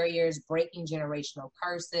breaking barriers, breaking generational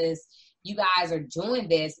curses. You guys are doing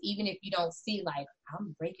this, even if you don't see like,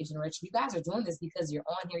 I'm breaking generation. You guys are doing this because you're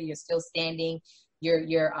on here, you're still standing, you're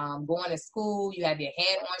going to school, you have your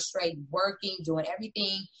head on straight, working, doing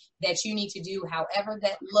everything that you need to do, however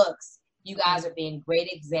that looks. You guys are being great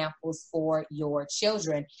examples for your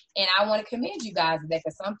children. And I want to commend you guys,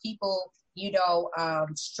 because some people, you know,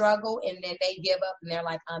 struggle and then they give up and they're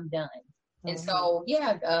like, I'm done. And so,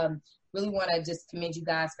 really want to just commend you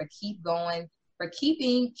guys for keep going, for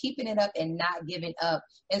keeping it up and not giving up.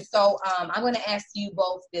 And so I'm going to ask you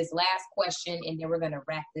both this last question, and then we're going to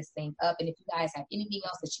wrap this thing up. And if you guys have anything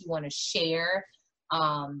else that you want to share,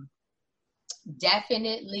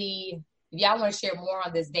 definitely, if y'all want to share more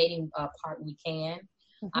on this dating part, we can.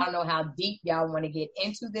 I don't know how deep y'all want to get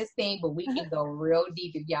into this thing, but we can go real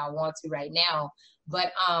deep if y'all want to right now.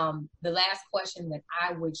 But the last question that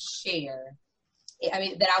I would share, I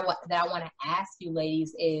mean, that I want to ask you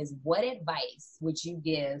ladies is, what advice would you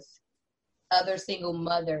give other single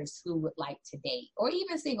mothers who would like to date, or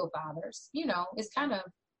even single fathers? You know, it's kind of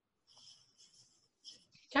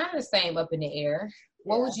the same up in the air.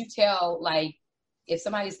 What would you tell, like, if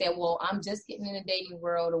somebody said, well, I'm just getting in the dating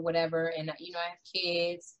world or whatever, and, you know, I have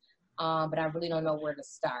kids, but I really don't know where to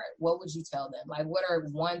start, what would you tell them? Like, what are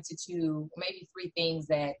 1 to 2, maybe 3 things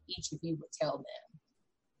that each of you would tell them?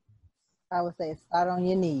 I would say start on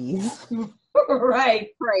your knees.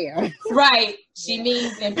 Right. Prayer. Right. She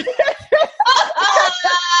means in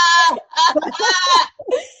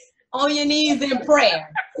on your knees in prayer.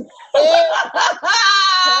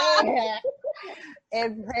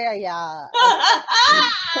 In prayer, y'all.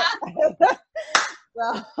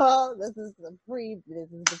 So this is the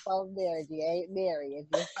post marriage. You ain't married. If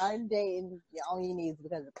you're starting dating, you're on your knees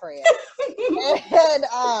because of prayer.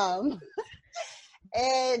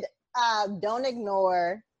 and don't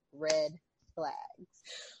ignore red flags.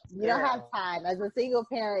 You don't have time. As a single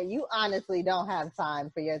parent, you honestly don't have time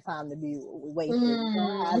for your time to be wasted. You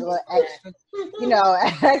don't have a little extra,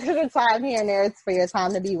 extra time here and there. It's for your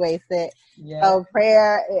time to be wasted. Yeah. So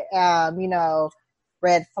prayer,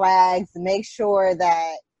 red flags. Make sure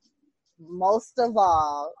that most of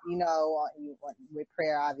all, with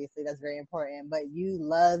prayer, obviously that's very important, but you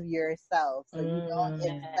love yourself. So you don't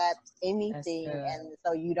accept anything. And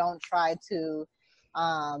so you don't try to,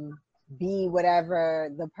 be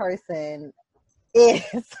whatever the person is.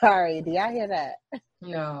 Sorry, do y'all hear that?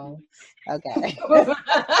 No. Okay.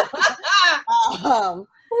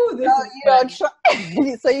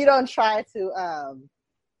 So you don't try to,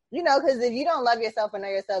 because if you don't love yourself and know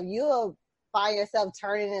yourself, you'll find yourself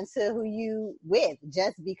turning into who you with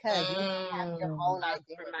just because you don't have your own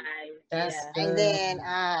identity. And then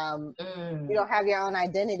you don't have your own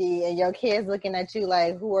identity, and your kids looking at you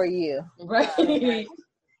like, who are you? Right.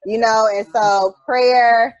 And so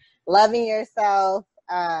prayer, loving yourself,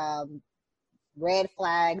 red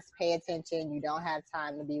flags, pay attention. You don't have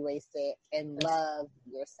time to be wasted, and love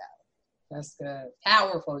yourself. That's good.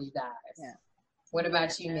 Powerful, you guys. Yeah. What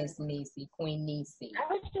about you, Miss Niecy, Queen Niecy?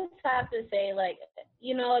 I would just have to say,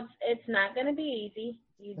 it's not going to be easy.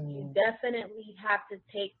 You definitely have to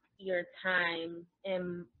take your time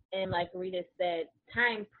and like Rita said,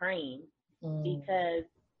 time praying, because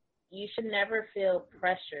you should never feel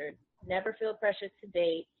pressured. Never feel pressured to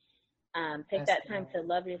date. Take that time to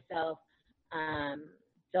love yourself.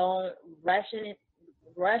 Don't rush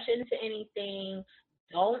into anything.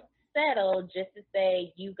 Don't settle just to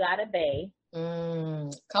say you got a bae.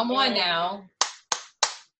 Come on now.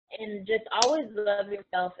 And just always love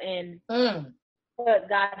yourself and put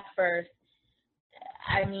God first.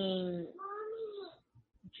 I mean,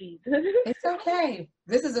 Jesus. It's okay.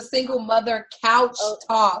 This is a single mother couch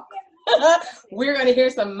talk. We're going to hear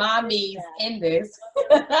some mommies in this.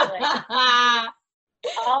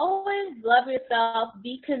 Always love yourself.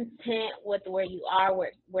 Be content with where you are,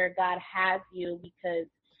 where God has you. Because,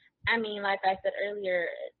 I mean, like I said earlier,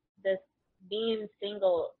 this being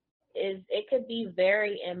single it could be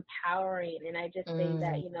very empowering. And I just think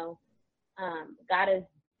that, God is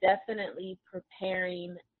definitely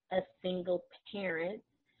preparing a single parent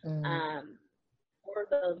for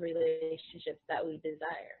those relationships that we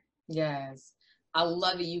desire. Yes. I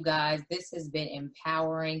love it, you guys. This has been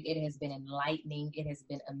empowering. It has been enlightening. It has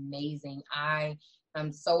been amazing.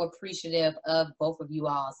 I'm so appreciative of both of you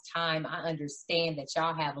all's time. I understand that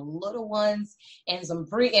y'all have little ones and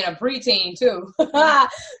a preteen too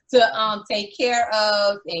to take care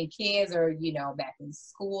of, and kids are, back in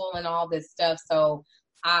school and all this stuff. So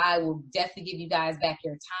I will definitely give you guys back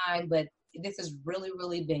your time, but this has really,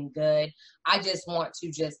 really been good. I just want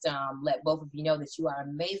to let both of you know that you are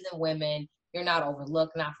amazing women. You're not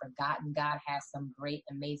overlooked, not forgotten. God has some great,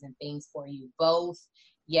 amazing things for you both.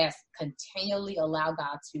 Yes, continually allow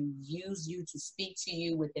God to use you, to speak to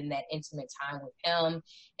you within that intimate time with him,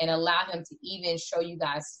 and allow him to even show you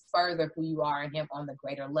guys further who you are in him on the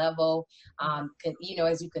greater level.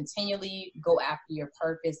 As you continually go after your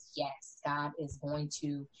purpose, yes, God is going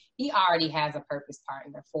to, he already has a purpose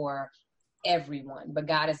partner for everyone, but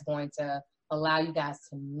God is going to allow you guys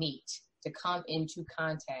to meet, to come into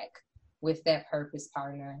contact with that purpose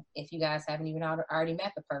partner. If you guys haven't even already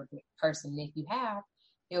met the person, if you have,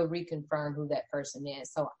 he'll reconfirm who that person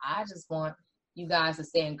is. So I just want you guys to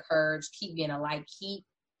stay encouraged, keep being a light, keep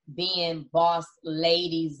being boss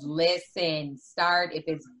ladies. Listen, start, if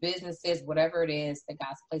it's businesses, whatever it is that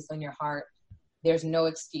God's placed on your heart, there's no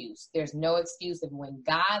excuse. There's no excuse. If when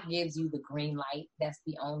God gives you the green light, that's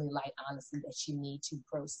the only light, honestly, that you need to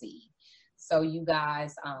proceed. So you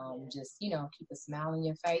guys, just, keep a smile on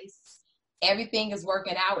your face. Everything is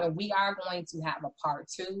working out, and we are going to have a part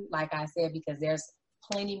 2, like I said, because there's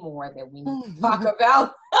plenty more that we need to talk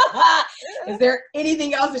about. Is there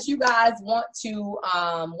anything else that you guys want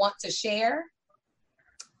to share?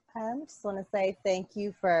 I just want to say thank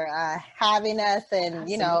you for having us,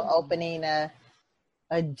 and opening a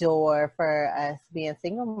door for us being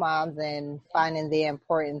single moms and finding the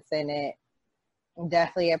importance in it.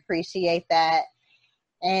 Definitely appreciate that.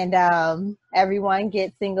 And everyone,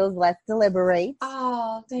 get singles, let's deliberate.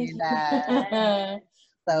 Oh, thank you.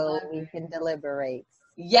 So we can deliberate.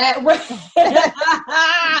 Yeah, right.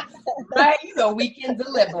 Right. So we can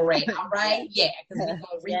deliberate. All right. Yeah, because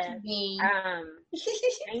we're gonna reconvene.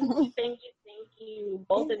 Thank you,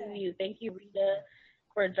 both of you. Thank you, Rita,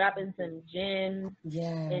 for dropping some gems.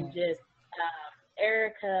 Yeah. And just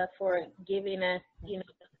Erica for giving us, this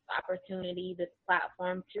opportunity, this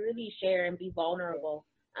platform to really share and be vulnerable.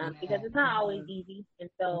 Because it's not always easy, and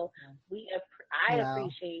so I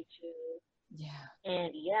appreciate you. Yeah.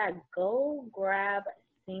 And go grab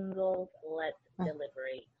Singles, Let's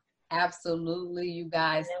Deliberate. Absolutely, you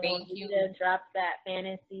guys. Thank you. Drop that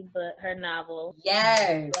fantasy book, her novel.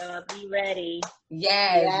 Yes. Be ready.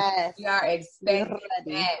 Yes. We are expecting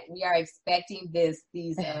that. We are expecting these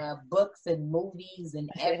books and movies and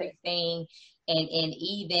everything, and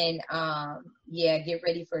even get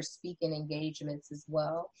ready for speaking engagements as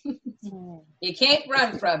well. You can't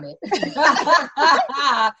run from it.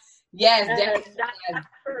 Yes,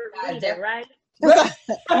 definitely. Right?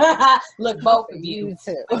 Look, both of you.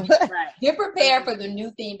 Right. Get prepared for the new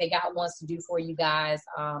thing that God wants to do for you guys.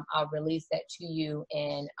 I'll release that to you,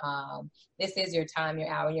 and this is your time, your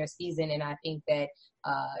hour, your season, and I think that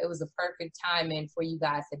it was a perfect timing for you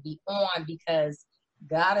guys to be on, because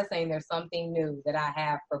God is saying there's something new that I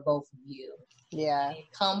have for both of you. Yeah.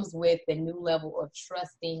 It comes with the new level of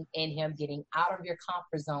trusting in him, getting out of your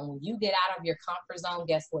comfort zone. When you get out of your comfort zone,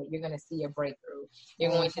 guess what? You're going to see a breakthrough. You're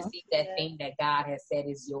going to see that thing that God has said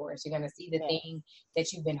is yours. You're going to see the thing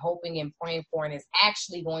that you've been hoping and praying for, and it's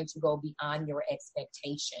actually going to go beyond your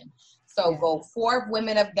expectation. So go forth,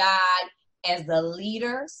 women of God, as the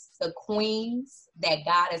leaders, the queens that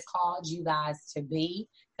God has called you guys to be,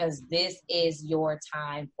 because this is your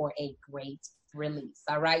time for a great release.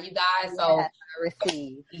 All right, you guys. So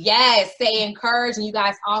receive. Yes, stay encouraged, and you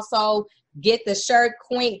guys also get the shirt.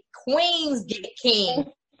 Queens get king,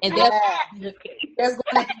 and there's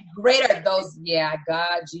going to be greater those. Yeah,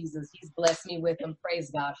 God, Jesus, He's blessed me with them. Praise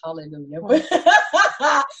God, hallelujah.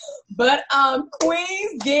 But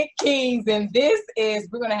queens get kings, and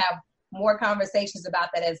we're going to have more conversations about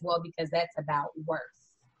that as well, because that's about worth.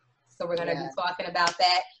 So we're going to be talking about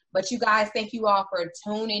that. But you guys, thank you all for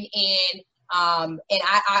tuning in. And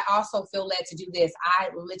I also feel led to do this. I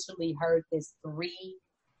literally heard this 3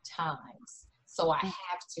 times. So I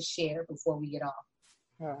have to share before we get off.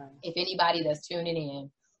 All right. If anybody that's tuning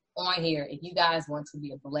in on here, if you guys want to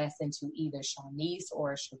be a blessing to either Shanice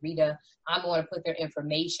or Sharita, I'm going to put their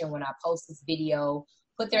information when I post this video.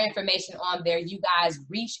 Put their information on there. You guys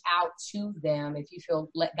reach out to them if you feel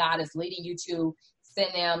God is leading you to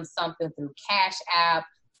send them something through Cash App,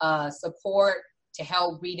 support to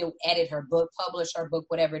help edit her book, publish her book,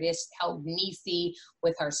 whatever it is, help Nisi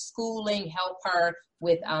with her schooling, help her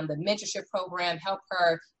with the mentorship program, help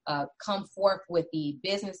her come forth with the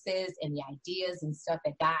businesses and the ideas and stuff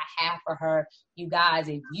that God had for her. You guys,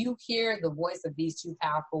 if you hear the voice of these two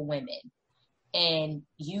powerful women and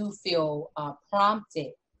you feel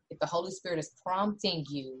prompted, if the Holy Spirit is prompting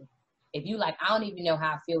you, if you like, I don't even know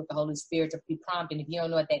how I feel with the Holy Spirit to be prompted. If you don't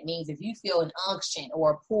know what that means, if you feel an unction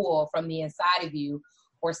or a pull from the inside of you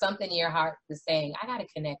or something in your heart is saying, I got to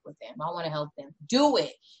connect with them, I want to help them, do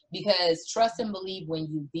it. Because trust and believe, when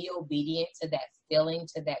you be obedient to that feeling,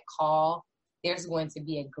 to that call, there's going to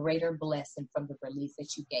be a greater blessing from the release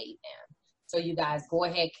that you gave them. So you guys go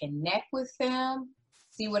ahead, connect with them,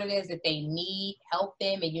 see what it is that they need, help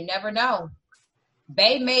them, and you never know.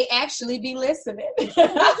 They may actually be listening.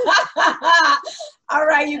 All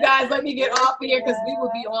right, you guys, let me get off of here because we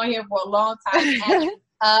will be on here for a long time catching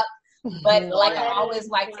up. But like I always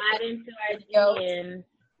like to end videos,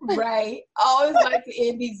 right? I always like to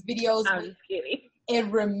end these videos. I'm just kidding.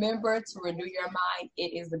 And remember to renew your mind.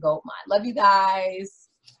 It is the GOAT mind. Love you guys.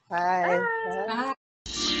 Bye. Bye.